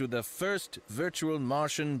listeners to the first virtual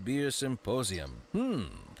Martian beer symposium.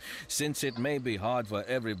 Since it may be hard for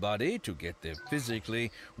everybody to get there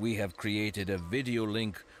physically, we have created a video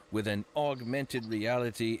link with an augmented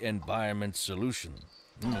reality environment solution.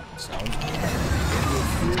 Sounds good. It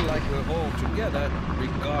will feel like we're all together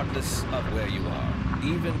regardless of where you are.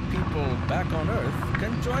 Even people back on Earth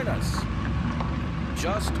can join us.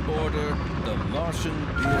 Just order the Martian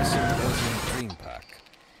Beer Symposium Dream Pack.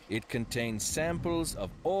 It contains samples of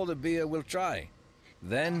all the beer we'll try.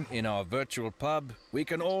 Then, in our virtual pub, we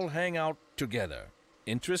can all hang out together.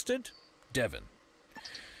 Interested? Devin.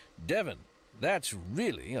 Devin, that's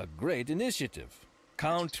really a great initiative.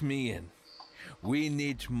 Count me in. We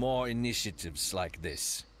need more initiatives like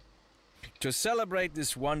this. To celebrate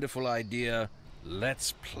this wonderful idea,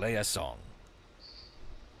 let's play a song.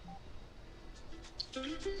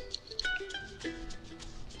 Right.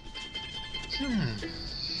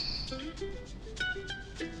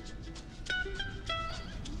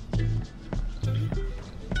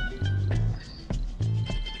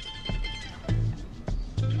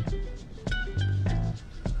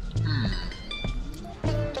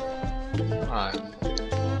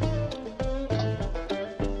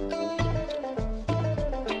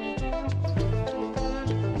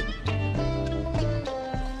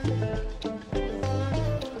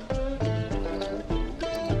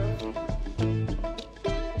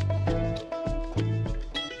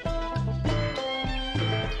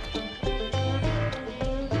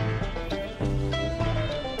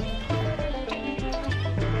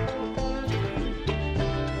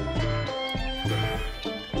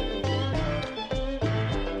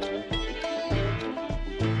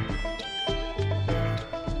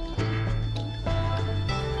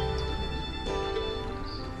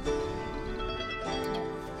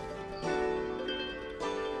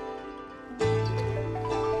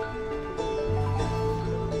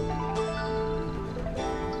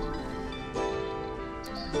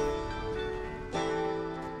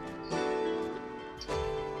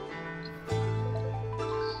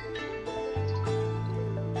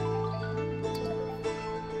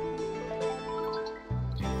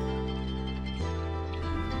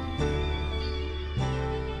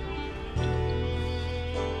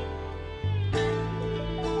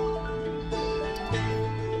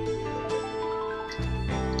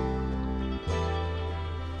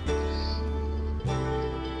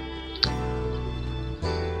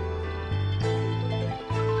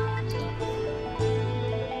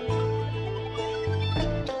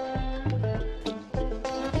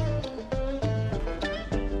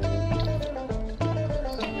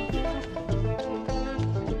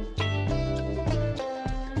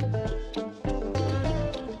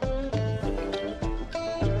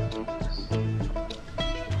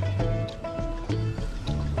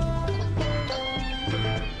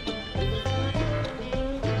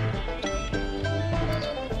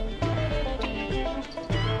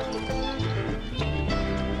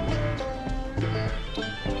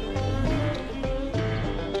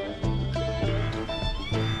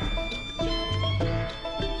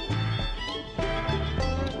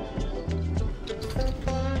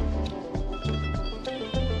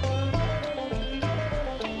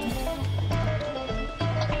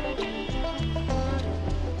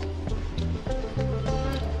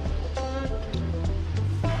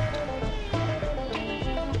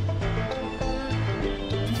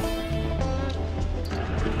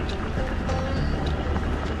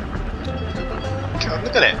 God,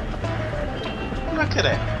 look at it! Look at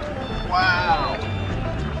it! Wow!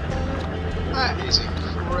 That is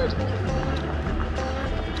incredible!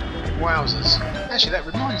 Wowzers! Actually, that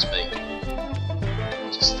reminds me.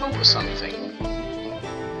 I just thought of something.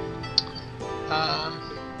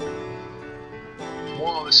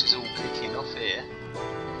 While this is all kicking off here,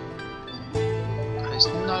 there's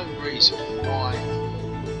no reason why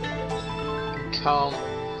we can't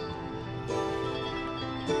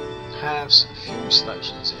have some fuel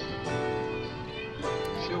stations here.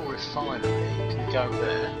 Fuel refinery can go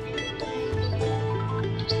there.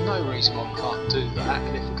 There's no reason why we can't do that,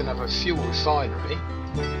 and if we're going to have a fuel refinery,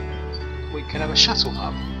 we can have a shuttle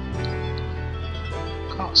hub.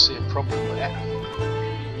 Can't see a problem there.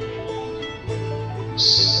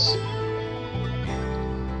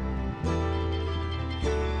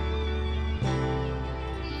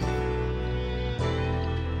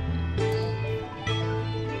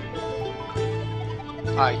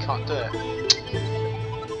 Ah, you can't do it.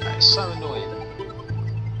 That is so annoying.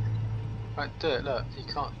 Right, do it. Look, you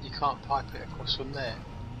can't pipe it across from there.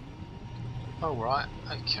 Oh right,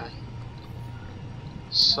 okay.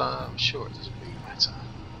 So I'm sure it doesn't really matter.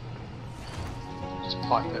 Just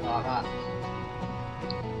pipe it like that.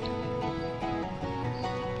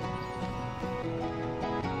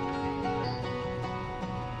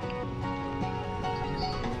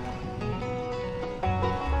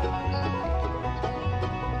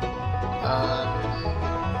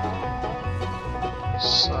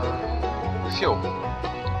 So fuel.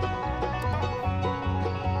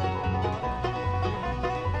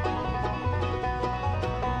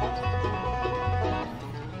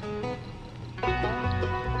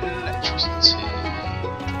 Electricity.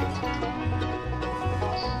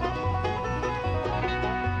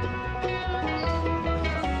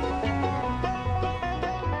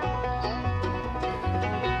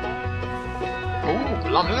 Oh,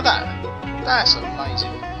 blimey, look at that! That's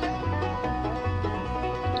amazing.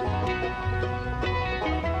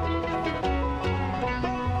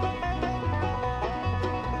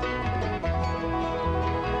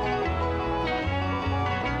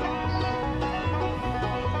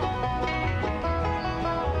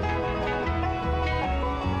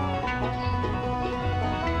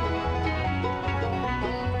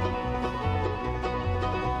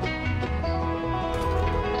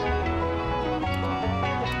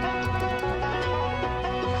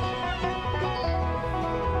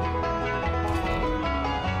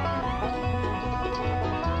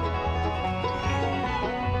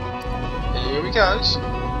 he goes.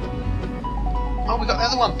 Oh, we got the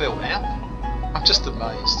other one built now. I'm just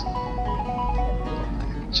amazed.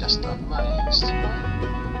 I'm just amazed.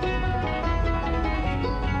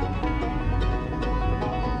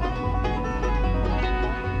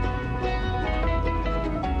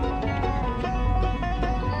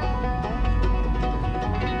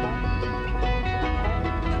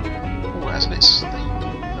 Oh, that's a bit steep.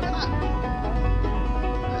 Look at that.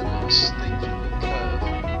 A little steep little curve.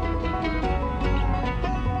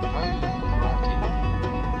 Oh, crikey.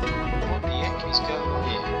 What the heck is going on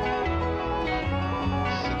here?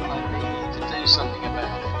 I think I need to do something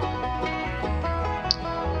about it.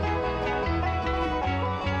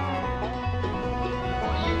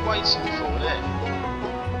 What are you waiting for there?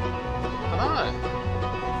 I don't know.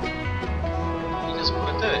 He doesn't want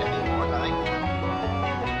to do it anymore, I think.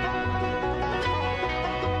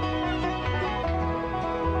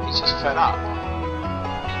 He's just fed up.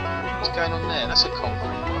 What's going on there? That's a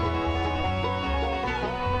concrete one.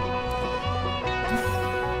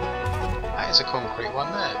 That is a concrete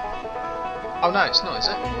one there. Oh no, it's not, is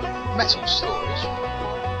it? Metal storage.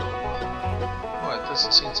 Well, it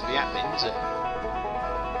doesn't seem to be happening, is it?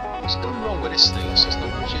 What's gone wrong with this thing? It's just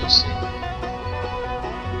not producing.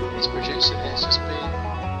 It's producing it, it's just being...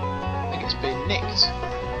 I think it's being nicked.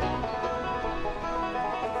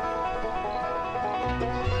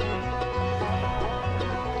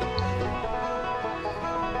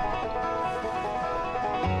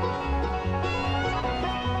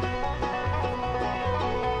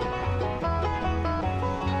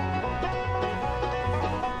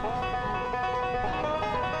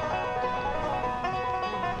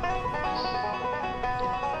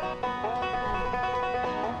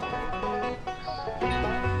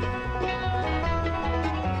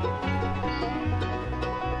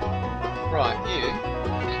 Right, you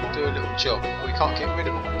can do a little job. Oh, we can't get rid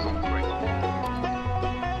of all the concrete.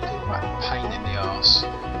 Right, pain in the arse.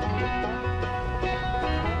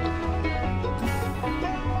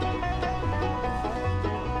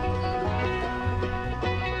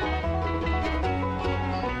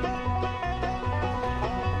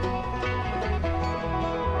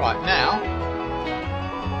 Right, now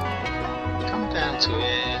come down to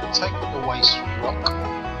here, take all the waste rock.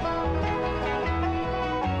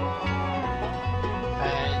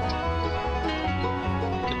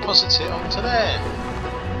 Deposit it onto there.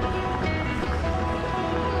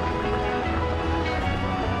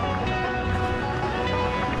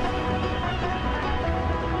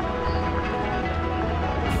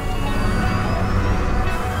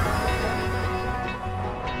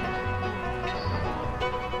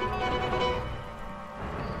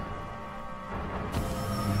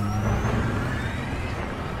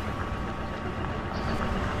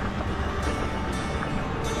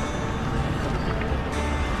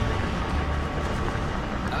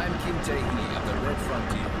 Of the Red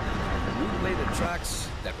Frontier. We lay the tracks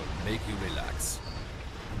that will make you relax.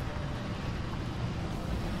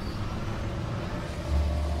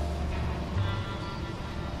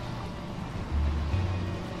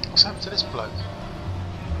 What's happened to this bloke?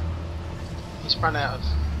 He's run out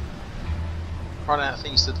of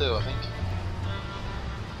things to do, I think.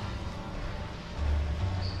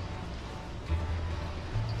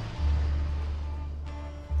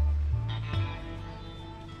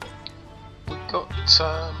 Got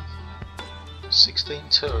 16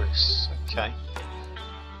 tourists, okay.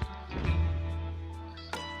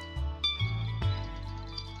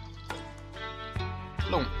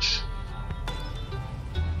 Launch.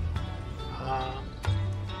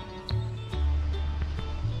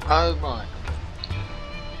 Oh right.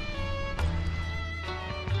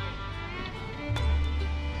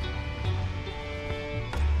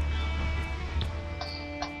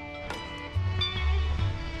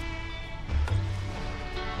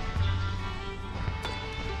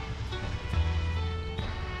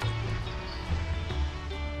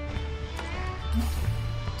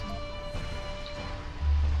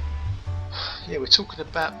 Yeah, we're talking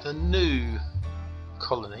about the new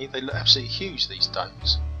colony. They look absolutely huge, these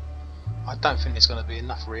domes. I don't think there's going to be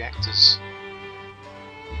enough reactors.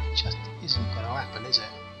 It just isn't going to happen, is it?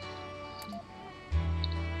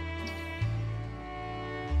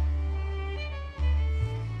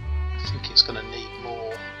 I think it's going to need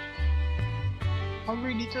more. I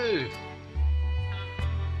really do.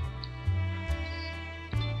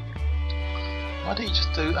 Why don't you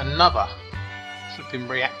just do another flipping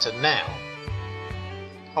reactor now?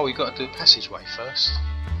 Oh, we've got to do a passageway first.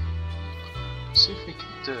 See if we can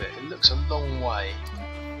do it. It looks a long way,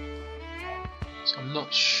 so I'm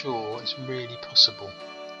not sure it's really possible.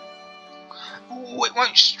 Oh, it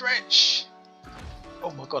won't stretch.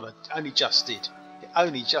 Oh my god, I only just did. It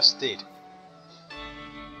only just did.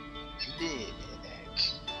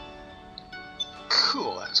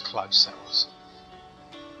 Cool, that was close, that was.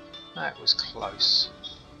 That was close.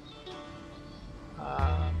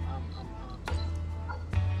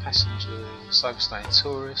 Passengers, overstaying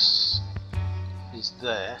tourists is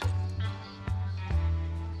there.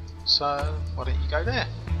 So, why don't you go there?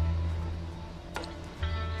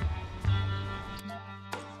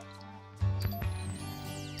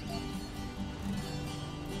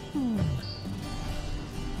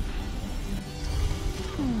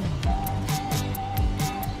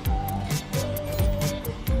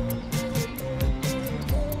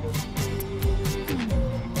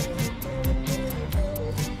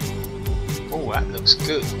 Oh, that looks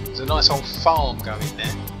good. There's a nice old farm going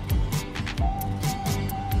there.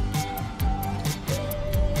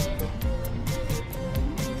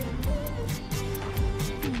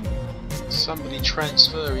 Somebody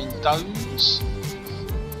transferring domes.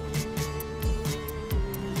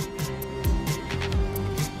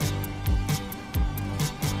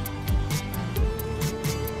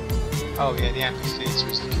 Oh yeah, the amphitheatre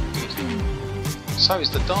is looking good. So is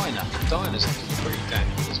the diner. The diner's looking pretty damn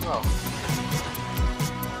good as well.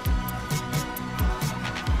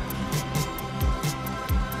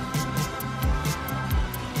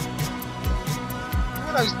 Look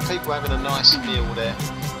at those people having a nice meal there.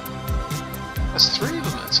 There's 3 of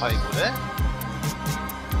them at a table there.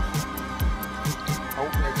 Oh,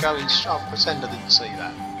 they're going. I'll pretend I didn't see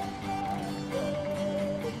that.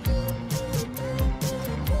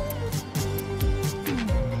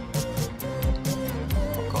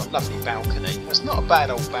 I've got a lovely balcony. That's not a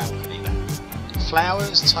bad old balcony, that.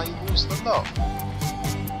 Flowers, tables, the lot.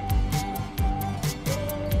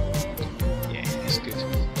 Yeah, it's good.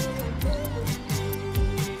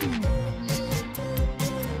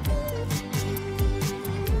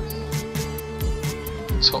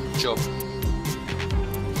 Top job.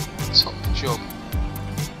 Top job.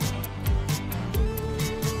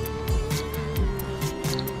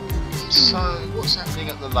 So, what's happening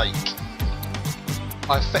at the lake?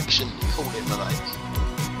 I affectionately call it the lake.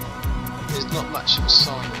 There's not much of a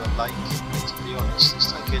sign of the lake, to be honest.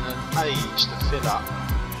 It's taken an age to fill up.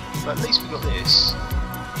 But at least we've got this.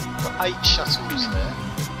 We've got 8 shuttles there.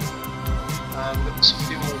 We've got this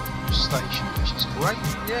fuel station, which is great.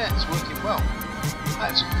 Yeah, it's working well.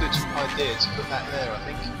 That's a good idea to put that there, I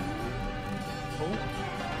think. Oh.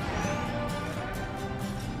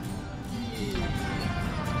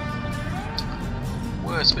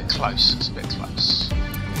 Well, it's a bit close. It's a bit close. A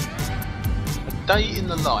day in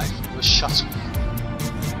the life of a shuttle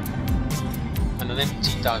and an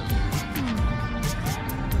empty dome.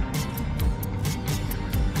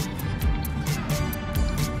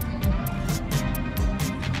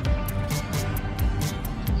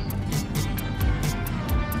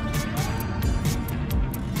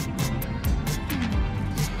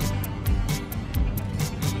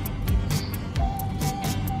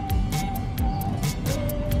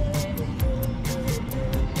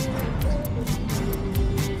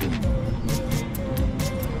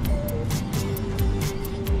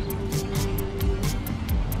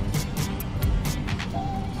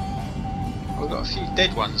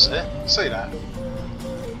 Dead ones there, see that?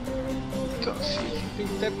 Got a few big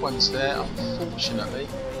dead ones there, unfortunately.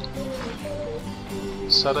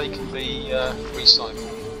 So they can be recycled.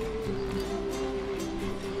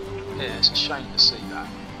 Yeah, it's a shame to see that.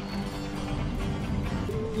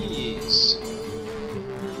 Yes.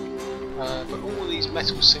 But all of these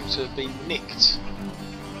metals seem to have been nicked.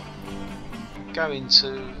 Going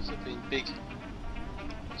to have been big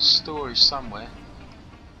storage somewhere.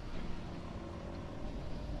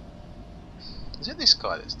 Is it this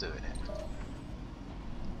guy that's doing it?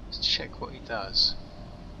 Let's check what he does.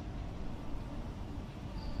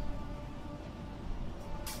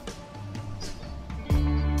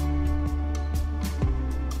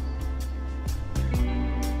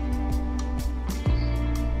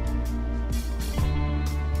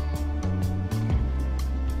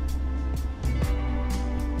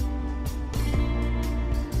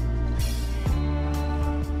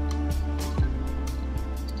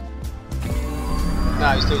 No,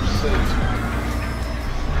 he's doing the food.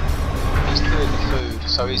 He's doing the food,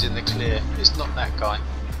 so he's in the clear. It's not that guy.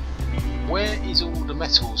 Where is all the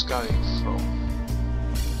metals going from?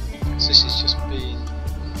 So this is just being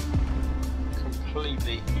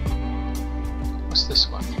completely... What's this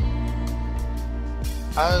one?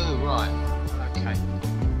 Oh, right. Okay.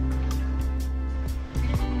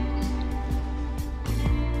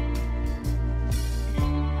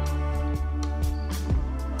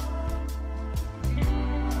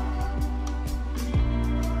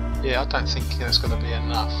 I don't think there's going to be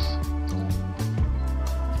enough.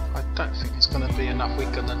 I don't think it's going to be enough.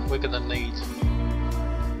 We're gonna need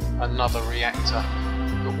another reactor.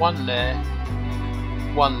 But one there.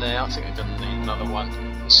 I think we're going to need another one.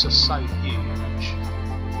 It's just so huge. I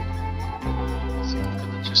think we're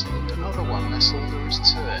going to just need another one. That's all there is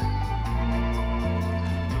to it.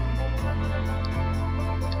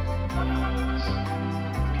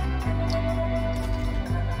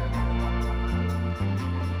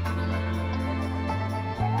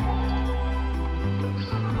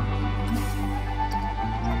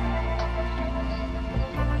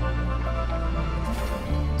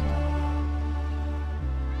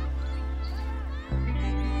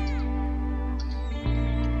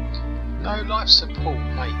 No life support,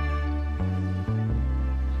 mate.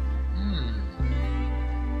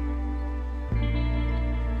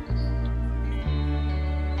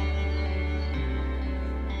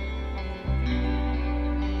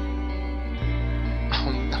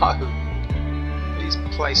 Oh no. These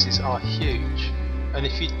places are huge. And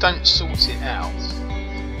if you don't sort it out,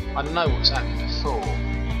 I know what's happened before.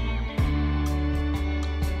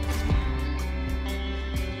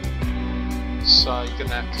 So you're going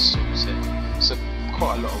to have to sort it. It's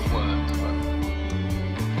quite a lot of work, but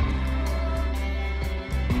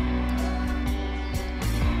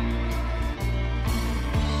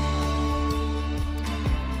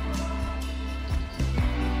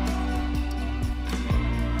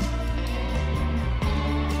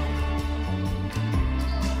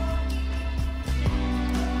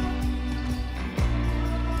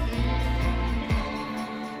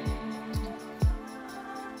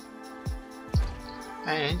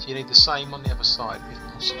and you need the same on the other side if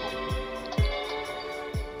possible.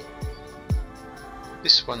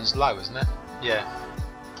 This one's low, isn't it? Yeah.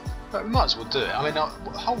 But we might as well do it. I mean, the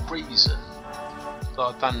whole reason that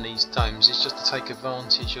I've done these domes is just to take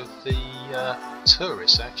advantage of the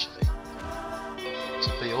tourists, actually.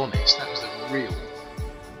 To be honest, that was the real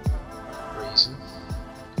reason.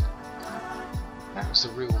 That was the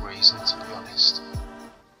real reason, to be honest.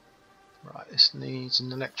 Right, this needs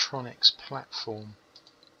an electronics platform.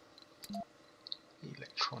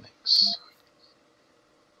 Electronics.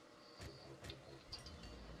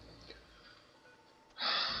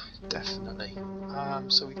 Definitely.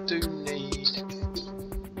 So we do need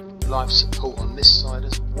life support on this side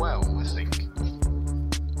as well, I think.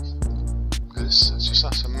 Because it's just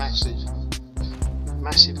such a massive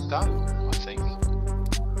dome, I think.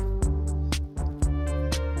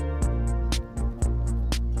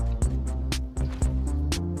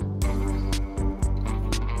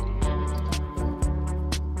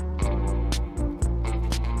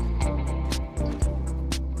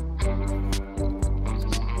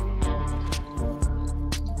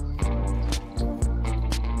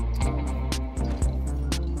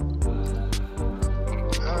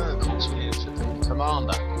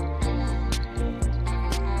 Commander.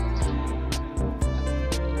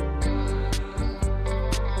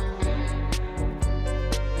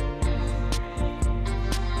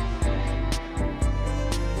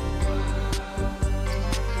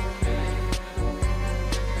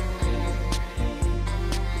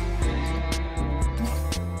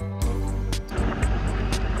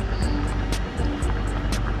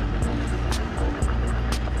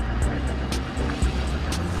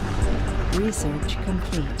 Research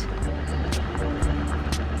complete.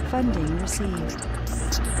 Funding received.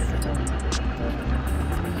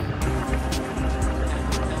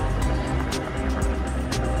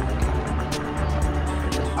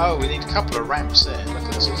 Oh, we need a couple of ramps there. Look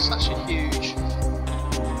at this, it's such a huge...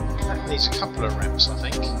 That needs a couple of ramps, I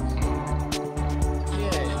think.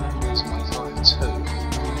 Yeah, it's 25 too.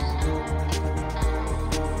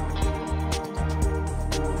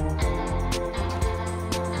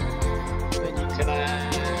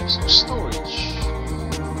 Some storage.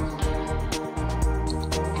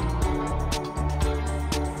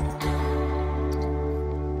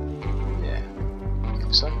 Yeah, I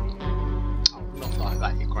think so. Oh, not like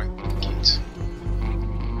that, you great git.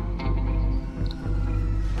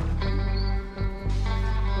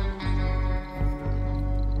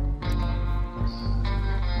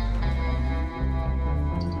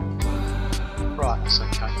 Right, that's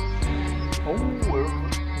okay. Oh,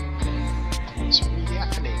 it's really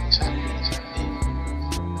happening. It's happening.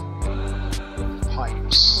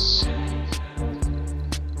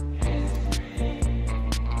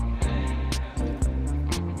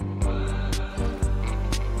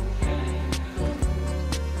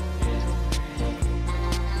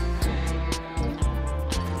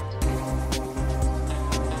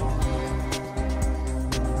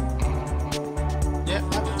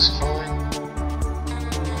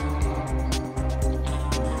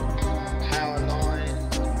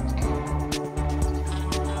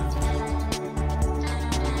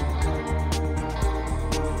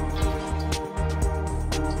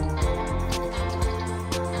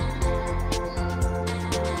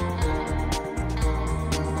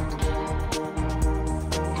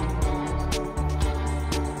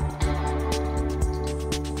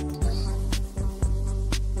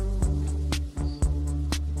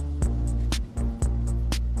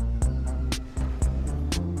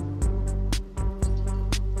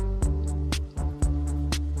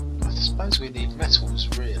 suppose we need metals,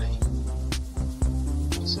 really.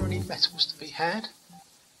 Is there any metals to be had?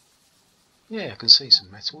 Yeah, I can see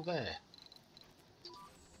some metal there.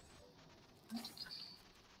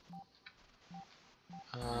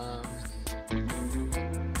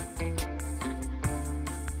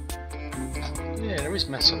 Yeah, there is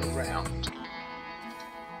metal around.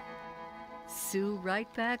 Sue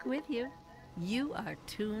right back with you. You are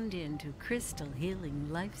tuned into Crystal Healing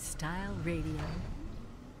Lifestyle Radio.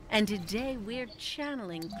 And today we're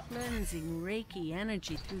channeling cleansing Reiki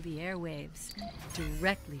energy through the airwaves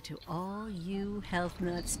directly to all you health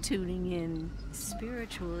nuts tuning in,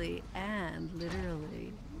 spiritually and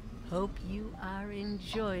literally. Hope you are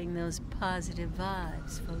enjoying those positive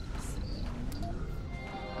vibes, folks.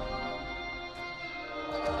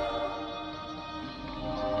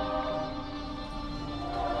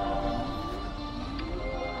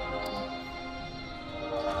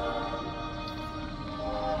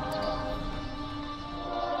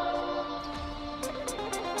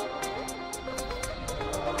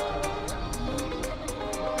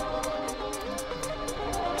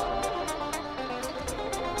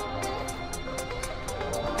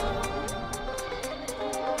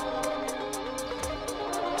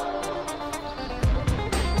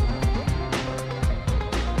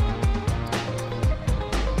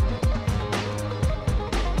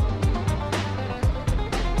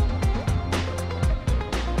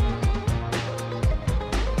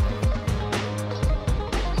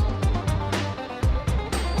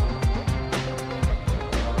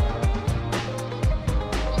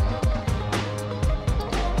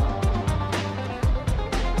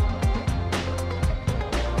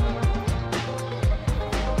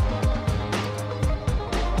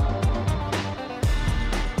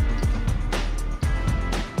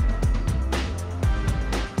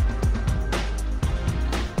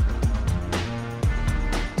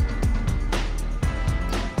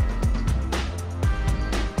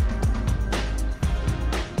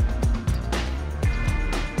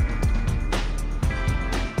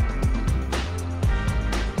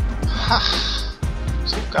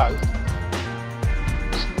 Let's all go.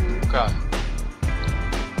 Let's all go.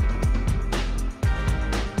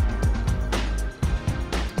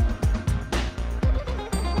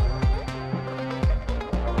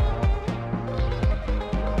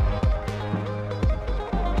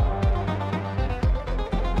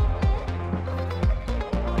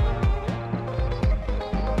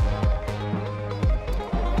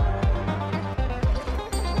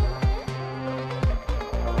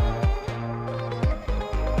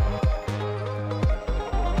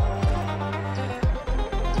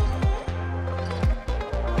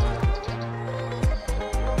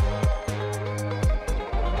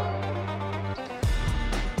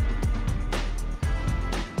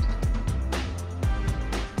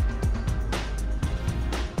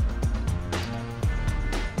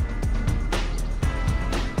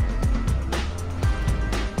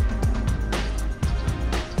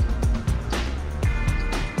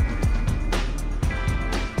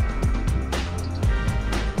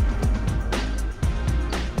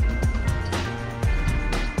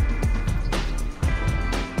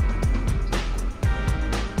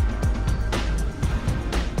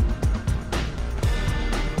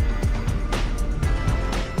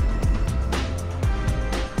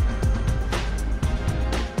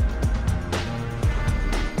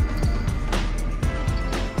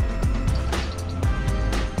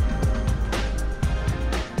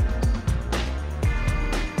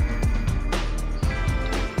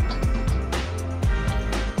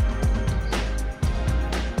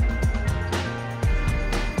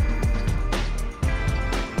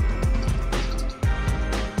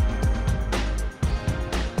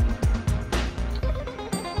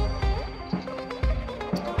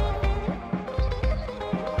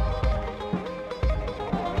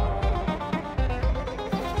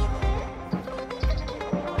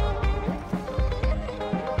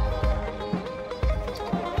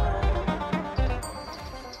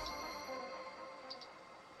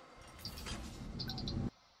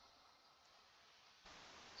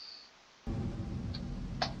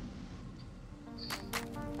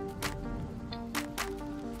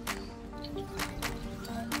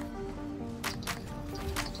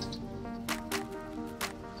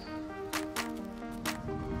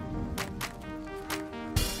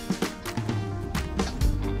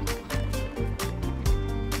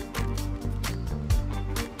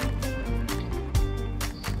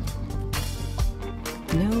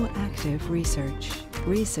 No active research.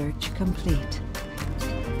 Research complete.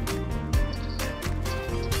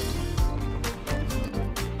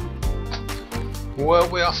 Well,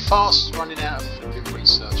 we are fast running out of flipping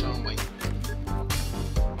research, aren't we?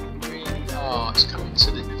 Oh, it's coming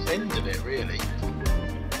to the end of it, really.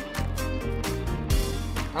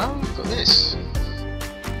 Oh, we've got this.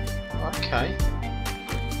 Okay.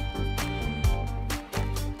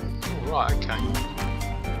 Oh, right, okay.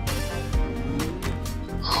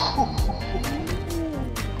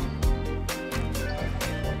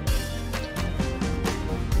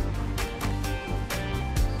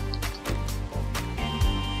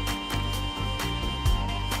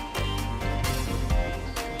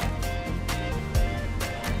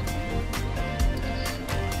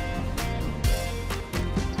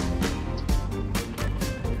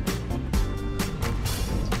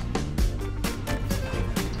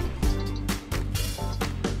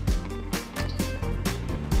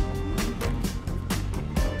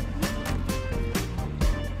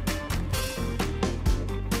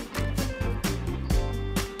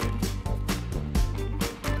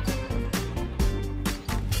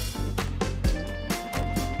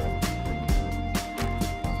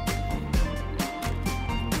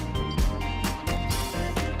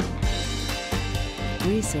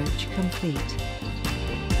 Research complete.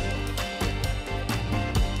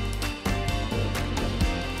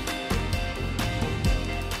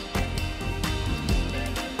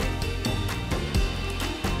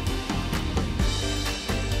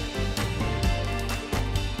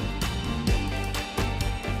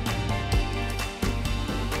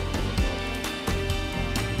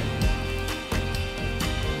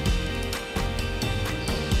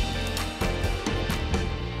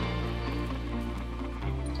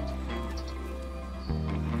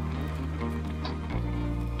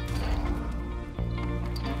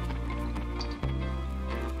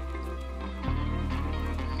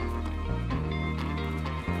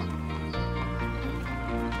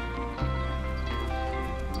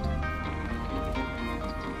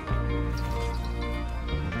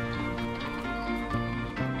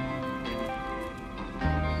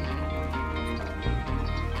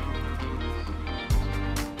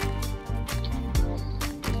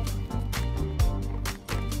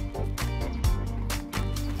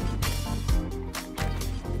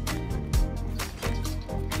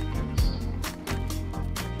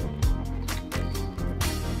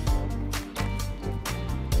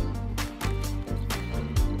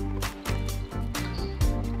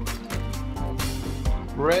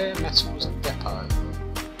 Rare metals depot.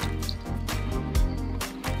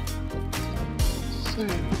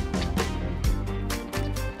 Food.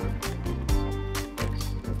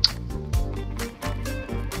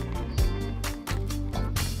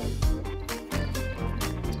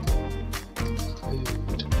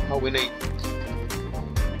 Food. Oh, we need.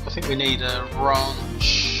 I think we need a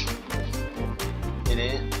ranch in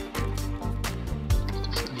here.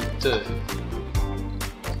 Definitely do.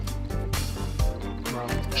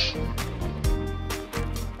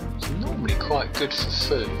 Quite good for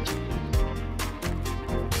food.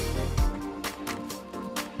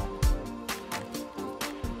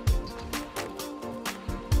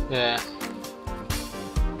 Yeah.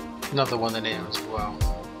 Another one in here as well.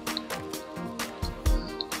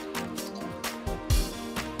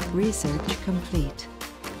 Research complete.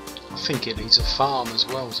 I think it needs a farm as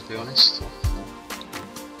well, to be honest.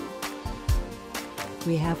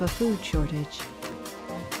 We have a food shortage.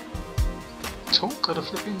 Talk of the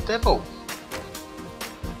flipping devil.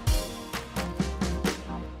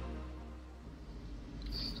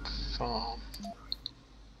 Farm.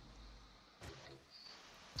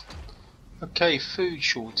 Okay, food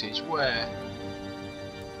shortage. Where?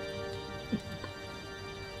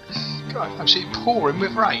 God, absolutely pouring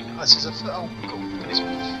with rain. This is a oh god, this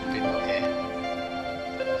been not here.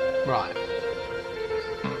 Right.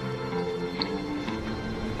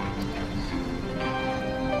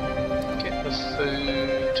 Get the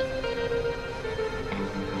food.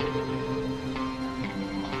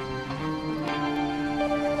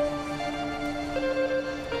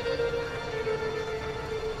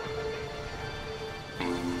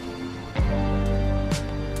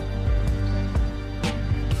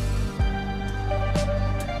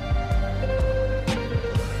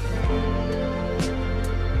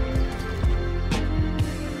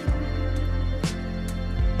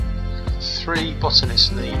 Three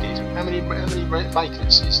botanists needed. How many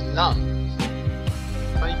vacancies? None.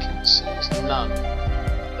 Vacancies? None.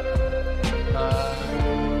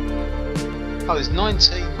 Oh, there's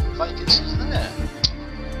 19 vacancies there.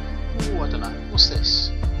 Oh, I don't know. What's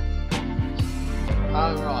this?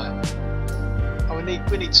 Oh right. Oh, we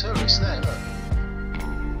need tourists there. Look.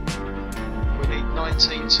 We need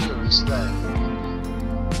 19 tourists there.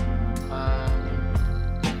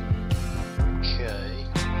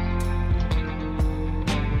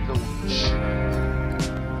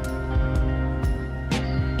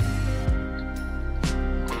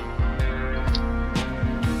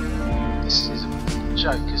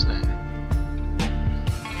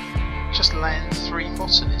 land 3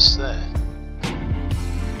 botanists there.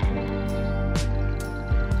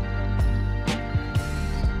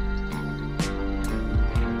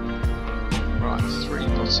 Right, 3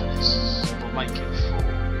 botanists. We'll make it 4.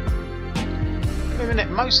 Wait a minute,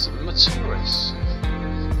 most of them are tourists.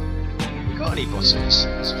 We got any botanists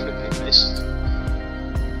in this flipping list?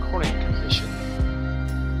 Chronic condition.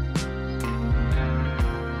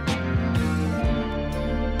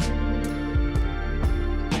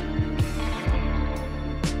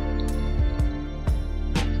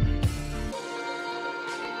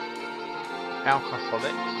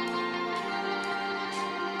 Alcoholic.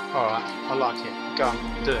 Alright, I like it. Go on,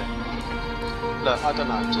 do it. Look, I don't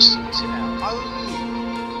know, just sort it out. Oh!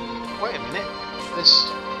 Wait a minute.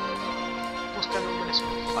 What's going on with this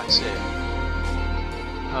place here?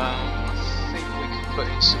 I think we could put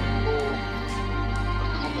in some more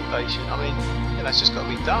accommodation. I mean, yeah, that's just got to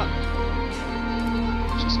be done.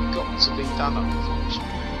 It's just got to be done,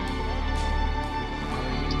 unfortunately.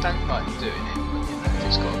 I don't like doing it, but you know, if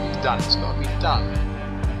it's got to be done, it's got to be done.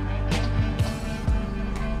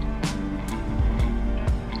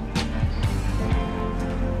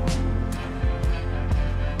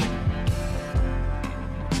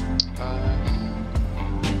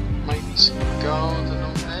 Maybe some garden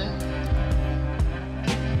on there.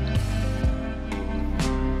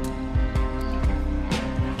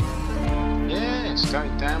 Yeah, it's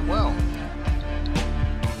going down well.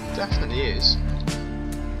 Definitely is.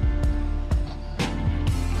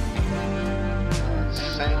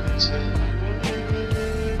 Fountain.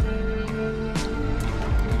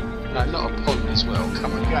 No, not a pond as well.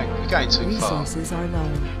 Come on, you're going too far. Resources are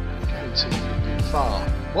low. Going too flipping far.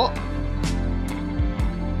 What?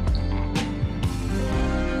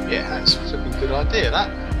 Yeah, that's a flipping good idea, that.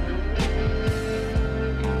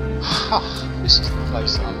 This is the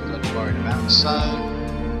place that I'm bloody worried about. So,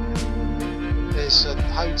 there's a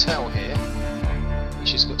hotel here,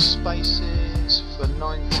 which has got spaces for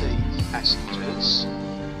 90 passengers.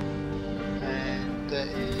 And there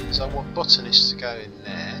is, I want botanists to go in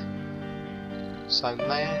there. So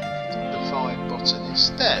land the 5 botanists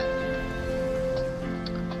there.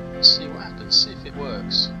 Let's see what happens, see if it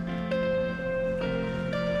works.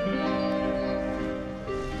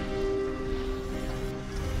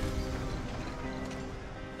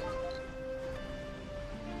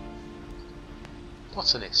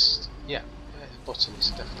 Botanist, yeah,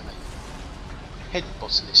 botanist definitely. Head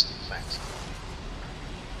botanist, in fact.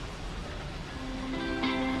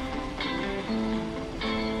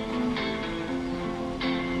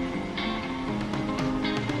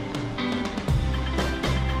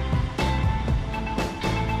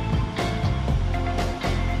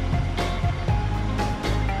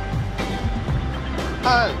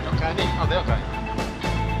 Oh, not going in. Oh, they are going in.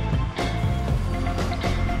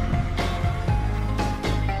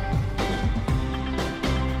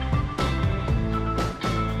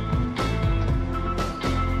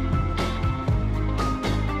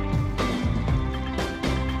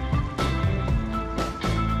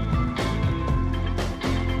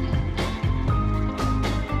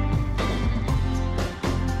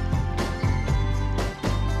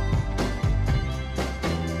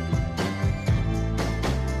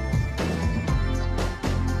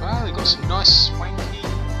 Some nice swanky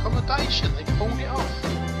accommodation, they pulled it off.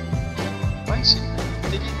 Basically,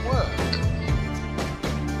 did it work?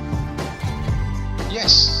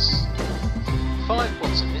 Yes! 5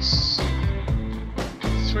 botanists,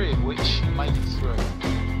 3 of which made it through.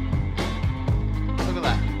 Look at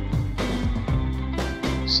that.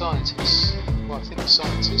 Scientists. Well, I think the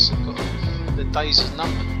scientists have got the days are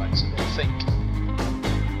numbered, basically, I think.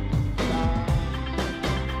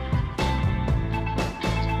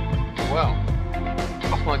 Well,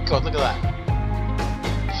 oh my god, look at that.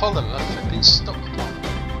 Polymer flipping stockpile.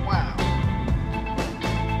 Wow.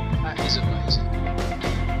 That is amazing.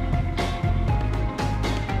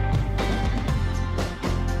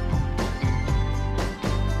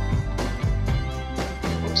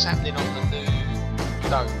 What's happening on the new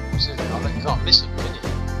domes? You can't miss them, can you?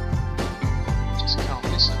 You just can't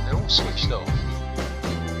miss them. They're all switched off.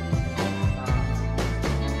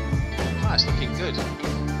 Oh, it's looking good.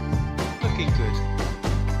 Looking good.